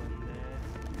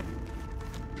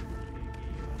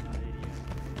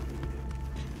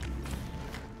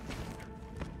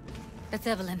 That's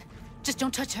Evelyn. Just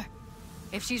don't touch her.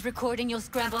 If she's recording, you'll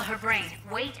scramble her brain.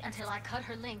 Wait until I cut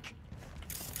her link.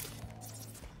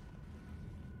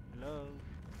 Hello.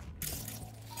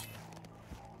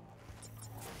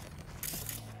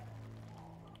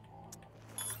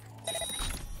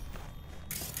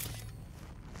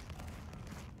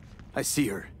 I see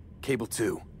her. Cable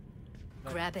 2.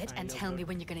 Grab it and tell me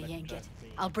when you're gonna yank it.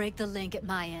 I'll break the link at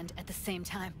my end at the same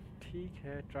time. ठीक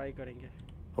है, try करेंगे.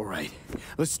 All right,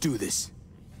 let's do this.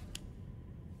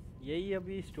 यही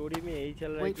अभी story में यही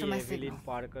चल रहा है कि एवेलिन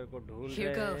पार्कर को ढूंढ रहे हैं.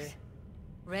 Here goes.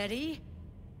 Ready?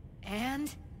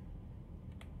 And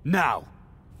now.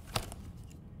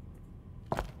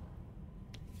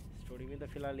 Story में तो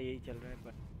फिलहाल यही चल रहा है,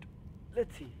 but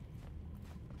let's see.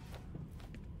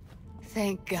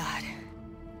 Thank God.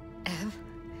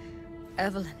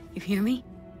 Evelyn, you hear me?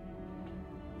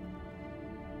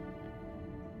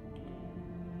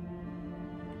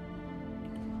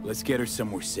 Let's get her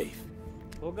somewhere safe.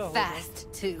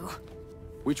 Fast, too.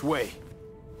 Which way?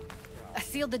 I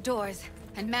sealed the doors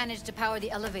and managed to power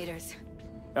the elevators.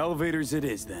 Elevators it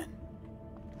is, then.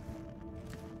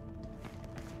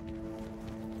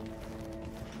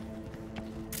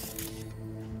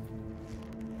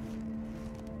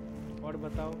 और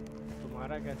बताओ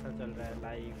तुम्हारा कैसा चल रहा है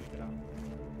live का?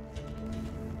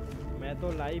 मैं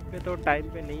तो लाइव पे तो टाइम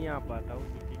पे नहीं आ पाता हूँ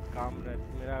क्योंकि काम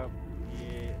रहता मेरा.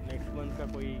 ये नेक्स्ट मंथ का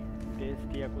कोई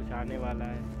टेस्ट या कुछ आने वाला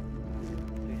है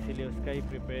तो इसीलिए उसका ही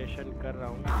प्रिपरेशन कर रहा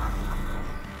हूँ.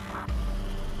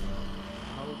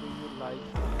 How do you like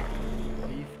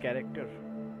these character?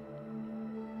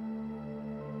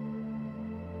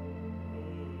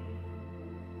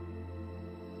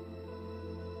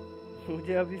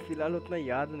 मुझे अभी फिलहाल उतना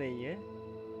याद नहीं है.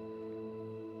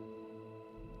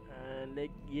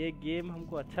 लेकिन ये गेम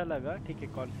हमको अच्छा लगा. ठीक है,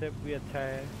 कॉन्सेप्ट भी अच्छा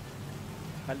है.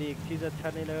 खाली एक चीज़ अच्छा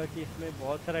नहीं लगा कि इसमें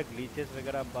बहुत सारा ग्लिचेस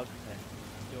वगैरह बग्स हैं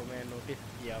जो मैं नोटिस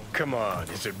किया हूँ. Come on,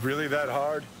 is it really that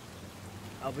hard?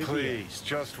 अभी Please,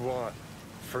 just one.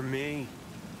 For me?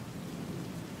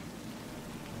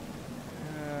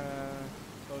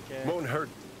 Okay. Won't hurt.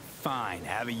 Fine,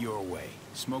 have it your way.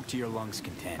 Smoke to your lungs'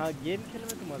 content. हाँ, गेम खेलने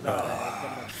में तो मजा आ रहा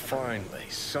है. Finally,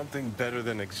 something better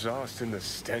than exhaust in the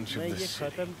stench of मैं the ये city.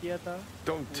 खत्म किया था.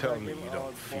 Don't tell me you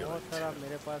don't feel बहुत it. सारा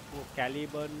मेरे पास वो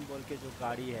कैलिबर्न बोल के जो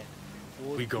गाड़ी है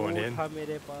वो We going in? था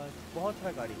मेरे पास. बहुत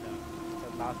सारा गाड़ी था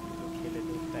लास्ट में जो खेले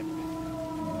थे उस टाइम पे.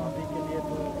 अभी के लिए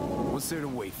तो What's there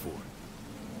to wait for?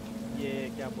 ये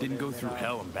क्या बोलते हैं? Didn't go through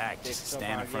hell and back just to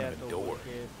stand in front of a door.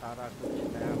 सारा कुछ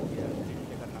नया हो गया, फिर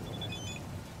से करना पड़ा है.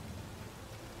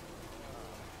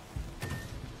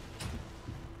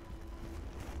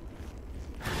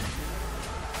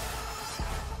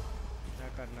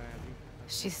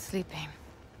 She's sleeping.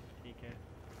 ठीक है.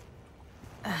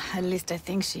 At least I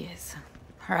think she is.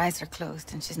 Her eyes are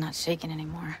closed and she's not shaking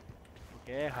anymore.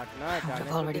 Okay, हटना. I would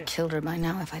have already killed her by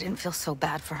now if I didn't feel so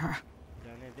bad for her.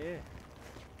 जाने दे.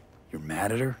 You're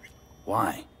mad at her?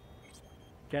 Why?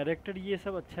 Character ये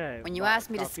सब अच्छा है. When you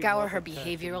asked me to scour her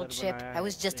behavioral chip, I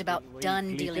was just about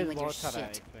done dealing with your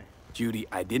shit. Judy,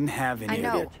 I didn't have any. I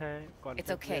know.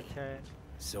 It's okay.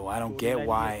 So I don't get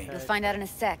why. You'll find out in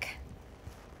a sec.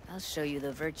 I'll show you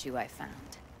the virtue I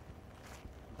found.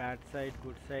 Bad side,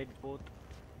 good side, both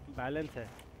balance है.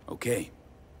 Okay,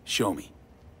 show me.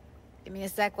 Give me a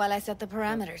sec while I set the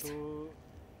parameters.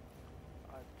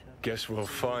 Guess we'll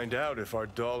find out if our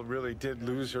doll really did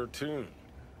lose her tune.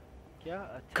 क्या?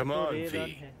 अच्छा Come तो on, रे V.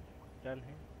 Run है. Run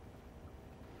है.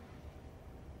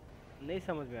 नहीं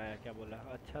समझ में आया क्या बोला.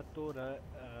 अच्छा तो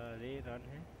रे रन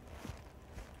है.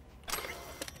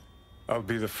 I'll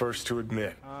be the first to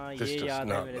admit, this ये does याद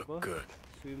है not मेरे को. look good.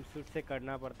 स्विम सूट से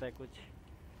करना पड़ता है कुछ.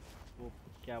 वो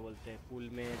क्या बोलते हैं पूल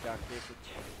में जाके कुछ.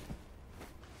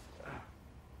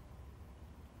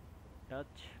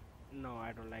 Touch? No,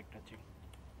 I don't like touching.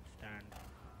 Stand.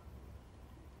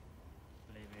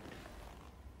 Leave it.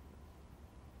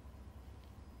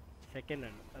 Second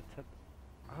run. अच्छा.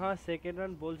 हाँ, second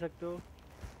run बोल सकते हो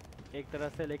एक तरह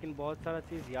से, लेकिन बहुत सारा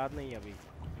चीज़ याद नहीं अभी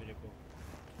मेरे को.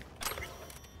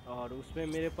 और उसमें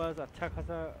मेरे पास अच्छा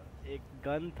खासा एक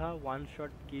गन था, वन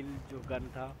शॉट किल जो गन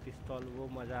था, पिस्तौल, वो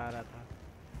मज़ा आ रहा था.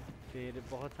 फिर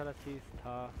बहुत सारा चीज़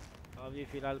था. अभी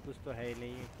फ़िलहाल कुछ तो है ही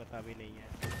नहीं, पता भी नहीं है.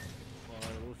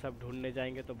 और वो सब ढूंढने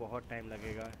जाएंगे तो बहुत टाइम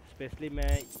लगेगा. स्पेशली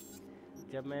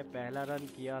जब मैं पहला रन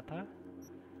किया था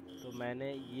तो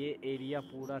मैंने ये एरिया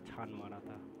पूरा छान मारा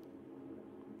था.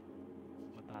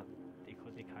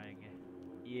 दिखाएंगे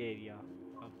ये एरिया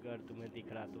अगर तुम्हें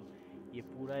दिख रहा तो. ये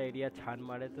पूरा एरिया छान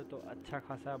मारे थे तो अच्छा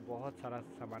खासा बहुत सारा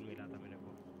सामान मिला था मेरे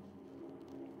को.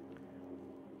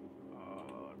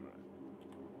 और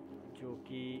जो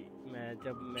कि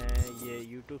जब मैं ये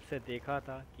YouTube से देखा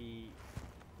था कि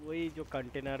वही जो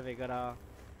कंटेनर वगैरह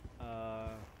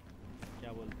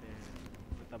क्या बोलते हैं,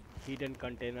 मतलब हिडन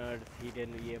कंटेनर्स,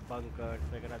 हिडन ये बंकर्स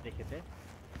वगैरह देखे थे,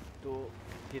 तो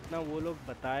जितना वो लोग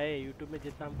बताए YouTube में,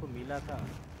 जितना हमको मिला था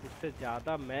उससे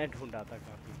ज़्यादा मैं ढूंढा था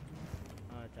काफ़ी।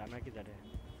 हाँ, जाना किधर है?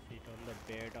 Seat on the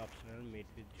bed optional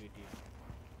meet with GT.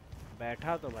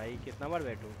 बैठा तो भाई, कितना बार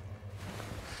बैठूँ?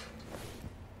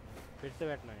 फिर से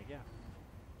बैठना है क्या?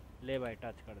 ले भाई,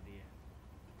 टच कर दिए।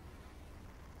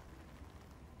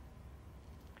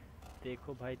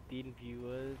 देखो भाई, 3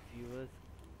 व्यूअर्स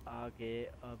आ गए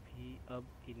अभी, अब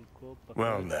इनको पकड़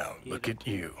Well now, के look at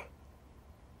you.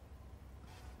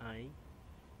 I.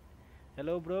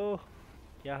 Hello bro,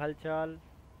 क्या हाल चाल?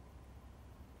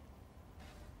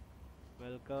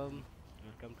 Welcome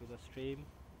to the stream.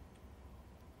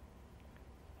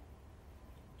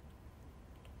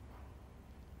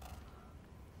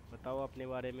 बताओ अपने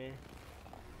बारे में।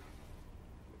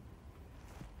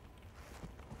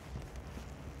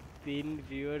 तीन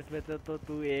व्यूअर्स में तो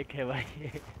तू एक है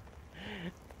भाई।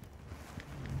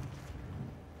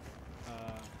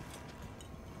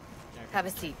 Have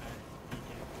a seat.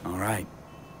 All right,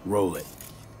 roll it.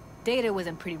 Data was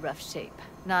in pretty rough shape.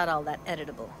 Not all that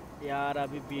editable. यार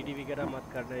अभी बीडी वगैरह मत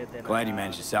कर रहे थे ना। Glad you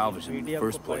managed to salvage him in the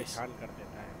first place. परेशान कर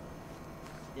देता है।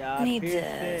 यार Needs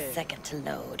a second to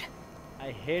load.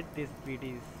 I hate these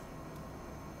BDs.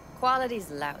 Quality's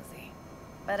lousy,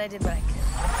 but I did what I could.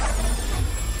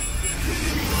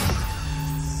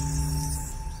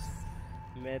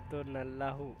 मैं तो नल्ला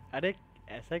हूँ। अरे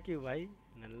ऐसा क्यों भाई?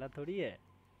 नल्ला थोड़ी है।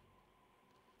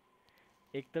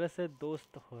 एक तरह से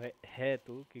दोस्त है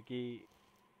तू, क्योंकि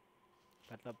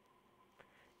मतलब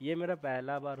ये मेरा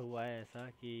पहला बार हुआ है ऐसा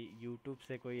कि YouTube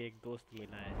से कोई एक दोस्त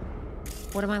मिला है।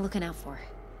 What am I looking out for?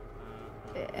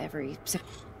 Every... अच्छा,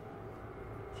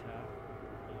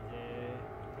 मुझे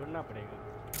ढूंढना पड़ेगा।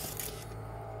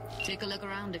 Take a look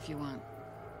around if you want.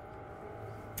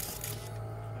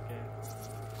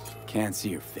 Can't see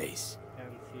your face.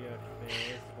 Can't see your face.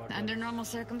 Under normal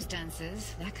circumstances,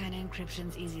 that kind of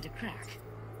encryption's easy to crack.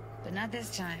 But not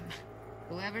this time.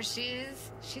 Whoever she is,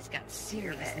 she's got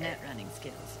serious net running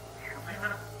skills.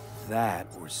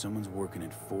 That or someone's working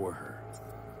it for her.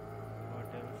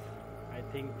 What else? I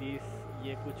think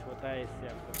ये कुछ होता है, इससे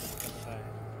आपको कुछ करता है।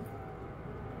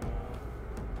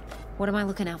 What am I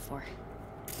looking out for?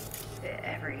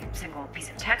 Every single piece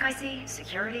of tech I see,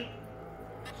 security.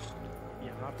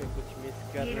 यहाँ पे कुछ मिस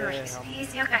कर रहे हैं हम। इस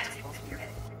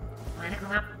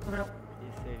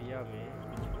एरिया में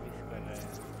कुछ मिस कर रहे हैं।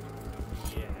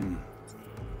 ये है।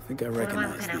 I think I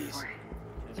recognize these.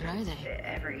 What are they?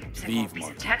 Every single piece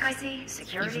of tech I see,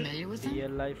 security. You familiar with them?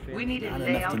 Real life. We need to Not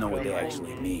lay enough out to know what they the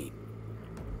actually whole- need.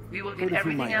 We will What get if we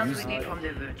everything might else use we need it? from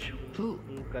the virtue. Who?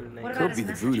 What about Could his be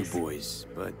the voodoo messages? boys,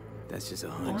 but that's just a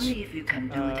hunch. Only if you can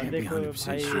do it. Can't be देखो 100%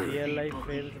 भाई, sure. Real life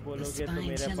friends बोलोगे तो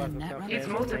मेरे पास उतना It's friends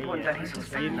most नहीं important that he's है।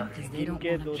 suspect nothing.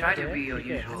 इनके दोस्त Try to हैं, be your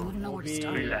ठीक है? usual. वो भी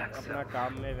Relax. अपना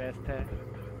काम में व्यस्त है।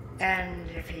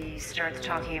 And if he starts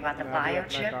talking about the मैं भी अपना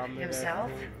biochip काम में व्यस्त himself,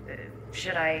 हूँ।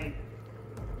 should I?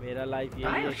 मेरा लाइफ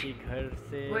यही है कि घर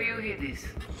से Where you hear this?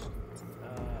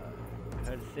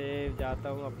 घर से जाता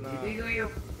हूँ अपना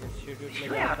इंस्टीट्यूट में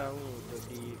जाता हूँ, जो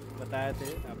कि बताए थे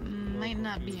आप Might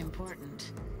not be important.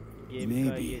 Game का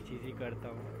Maybe. ये चीज़ ही करता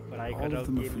हूँ, पढ़ाई कर All रहा of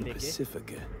हूँ them are गेम from लेके।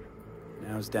 Pacifica.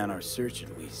 Now's down our search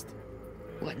at least.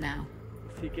 What now?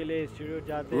 उसी के लिए इंस्टीट्यूट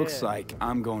जाते हैं। Looks like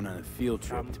I'm going on a field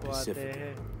trip शाम to को आते Pacifica.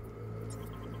 हैं,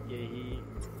 यही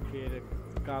फिर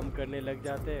काम करने लग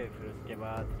जाते हैं, फिर उसके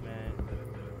बाद मैं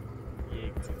ये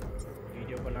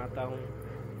वीडियो बनाता हूँ।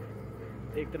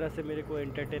 एक तरह से मेरे को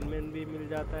एंटरटेनमेंट भी मिल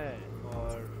जाता है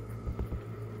और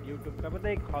YouTube का पता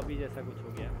है, एक हॉबी जैसा कुछ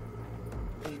हो गया।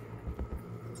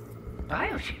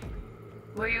 Biochip?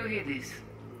 Where you hear this?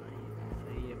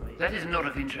 सही है भाई। That is not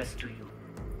of interest to you.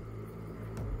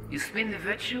 You spin the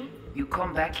virtue, you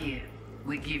come back here.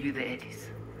 We give you the eddies.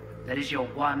 That is your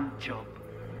one job.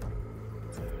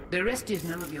 The rest is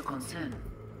none of your concern.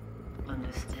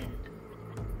 Understand?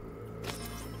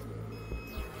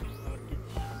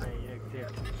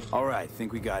 All right,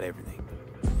 think we got everything.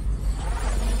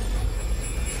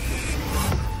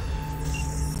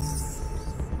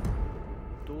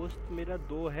 दोस्त मेरा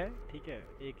दो है, ठीक है।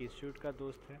 एक institute का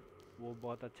दोस्त है, वो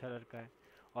बहुत अच्छा लड़का है,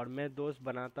 और मैं दोस्त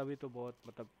बनाता भी तो बहुत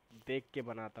मतलब देख के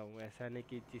बनाता हूँ, ऐसा नहीं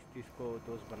कि जिस को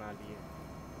दोस्त बना लिए।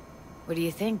 What do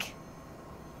you think?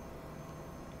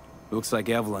 Looks like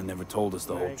Evelyn never told us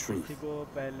the whole truth. किसी को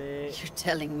पहले You're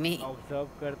telling me. ऑब्जर्व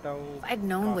करता हूँ। If I'd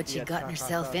known what she'd gotten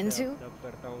herself into. Observe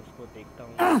करता हूँ, उसको देखता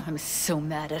हूँ। I'm so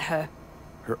mad at her.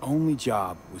 Her only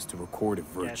job was to record a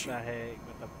virtue.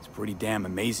 It's pretty damn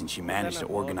amazing she managed to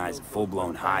organize a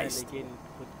full-blown heist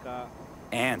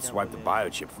and swipe the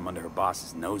biochip from under her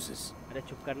boss's noses.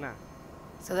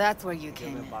 So that's where you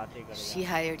came in. She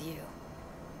hired you.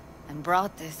 And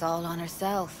brought this all on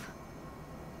herself.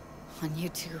 On you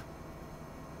two.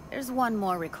 There's one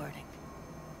more recording.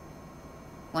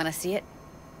 Wanna see it?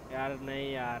 यार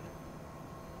नहीं यार,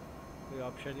 कोई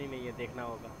option ही नहीं है, देखना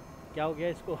होगा। क्या हो गया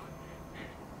इसको?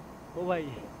 ओ भाई,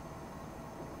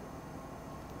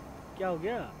 क्या हो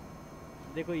गया?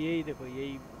 देखो यही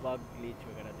बग ग्लिच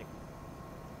वगैरह देखो।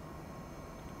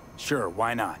 Sure,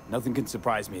 why not? Nothing can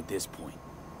surprise me at this point.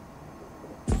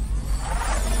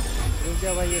 रुक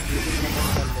जा भाई, ये वीडियो खत्म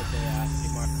कर लेते हैं यार,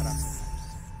 दिमाग खराब।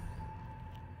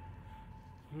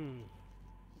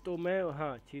 तो मैं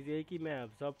हाँ चीज़ ये कि मैं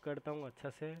ऑब्जर्व करता हूँ अच्छा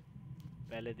से,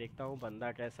 पहले देखता हूँ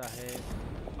बंदा कैसा है,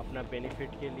 अपना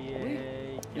बेनिफिट के लिए है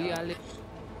क्या।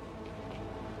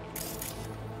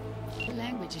 What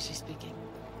language is she speaking?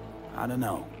 I don't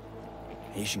know.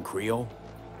 Haitian Creole?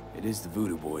 It is the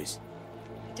Voodoo Boys.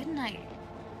 Didn't I?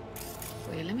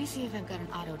 Wait, let me see if I've got an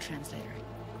auto translator.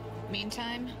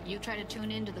 Meantime, you try to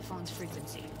tune into the phone's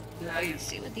frequency.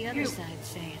 See what the other side's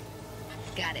saying.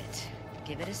 Got it.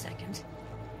 Give it a second.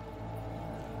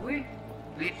 Oui.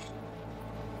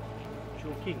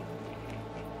 Choking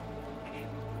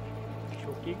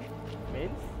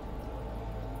means?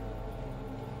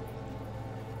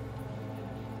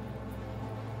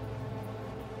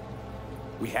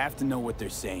 We have to know what they're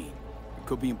saying. It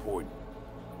could be important.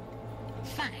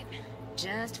 Fine.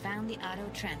 Just found the auto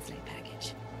translate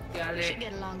package. We should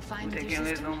get along fine with your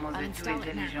system. I'll install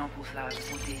it now.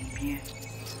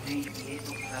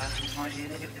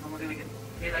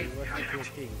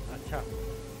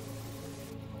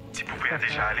 Tu pouvais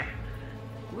déjà aller?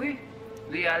 Oui,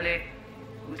 lui aller.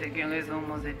 Vous avez raison,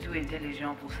 moi c'est tout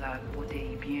intelligent pour ça, pour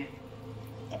t'aider bien.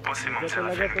 Ou pensez même ça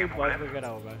va faire un problème?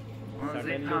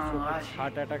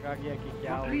 Heart attack आ गया कि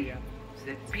क्या हो गया?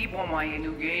 C'est plus bon moyen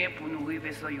nous gagner pour nous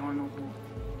arriver sur yon nous bout.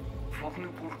 Faut que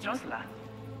nous prenions chance là.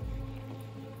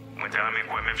 Moi j'aimerais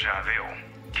quoi même j'avais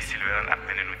qui Silver a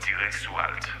peine nous tirer sous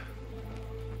halte.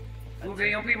 Vous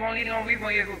gagnez plus bon leader,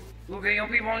 vous gagnez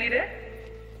plus bon leader?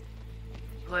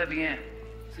 Très bien.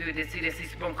 Si vous décidez si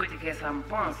c'est bon côté que ça me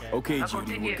pense, okay,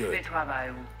 Judy, we're good.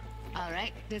 All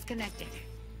right, disconnecting.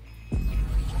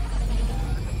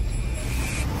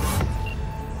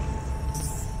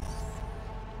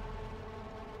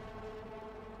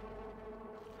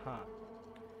 हाँ,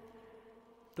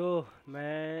 तो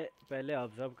मैं पहले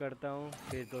observe करता हूँ,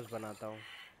 फिर दोस्त बनाता हूँ,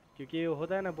 क्योंकि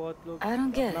होता है ना बहुत लोग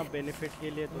अपना बेनिफिट के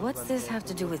लिए दोस्त बनते हैं। What's this have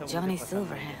to do with Johnny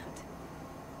Silverhand?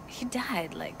 He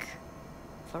died like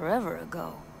forever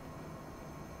ago.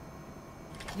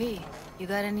 V, you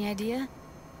got any idea?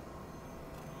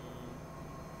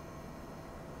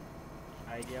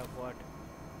 Idea of what?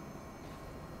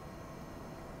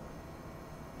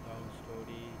 Long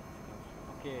story.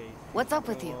 Okay. What's up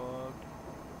with you?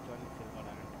 Johnny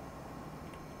Silverhand.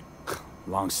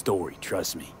 Long story,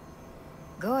 trust me.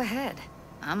 Go ahead.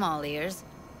 I'm all ears.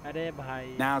 अरे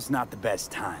भाई. Now's not the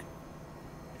best time.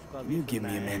 Can you give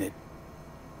me a minute?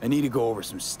 I need to go over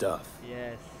some stuff.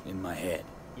 Yes. In my head.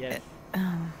 Yes.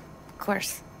 Of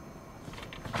course.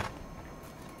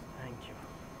 Thank you.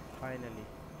 Finally.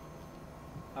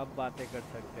 अब बातें कर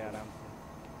सकते हैं आराम से.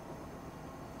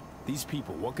 These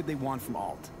people, what could they want from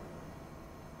Alt?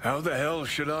 How the hell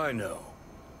should I know?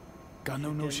 Got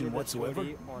no notion whatsoever.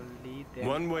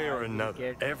 One way or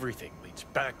another, everything leads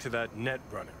back to that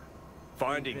Netrunner.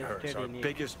 Finding her is our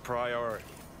biggest priority.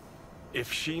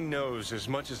 If she knows as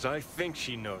much as I think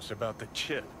she knows about the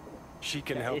chip, she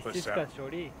can help us out.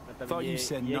 Thought you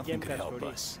said nothing could help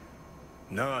us.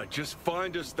 Nah, just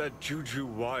find us that Juju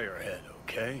wirehead,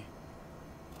 okay?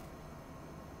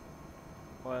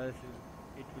 Or else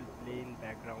it will play in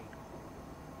background.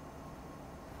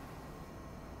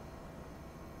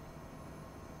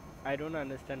 I don't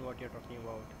understand what you're talking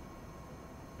about.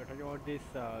 You're talking about this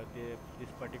this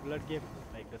particular game,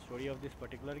 like the story of this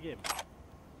particular game.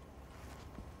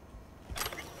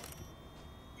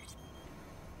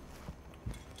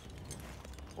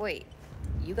 Wait,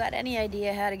 you got any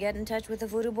idea how to get in touch with the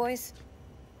Voodoo Boys?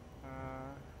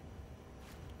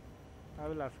 I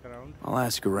will ask around. I'll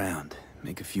ask around,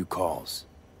 make a few calls.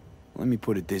 Let me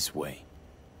put it this way.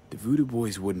 The Voodoo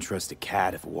Boys wouldn't trust a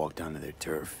cat if it walked onto their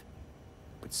turf.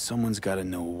 But someone's gotta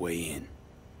know a way in.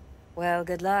 Well,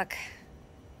 good luck.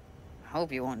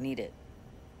 Hope you won't need it.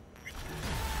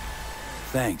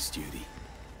 Thanks, Judy.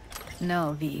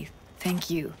 No, V. Thank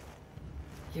you.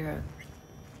 You're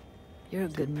a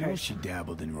good person. She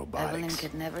dabbled in robotics. Evelyn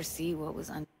could never see what was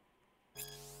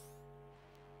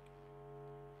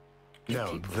Give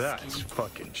Now people that's skin.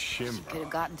 fucking Could have Shimra.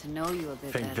 gotten to know you a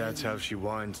bit Think better. that's how she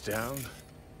winds down?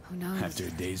 Who knows? After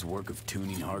a day's work of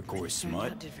tuning hardcore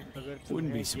smut, अगर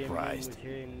wouldn't be तुम्हें game में surprised.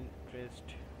 मुझे interest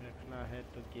रखना है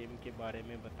तो game के बारे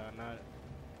में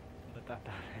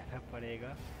बताता रहना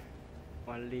पड़ेगा.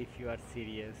 Only if you are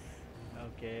serious.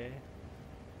 Okay.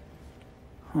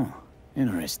 Huh.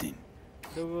 Interesting.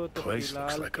 तो वो तो Place looks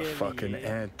फिलहाल like के a fucking लिए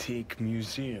antique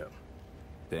museum.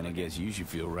 Then I guess you should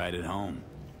feel right at home.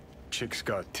 Chick's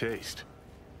got taste.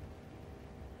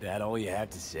 That all you have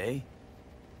to say?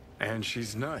 And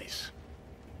she's nice.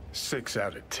 6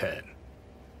 out of 10.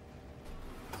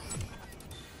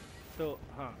 तो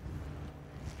हाँ,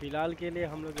 फिलहाल के लिए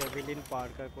हम लोग एविलिन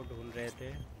पार्कर को ढूंढ रहे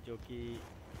थे, जो कि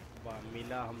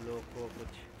मिला हम लोग को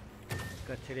कुछ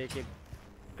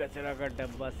कचरा का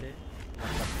डब्बा से,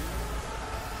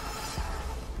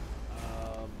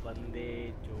 बंदे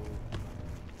जो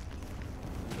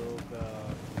लोग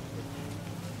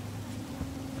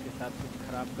उसके साथ कुछ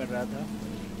खराब कर रहा था,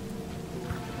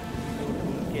 तो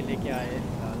ढूंढ के लेके आए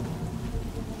फिलहाल.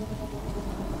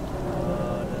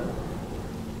 और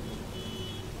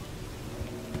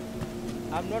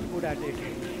I'm not good at it.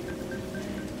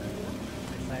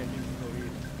 Exciting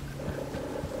stories.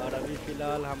 और अभी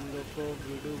फ़िलहाल हम लोग को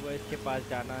वीडियो बॉयज़ के पास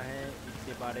जाना है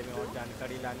इसके बारे में और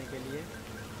जानकारी लाने के लिए.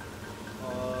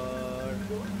 और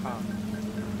हाँ,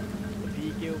 वी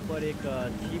के ऊपर एक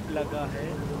चिप लगा है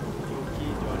जो कि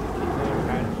जॉनी सिल्वर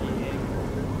हैंड की एक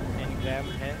एनग्राम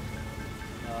है,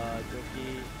 जो कि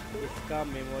इसका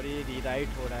मेमोरी रीराइट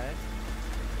हो रहा है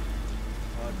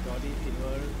और जॉनी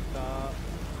सिल्वर का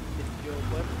इसके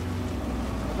ऊपर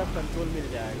मतलब कंट्रोल मिल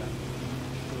जाएगा.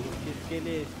 तो इसके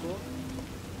लिए इसको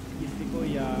किसी को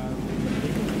या बंदे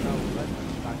को करना होगा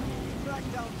ताकि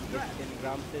इस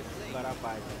एनग्राम से छुटकारा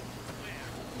पाया जाए.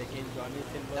 लेकिन जॉनी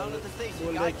सिल्वर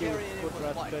बोल रहे कि उसको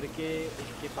ट्रस्ट करके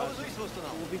उसके पास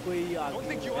वो भी कोई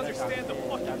आदमी जो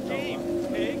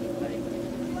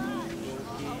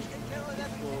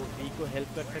वी को हेल्प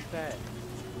कर सकता है,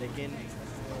 लेकिन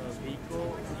वी को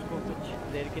उसको कुछ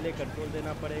देर के लिए कंट्रोल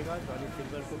देना पड़ेगा, जॉनी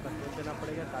सिल्वर को कंट्रोल देना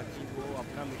पड़ेगा ताकि वो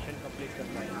अपना मिशन कंप्लीट कर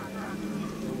पाए.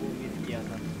 तो वो मिस किया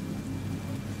था.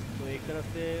 तो एक तरफ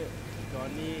से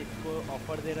जॉनी इसको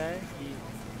ऑफर दे रहा है कि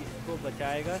इसको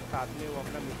बचाएगा, साथ में वो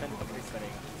अपना मिशन कंप्लीट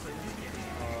करेगा.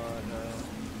 और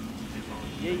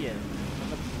यही है,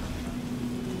 मतलब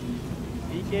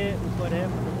वी के ऊपर है,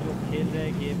 मतलब जो खेल रहे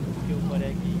गेम उसके ऊपर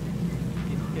है कि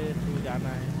किसके थ्रू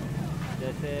जाना है.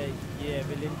 जैसे ये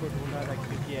एविलिन को ढूंढा था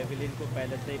क्योंकि एविलिन को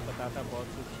पहले से ही पता था बहुत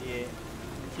कुछ ये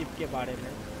चिप के बारे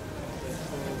में.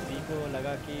 तो वी को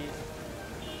लगा कि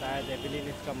शायद एविलिन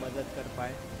इसका मदद कर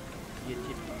पाए ये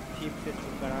चिप से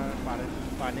छुटकारा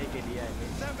पाने के लिए.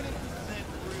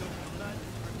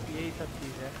 यही सब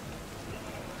चीज़ है.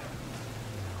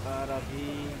 और अभी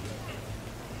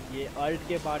ये अल्ट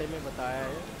के बारे में बताया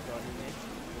है जॉनी ने,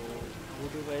 तो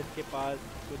वुडू बॉयज़ के पास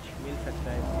कुछ मिल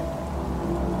सकता है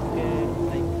इसके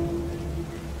लाइक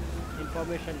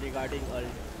इंफॉर्मेशन रिगार्डिंग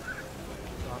अल्ट.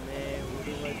 तो हमें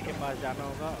वुडू बॉयज़ के पास जाना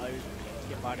होगा अल्ट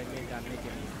के बारे में जानने के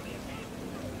लिए.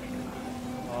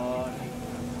 और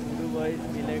वुडू बॉयज़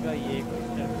मिलेगा ये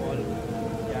मिस्टर कॉल,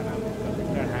 क्या नाम है उसका,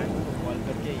 मिस्टर हैंड को कॉल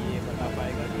करके ये बता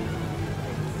पाएगा कि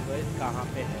वुडू बॉयज़ कहाँ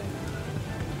पे है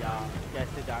या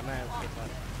कैसे जाना है उसके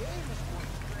पास.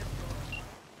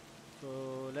 So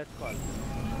let's call.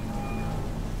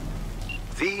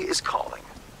 V is calling.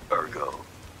 Ergo,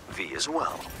 V as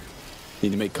well.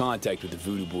 Need to make contact with the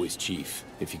Voodoo Boys chief,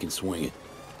 if you can swing it.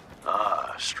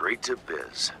 Ah, straight to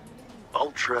biz.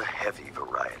 Ultra heavy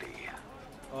variety.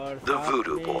 The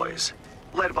Voodoo Boys,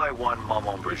 led by one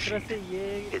Maman Brigitte.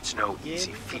 It's no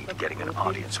easy feat getting an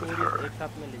audience with her. एक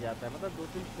साथ में ले जाता है, मतलब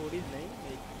 2-3 stories नहीं.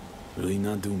 Really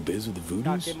not doing biz with the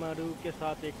Voodoos?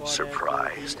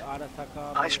 Surprised.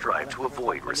 I strive to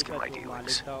avoid risking my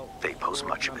dealings. They pose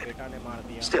much of it.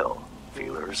 Still,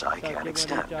 feelers I can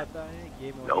extend.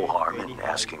 No harm in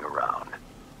asking around.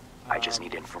 I just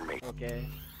need information. Okay.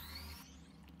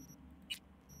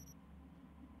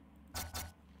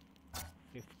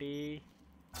 50.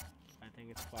 I think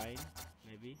it's fine,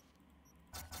 maybe.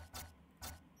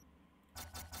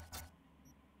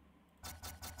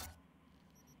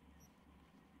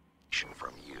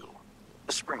 From you.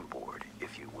 A springboard,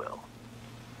 if you will.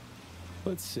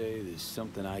 Let's say there's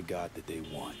something I got that they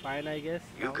want. Fine, I guess.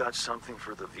 You got something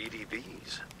for the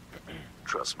VDBs.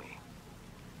 Trust me,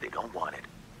 they don't want it.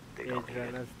 They don't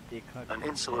need it. An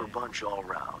insular bunch all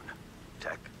round.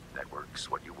 Tech, networks,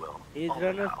 what you will. Edge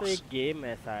Runners तो एक game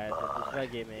है शायद, दूसरा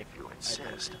game है. If you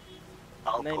insist,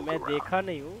 नहीं, मैं देखा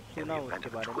नहीं हूँ, सुना हूँ उसके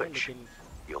बारे में, लेकिन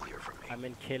I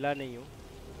mean खेला नहीं हूँ.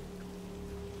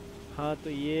 हाँ तो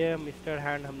ये मिस्टर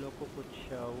हैंड हम लोग को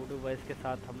कुछ वुडू वॉइस के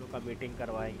साथ हम लोग का मीटिंग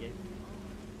करवाएंगे।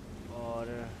 और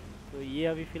तो ये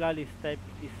अभी फ़िलहाल इस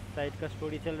साइड का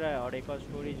स्टोरी चल रहा है। और एक और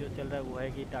स्टोरी जो चल रहा है वो है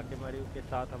कि टाकेमारू के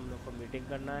साथ हम लोग को मीटिंग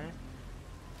करना है।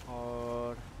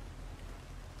 और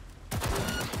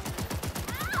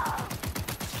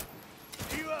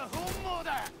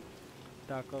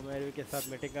टाकेमारू के साथ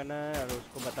मीटिंग करना है और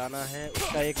उसको बताना है।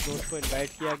 उसका एक दोस्त को इनवाइट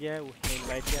किया गया है, उसने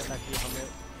इनवाइट किया ताकि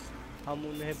हम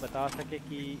उन्हें बता सके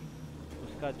कि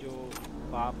उसका जो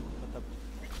बाप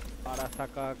मतलब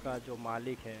आरासाका का जो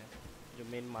मालिक है, जो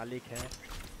मेन मालिक है,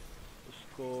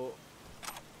 उसको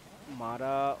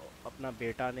मारा अपना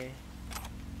बेटा ने,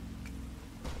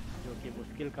 जो कि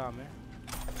मुश्किल काम है।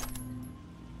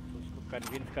 तो उसको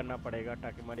कन्विंस करना पड़ेगा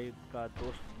टाकेमारू का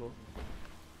दोस्त को।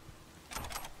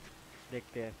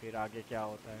 देखते हैं फिर आगे क्या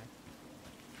होता है।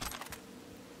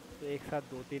 तो एक साथ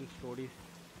 2-3 स्टोरी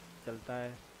चलता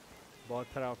है, बहुत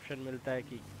सारा ऑप्शन मिलता है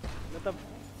कि मतलब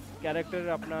कैरेक्टर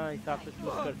अपना हिसाब से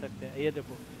चूज कर सकते हैं। ये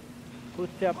देखो खुद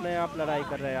से अपने आप लड़ाई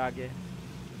कर रहे हैं आगे।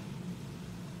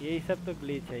 यही सब तो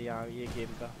ग्लिच है यहाँ ये गेम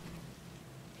का।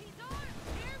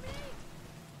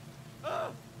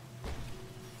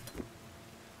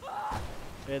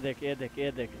 ये देख ये देख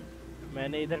ये देख,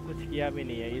 मैंने इधर कुछ किया भी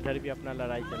नहीं है, इधर भी अपना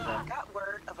लड़ाई चल रहा है।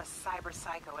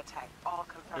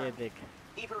 ये देख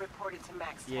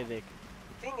ये देख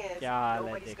क्या हाल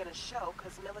है देख।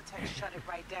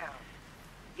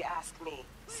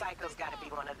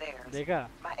 देखा?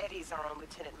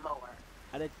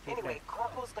 अरे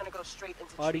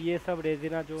और ये सब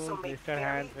रेजिना जो मिस्टर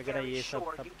हैंड्स वगैरह ये सब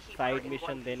साइड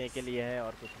मिशन देने के लिए है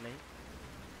और कुछ नहीं।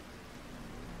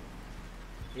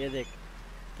 ये देख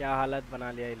क्या हालत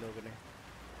बना लिया इन लोगों ने।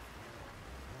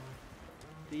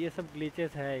 तो ये सब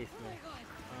ग्लिचेस है इसमें।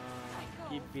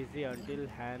 Keep busy until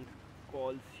hand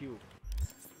calls you.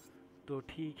 तो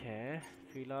ठीक है,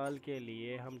 फिलहाल के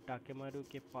लिए हम टाकेमारू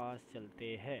के पास चलते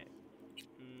हैं।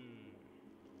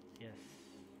 Yes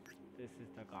this is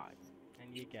the guy.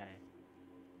 And ये क्या है?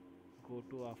 Go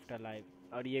to after life.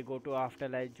 और ये गो टू आफ्टर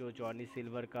लाइफ जो जॉनी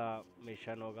सिल्वर का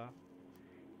मिशन होगा,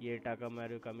 ये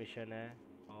टाकेमारू का मिशन है।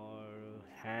 और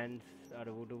हैंड्स और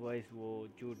वुडू वॉइस वो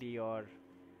जूडी और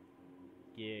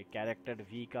ये कैरेक्टर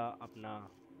वी का अपना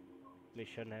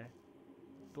मिशन है।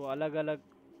 तो अलग अलग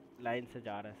लाइन से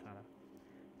जा रहा है सारा।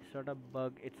 It's not a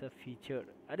bug, it's a feature.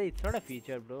 अरे it's not a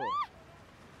feature bro,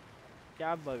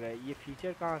 क्या बग है? ये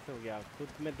फीचर कहाँ से हो गया? खुद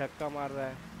में धक्का मार रहा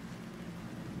है।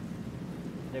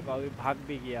 देखो अभी भाग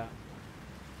भी गया।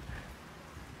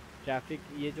 ट्रैफिक,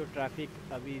 ये जो ट्रैफिक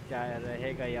अभी जा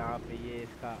रहेगा यहाँ पे, ये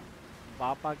इसका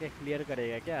बाप आके क्लियर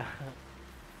करेगा क्या?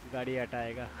 गाड़ी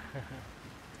हटाएगा।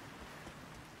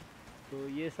 तो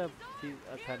ये सब चीज़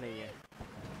अच्छा नहीं है।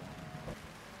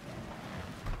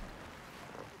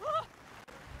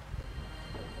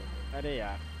 अरे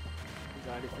यार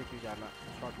गाड़ी से क्यों जाना,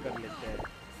 शॉर्ट कर लेते हैं।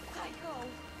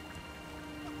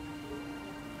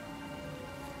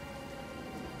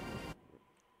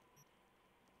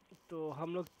 तो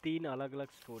हम लोग 3 अलग अलग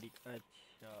स्टोरी।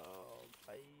 अच्छा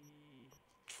भाई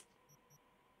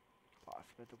पास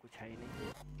में तो कुछ है ही नहीं,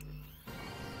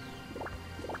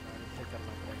 इससे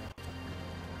चलना पड़ेगा।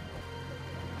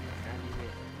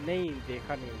 नहीं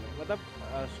देखा नहीं हूँ, मतलब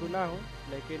सुना हूँ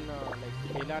लेकिन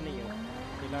खेला नहीं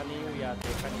हूँ या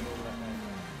देखा नहीं हूँ।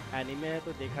 एनिमे है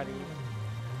तो देखा नहीं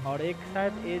हूँ। और एक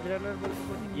शायद एज रनर बोल के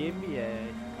कुछ गेम भी है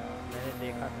इसका, मैंने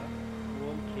देखा था,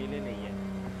 वो हम खेले नहीं है।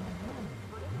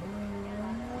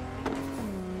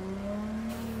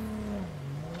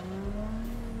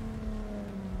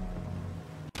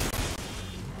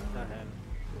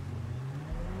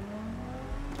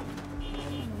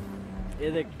 ये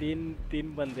देख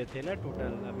तीन बंदे थे ना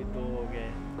टोटल, अभी 2 हो गए,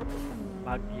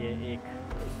 भाग गए एक।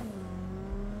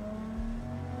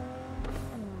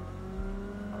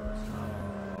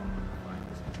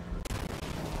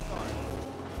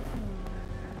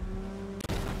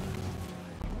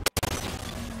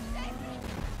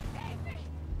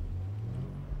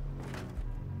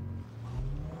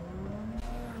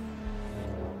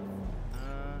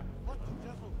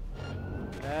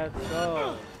 Let's go.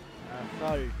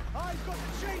 Assault.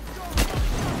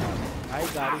 भाई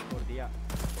गाड़ी छोड़ दिया।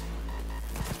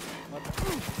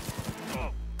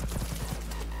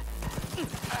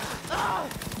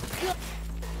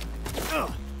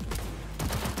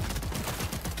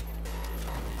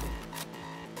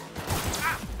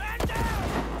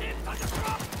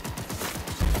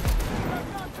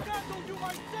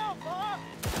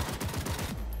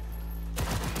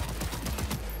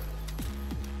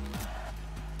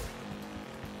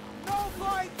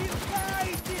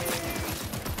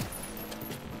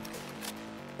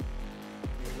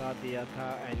 दिया था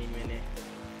एनिमे ने।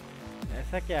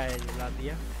 ऐसा क्या है जो ला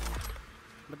दिया?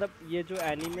 मतलब ये जो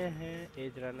एनीमे है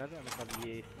एज रनर, मतलब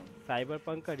ये साइबर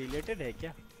पंक का रिलेटेड है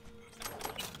क्या,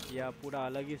 या पूरा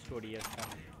अलग ही स्टोरी है इसका?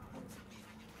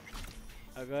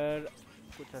 अगर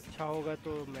कुछ अच्छा होगा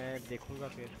तो मैं देखूँगा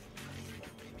फिर।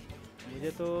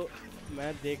 मुझे तो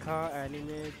मैं देखा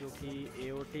एनीमे जो कि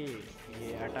AOT,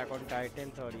 ये अटैक ऑन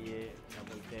टाइटन्स और ये क्या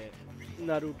बोलते हैं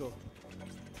नारुतो,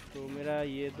 तो मेरा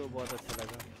ये तो बहुत अच्छा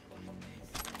लगा।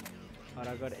 और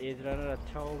अगर एज रनर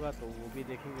अच्छा होगा तो वो भी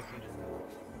देखेंगे फिर।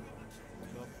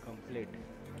 Job complete.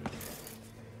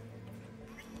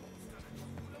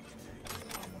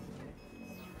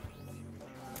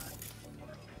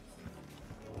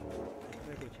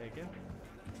 इसमें कुछ है क्या?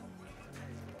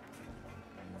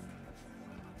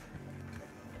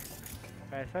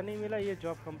 पैसा नहीं मिला ये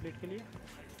जॉब कंप्लीट के लिए?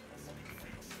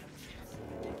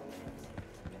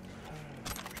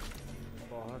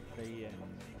 बहुत सही है,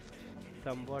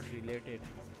 समवॉट रिलेटेड।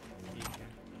 ठीक है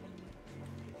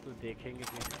तो देखेंगे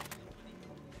फिर।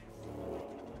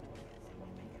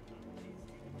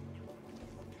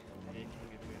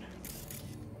 देखेंगे फिर।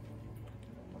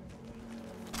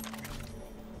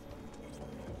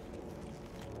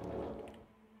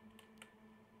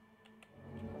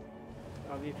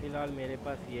 अभी फ़िलहाल मेरे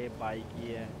पास ये बाइक ही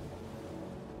है,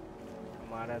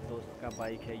 हमारा दोस्त का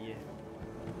बाइक है ये,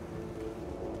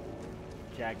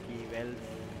 जैकी वेल्स,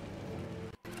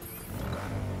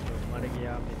 जो मर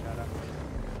गया बेचारा।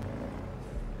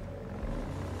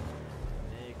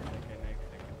 एक सेकंड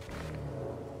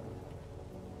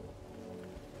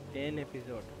 10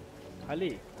 एपिसोड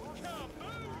खाली।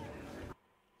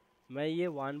 मैं ये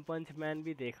वन पंच मैन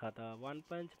भी देखा था। वन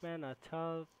पंच मैन अच्छा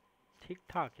ठीक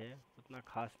ठाक है, उतना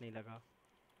खास नहीं लगा।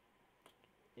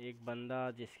 एक बंदा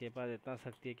जिसके पास इतना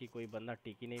शक्ति है कि कोई बंदा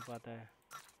टिक ही नहीं पाता है,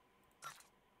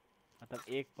 मतलब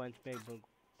एक पंच में एक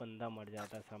बंदा मर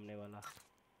जाता है सामने वाला।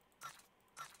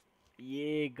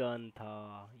 ये गन था,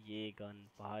 ये गन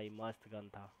भाई मस्त गन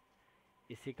था।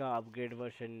 इसी का अपग्रेड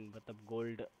वर्जन, मतलब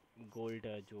गोल्ड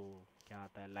जो क्या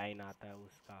आता है लाइन आता है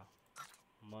उसका,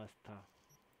 मस्त था।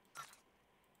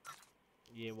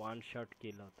 ये वन शॉट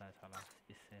किल होता है साला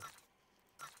इससे।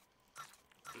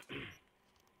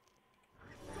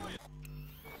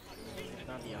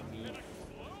 कितना दिया?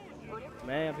 20।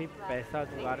 मैं अभी पैसा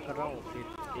जुगाड़ कर रहा हूँ,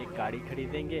 फिर एक गाड़ी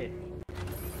खरीदेंगे।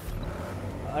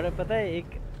 और पता है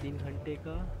 3 घंटे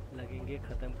का लगेंगे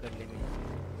ख़त्म करने में।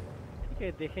 ठीक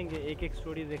है देखेंगे, एक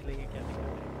स्टोरी देख लेंगे, क्या दिक्कत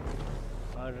है।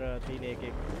 और 3 एक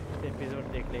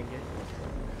एपिसोड देख लेंगे।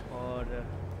 और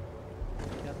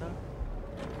क्या था,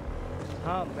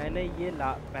 हाँ मैंने ये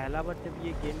पहला बार जब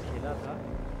ये गेम खेला था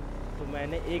तो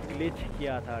मैंने एक ग्लिच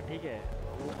किया था। ठीक है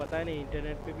वो पता नहीं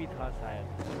इंटरनेट पे भी था शायद।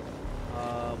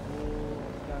 वो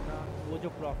क्या था, वो जो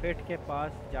प्रॉफिट के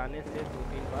पास जाने से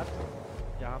 2-3 बार,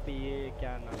 जहाँ पे ये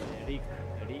क्या नाम है, रिक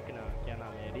ना क्या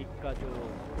नाम है, रिक का जो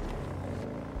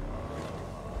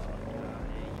क्या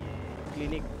है ये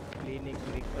रिक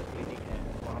का क्लिनिक है,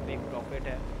 वहाँ पे एक प्रॉफिट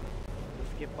है।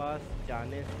 उसके पास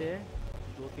जाने से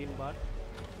 2-3 बार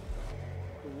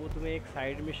तो वो तुम्हें एक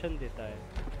साइड मिशन देता है।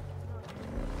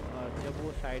 और जब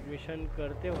वो साइड मिशन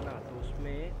करते हो ना तो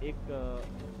उसमें एक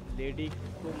लेडी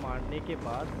को मारने के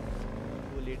बाद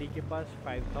वो लेडी के पास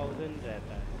 5000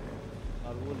 रहता है,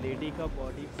 और वो लेडी का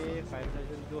बॉडी पे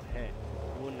 5000 जो है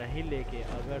वो नहीं लेके,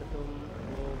 अगर तुम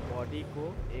वो बॉडी को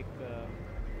एक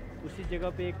उसी जगह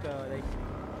पे एक लाइक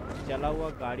जला हुआ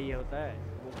गाड़ी होता है,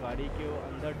 वो गाड़ी के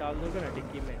अंदर डाल दोगे ना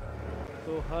डिक्की में,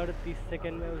 तो हर 30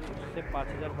 सेकंड में उससे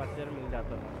 5000 मिल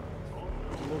जाता था।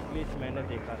 वो ग्लिच मैंने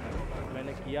देखा था,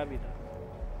 मैंने किया भी था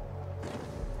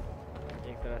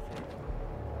एक तरह से।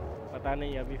 पता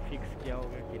नहीं अभी फिक्स किया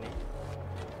होगा कि नहीं।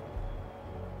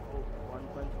 वन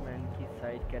पंच मैन की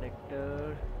साइड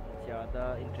कैरेक्टर ज़्यादा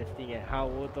इंटरेस्टिंग है। हाँ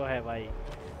वो तो है भाई,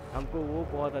 हमको वो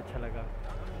बहुत अच्छा लगा।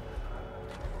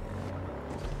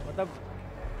 मतलब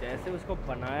जैसे उसको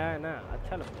बनाया है ना,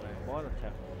 अच्छा लगता है, बहुत अच्छा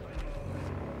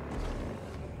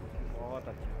बहुत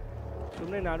अच्छा।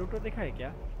 तुमने नारुतो देखा है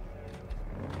क्या?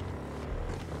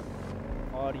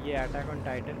 और ये अटैक ऑन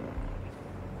टाइटन?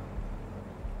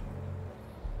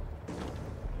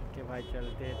 के भाई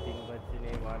चलते, 3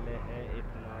 बजने वाले हैं,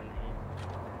 इतना नहीं।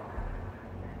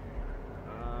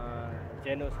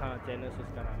 जेनोस, हाँ जेनोस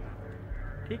उसका नाम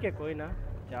है। ठीक है कोई ना,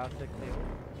 जा सकते हो।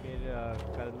 फिर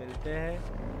कल मिलते हैं।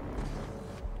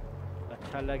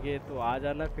 अच्छा लगे तो आ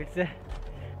जाना फिर से,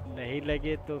 नहीं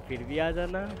लगे तो फिर भी आ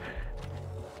जाना।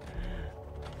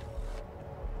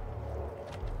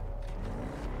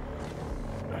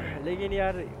 लेकिन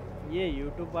यार ये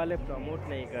YouTube वाले प्रमोट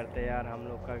नहीं करते यार हम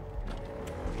लोग का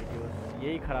वीडियोस,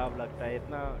 यही ख़राब लगता है।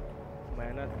 इतना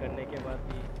मेहनत करने के बाद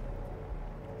भी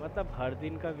मतलब हर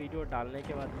दिन का वीडियो डालने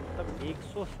के बाद मतलब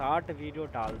 160 वीडियो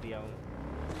डाल दिया हूँ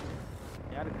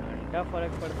यार। घंटा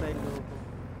फ़र्क पड़ता है इन लोगों को।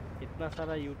 इतना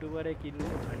सारा यूट्यूबर है कि इन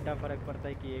लोगों को घंटा फ़र्क पड़ता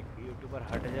है कि एक यूट्यूबर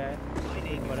हट जाए,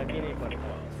 कोई फ़र्क ही नहीं पड़ता।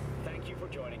 Thank you for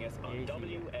joining us on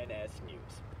WNS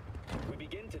News. We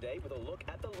begin today with a look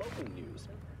at the local news.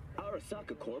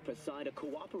 Arasaka Corp has signed a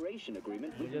cooperation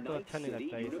agreement with Night City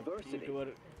University.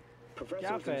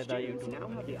 Professors and students now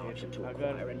have the option to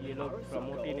acquire an Arasaka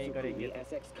also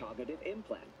ESX cognitive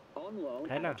implant on loan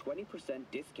at a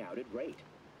 20% discounted rate.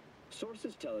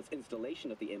 Sources tell us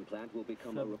installation of the implant will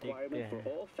become a requirement for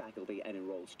all faculty and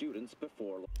enrolled students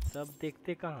before. सब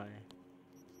देखते कहाँ हैं?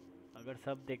 अगर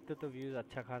सब देखते तो views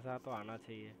अच्छा खासा तो आना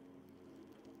चाहिए।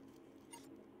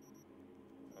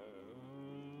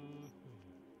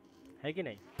 है कि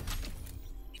नहीं?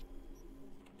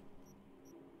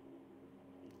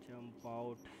 Jump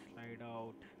out, slide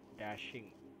out, dashing,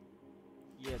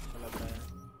 ये अच्छा लगता है।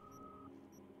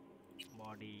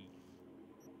 बॉडी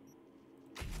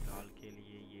डाल के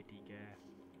लिए ये ठीक है।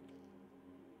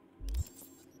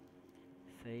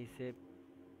 सही से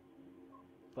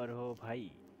पढ़ो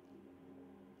भाई।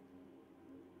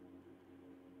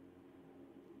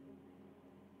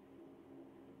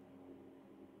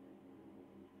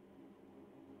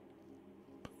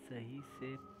 सही से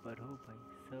पढ़ो भाई।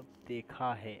 सब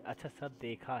देखा है। अच्छा सब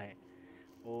देखा है।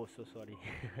 ओह सो सॉरी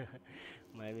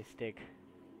माय मिस्टेक।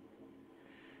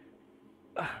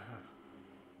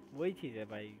 वही चीज़ है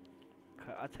भाई,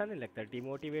 अच्छा नहीं लगता,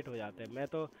 डिमोटिवेट हो जाते हैं। मैं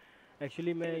तो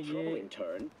एक्चुअली मैं ये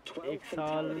एक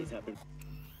साल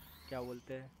क्या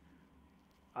बोलते हैं,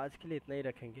 आज के लिए इतना ही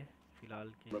रखेंगे फ़िलहाल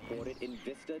के लिए।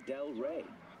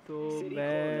 तो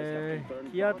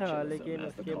मैं किया था, लेकिन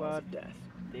उसके बाद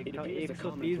देखा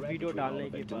 130 वीडियो डालने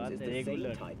के बाद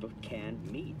रेगुलर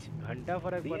घंटा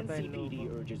फ़र्क पड़ता है इन लोगों को,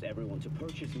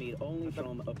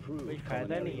 मतलब कोई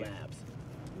फ़ायदा नहीं है।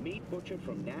 Meat butchered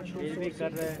from natural sources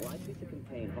is likely to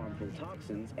contain harmful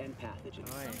toxins and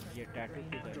pathogens.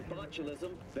 After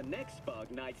botulism, the next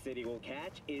bug Night City will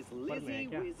catch is Lizzie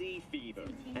Wizzy Fever,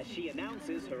 as she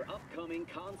announces her upcoming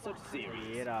concert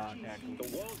series. The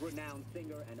world-renowned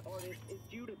singer and artist is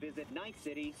due to visit Night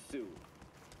City soon.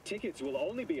 Tickets will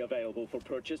only be available for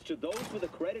purchase to those with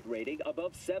a credit rating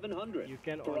above 700. You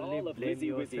can for all of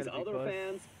Lizzie Wizzy's other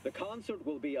fans, the concert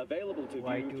will be available to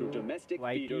view through domestic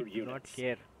theater units.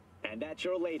 And that's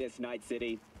your latest, Night City.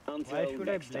 Until Why should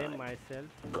next I blame time.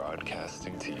 myself?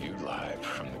 Broadcasting to you live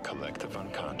from the collective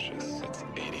unconscious. It's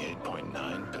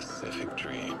 88.9 Pacific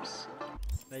Dreams.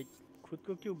 Like, खुद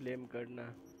को क्यों blame करना?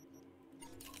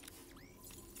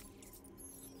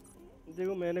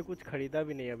 देखो मैंने कुछ खरीदा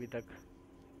भी नहीं अभी तक,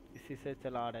 इसी से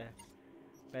चला रहे हैं,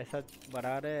 पैसा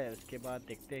बढ़ा रहे हैं, उसके बाद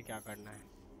देखते हैं क्या करना है।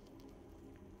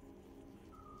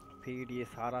 फिर ये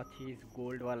सारा चीज़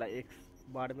गोल्ड वाला एक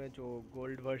बार में जो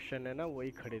गोल्ड वर्जन है ना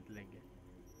वही खरीद लेंगे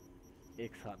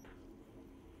एक साथ।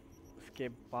 उसके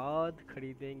बाद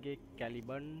खरीदेंगे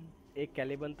कैलिबन। एक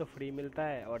कैलिबन तो फ्री मिलता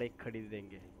है और एक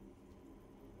खरीदेंगे।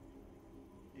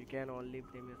 You can only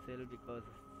blame yourself because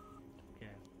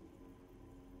क्या।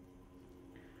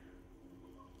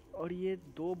 और ये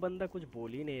दो बंदा कुछ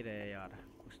बोल ही नहीं रहे यार,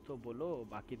 कुछ तो बोलो,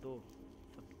 बाकी दो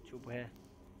सब चुप है।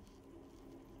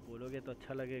 बोलोगे तो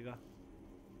अच्छा लगेगा।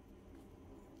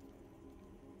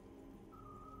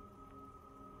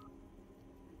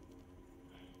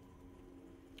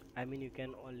 I mean, you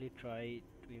can only try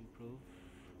to improve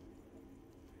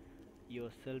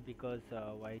yourself because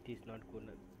white is not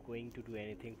going to do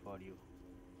anything for you.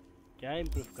 क्या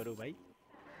improve करूँ भाई?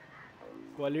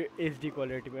 क्वालिटी HD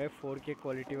क्वालिटी में 4K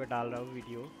क्वालिटी में डाल रहा हूँ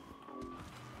वीडियो।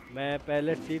 मैं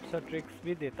पहले टिप्स और ट्रिक्स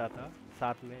भी देता था,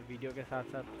 साथ में वीडियो के साथ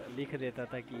साथ लिख देता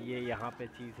था कि ये यहाँ पे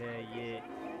चीज़ है,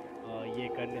 ये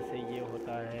करने से ये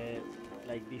होता है,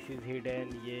 लाइक दिस इज़ हिडन,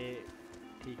 ये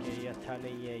ठीक है, ये अच्छा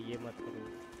नहीं है, ये मत करो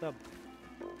सब।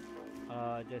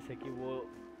 जैसे कि वो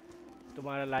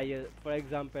तुम्हारा फॉर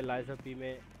एग्ज़ाम्पल लाइजोपी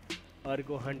में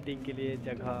अर्गो हंटिंग के लिए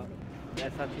जगह,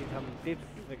 ऐसा चीज़ हम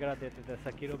टिप्स वगैरह देते थे।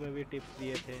 सकीरो में भी टिप्स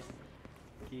दिए थे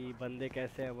कि बंदे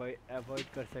कैसे अवॉइड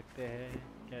कर सकते हैं,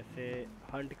 कैसे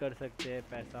हंट कर सकते हैं,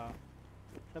 पैसा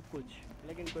सब कुछ,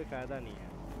 लेकिन कोई फ़ायदा नहीं है।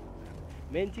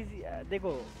 मेन चीज़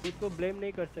देखो, खुद को ब्लेम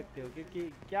नहीं कर सकते हो, क्योंकि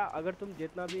क्या अगर तुम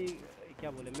जितना भी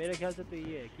क्या बोले, मेरे ख्याल से तो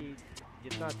ये है कि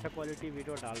जितना अच्छा क्वालिटी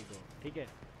वीडियो डाल दो, ठीक है,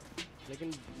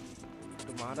 लेकिन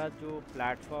तुम्हारा जो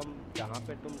प्लेटफॉर्म जहाँ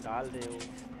पे तुम डाल रहे हो,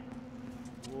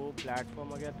 वो प्लेटफॉर्म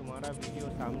अगर तुम्हारा वीडियो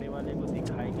सामने वाले को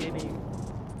दिखाएंगे नहीं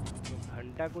तो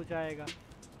घंटा कुछ आएगा।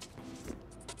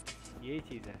 यही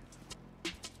चीज़ है।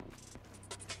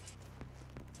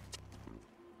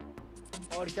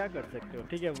 और क्या कर सकते हो,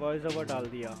 ठीक है, वॉइस ओवर डाल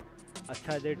दिया,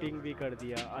 अच्छा एडिटिंग भी कर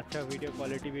दिया, अच्छा वीडियो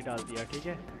क्वालिटी भी डाल दिया, ठीक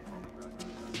है।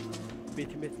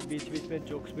 बीच में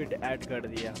जोक्स भी ऐड कर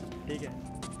दिया, ठीक है।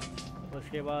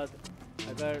 उसके बाद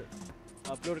अगर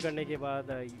अपलोड करने के बाद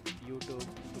यूट्यूब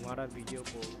तुम्हारा वीडियो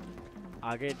को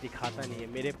आगे दिखाता नहीं है,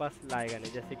 मेरे पास लाएगा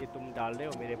नहीं, जैसे कि तुम डाल रहे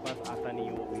हो मेरे पास आता नहीं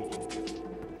है वो वीडियो,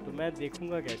 तो मैं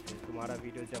देखूंगा कैसे तुम्हारा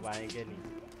वीडियो जब आएंगे नहीं।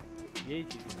 यही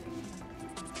चीज़ है।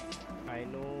 I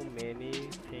know many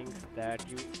things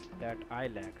that I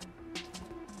lack.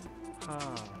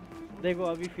 हाँ देखो,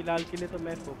 अभी फ़िलहाल के लिए तो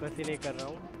मैं फोकस ही नहीं कर रहा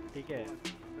हूँ, ठीक है।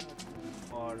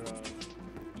 और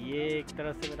ये एक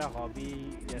तरह से मेरा हॉबी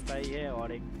जैसा ही है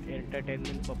और एक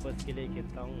एंटरटेनमेंट पर्पज़ के लिए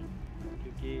खेलता हूँ,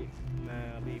 क्योंकि मैं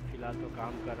अभी फ़िलहाल तो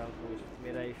काम कर रहा हूँ तो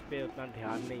मेरा इस पे उतना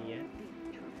ध्यान नहीं है।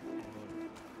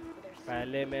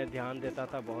 पहले मैं ध्यान देता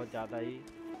था बहुत ज़्यादा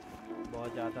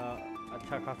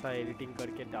अच्छा खासा एडिटिंग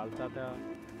करके डालता था,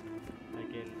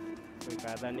 लेकिन कोई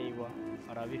फ़ायदा नहीं हुआ।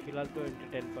 और अभी फ़िलहाल तो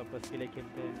एंटरटेन पर्पज़ के लिए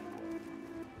खेलते हैं,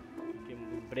 क्योंकि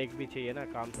ब्रेक भी चाहिए ना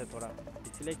काम से थोड़ा,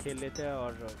 इसलिए खेल लेते हैं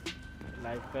और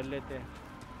लाइव कर लेते हैं।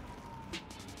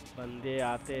 बंदे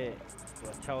आते तो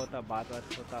अच्छा होता, बात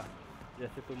होता,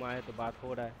 जैसे तुम आए तो बात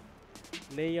हो रहा है,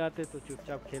 नहीं आते तो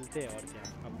चुपचाप खेलते हैं और क्या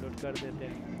अपलोड कर देते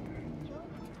हैं।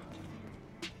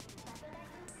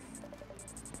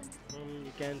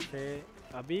 यू कैन से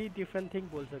अभी डिफरेंट थिंग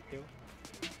बोल सकते हो,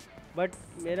 बट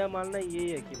मेरा मानना यही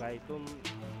है कि भाई तुम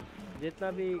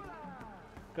जितना भी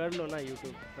कर लो ना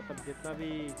यूट्यूब, मतलब जितना भी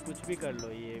कुछ भी कर लो,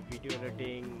 ये वीडियो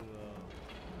एडिटिंग,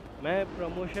 मैं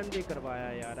प्रमोशन भी करवाया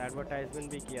यार,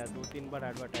 एडवर्टाइजमेंट भी किया, 2-3 बार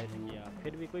एडवर्टाइज किया,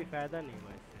 फिर भी कोई फ़ायदा नहीं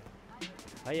हुआ इससे।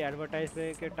 भाई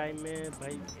एडवर्टाइजमेंट के टाइम में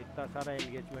भाई इतना सारा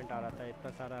एंगेजमेंट आ रहा था,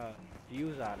 इतना सारा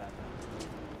व्यूज़ आ रहा था,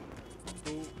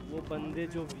 तो वो बंदे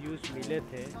जो व्यूज़ मिले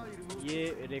थे,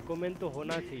 ये रिकमेंड तो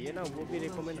होना चाहिए ना, वो भी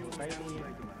रिकमेंड होता ही नहीं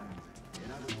है।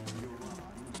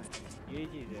 यही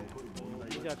चीज़ है, तो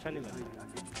मुझे अच्छा नहीं लगता।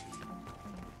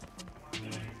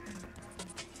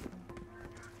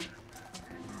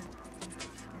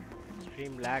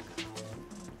 स्ट्रीम लैग,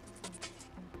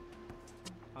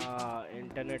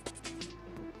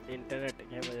 इंटरनेट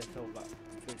की वजह से होगा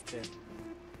फिर से।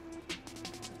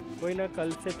 कोई ना,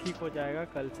 कल से ठीक हो जाएगा,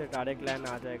 कल से डायरेक्ट लाइन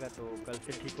आ जाएगा तो कल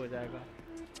से ठीक हो जाएगा।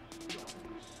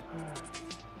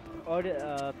 और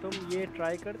तुम ये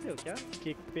ट्राई करते हो क्या,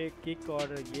 किक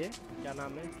और ये क्या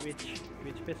नाम है,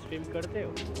 ट्विच पे स्ट्रीम करते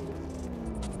हो?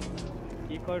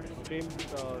 किक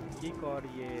और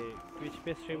ये ट्विच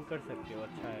पे स्ट्रीम कर सकते हो,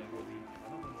 अच्छा है वो भी।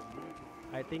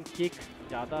 आई थिंक किक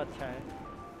ज़्यादा अच्छा है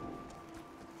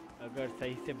अगर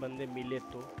सही से बंदे मिले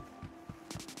तो,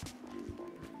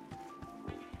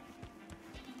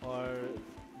 और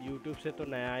यूट्यूब से तो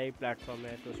नया ही प्लेटफॉर्म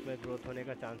है तो उसमें ग्रोथ होने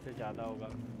का चांसेस ज़्यादा होगा।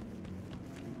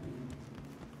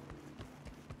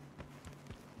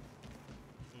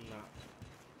 ना,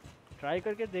 ट्राई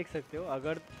करके देख सकते हो।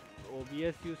 अगर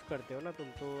OBS यूज़ करते हो ना तुम,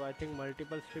 तो आई थिंक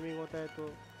मल्टीपल स्ट्रीमिंग होता है,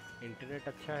 तो इंटरनेट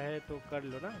अच्छा है तो कर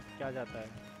लो ना, क्या जाता है,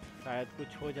 शायद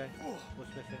कुछ हो जाए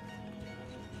उसमें से।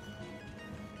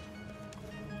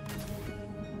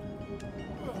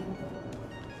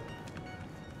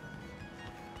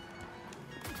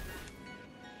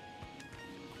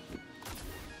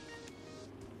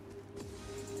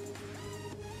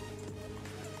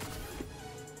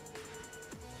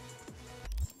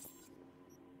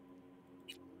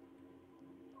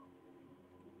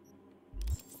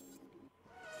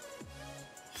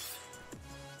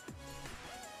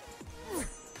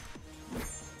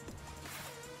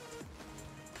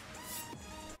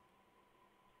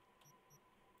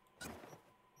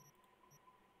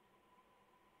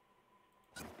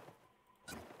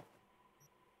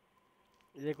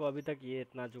 देखो अभी तक ये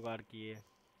इतना जुगाड़ किए,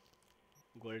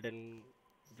 गोल्डन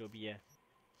जो भी है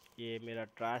ये मेरा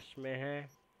ट्रैश में है,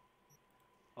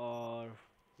 और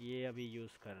ये अभी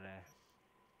यूज़ कर रहा है।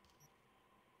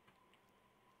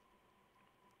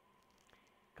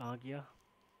 कहाँ गया,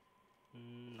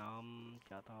 नाम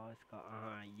क्या था इसका,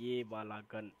 हाँ ये वाला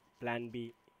गन प्लान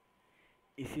बी,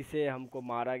 इसी से हमको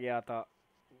मारा गया था,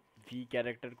 वी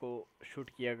कैरेक्टर को शूट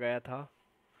किया गया था,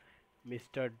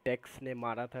 मिस्टर डेक्स ने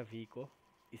मारा था वी को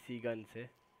इसी गन से।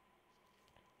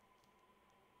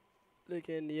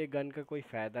 लेकिन ये गन का कोई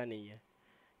फ़ायदा नहीं है,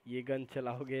 ये गन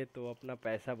चलाओगे तो अपना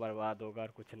पैसा बर्बाद होगा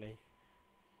और कुछ नहीं।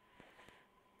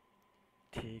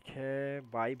 ठीक है,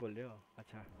 बाय बोल रहे हो,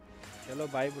 अच्छा चलो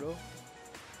बाय ब्रो,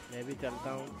 मैं भी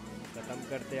चलता हूँ, ख़त्म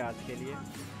करते आज के लिए,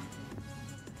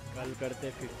 कल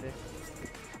करते फिर से।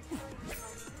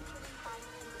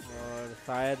 और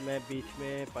शायद मैं बीच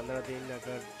में 15 दिन,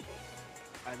 अगर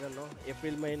आई डोंट नो,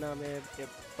 अप्रैल महीना में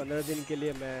 15 दिन के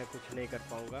लिए मैं कुछ नहीं कर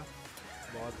पाऊँगा,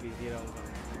 बहुत बिजी रहूँगा,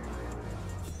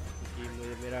 क्योंकि कि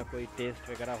मुझे मेरा कोई टेस्ट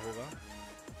वगैरह होगा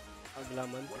अगला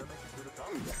मंथ।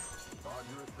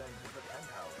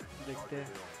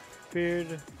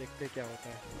 देखते क्या होता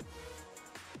है।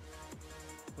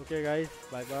 Okay guys,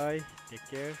 bye bye, take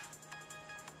care,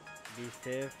 be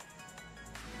safe,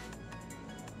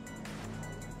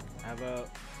 have a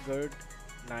good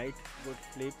night, good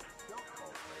sleep.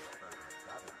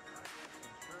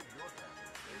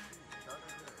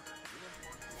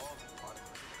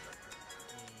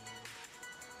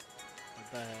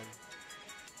 पता है।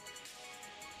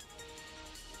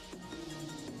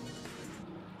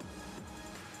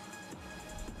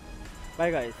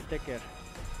 Bye guys, take care.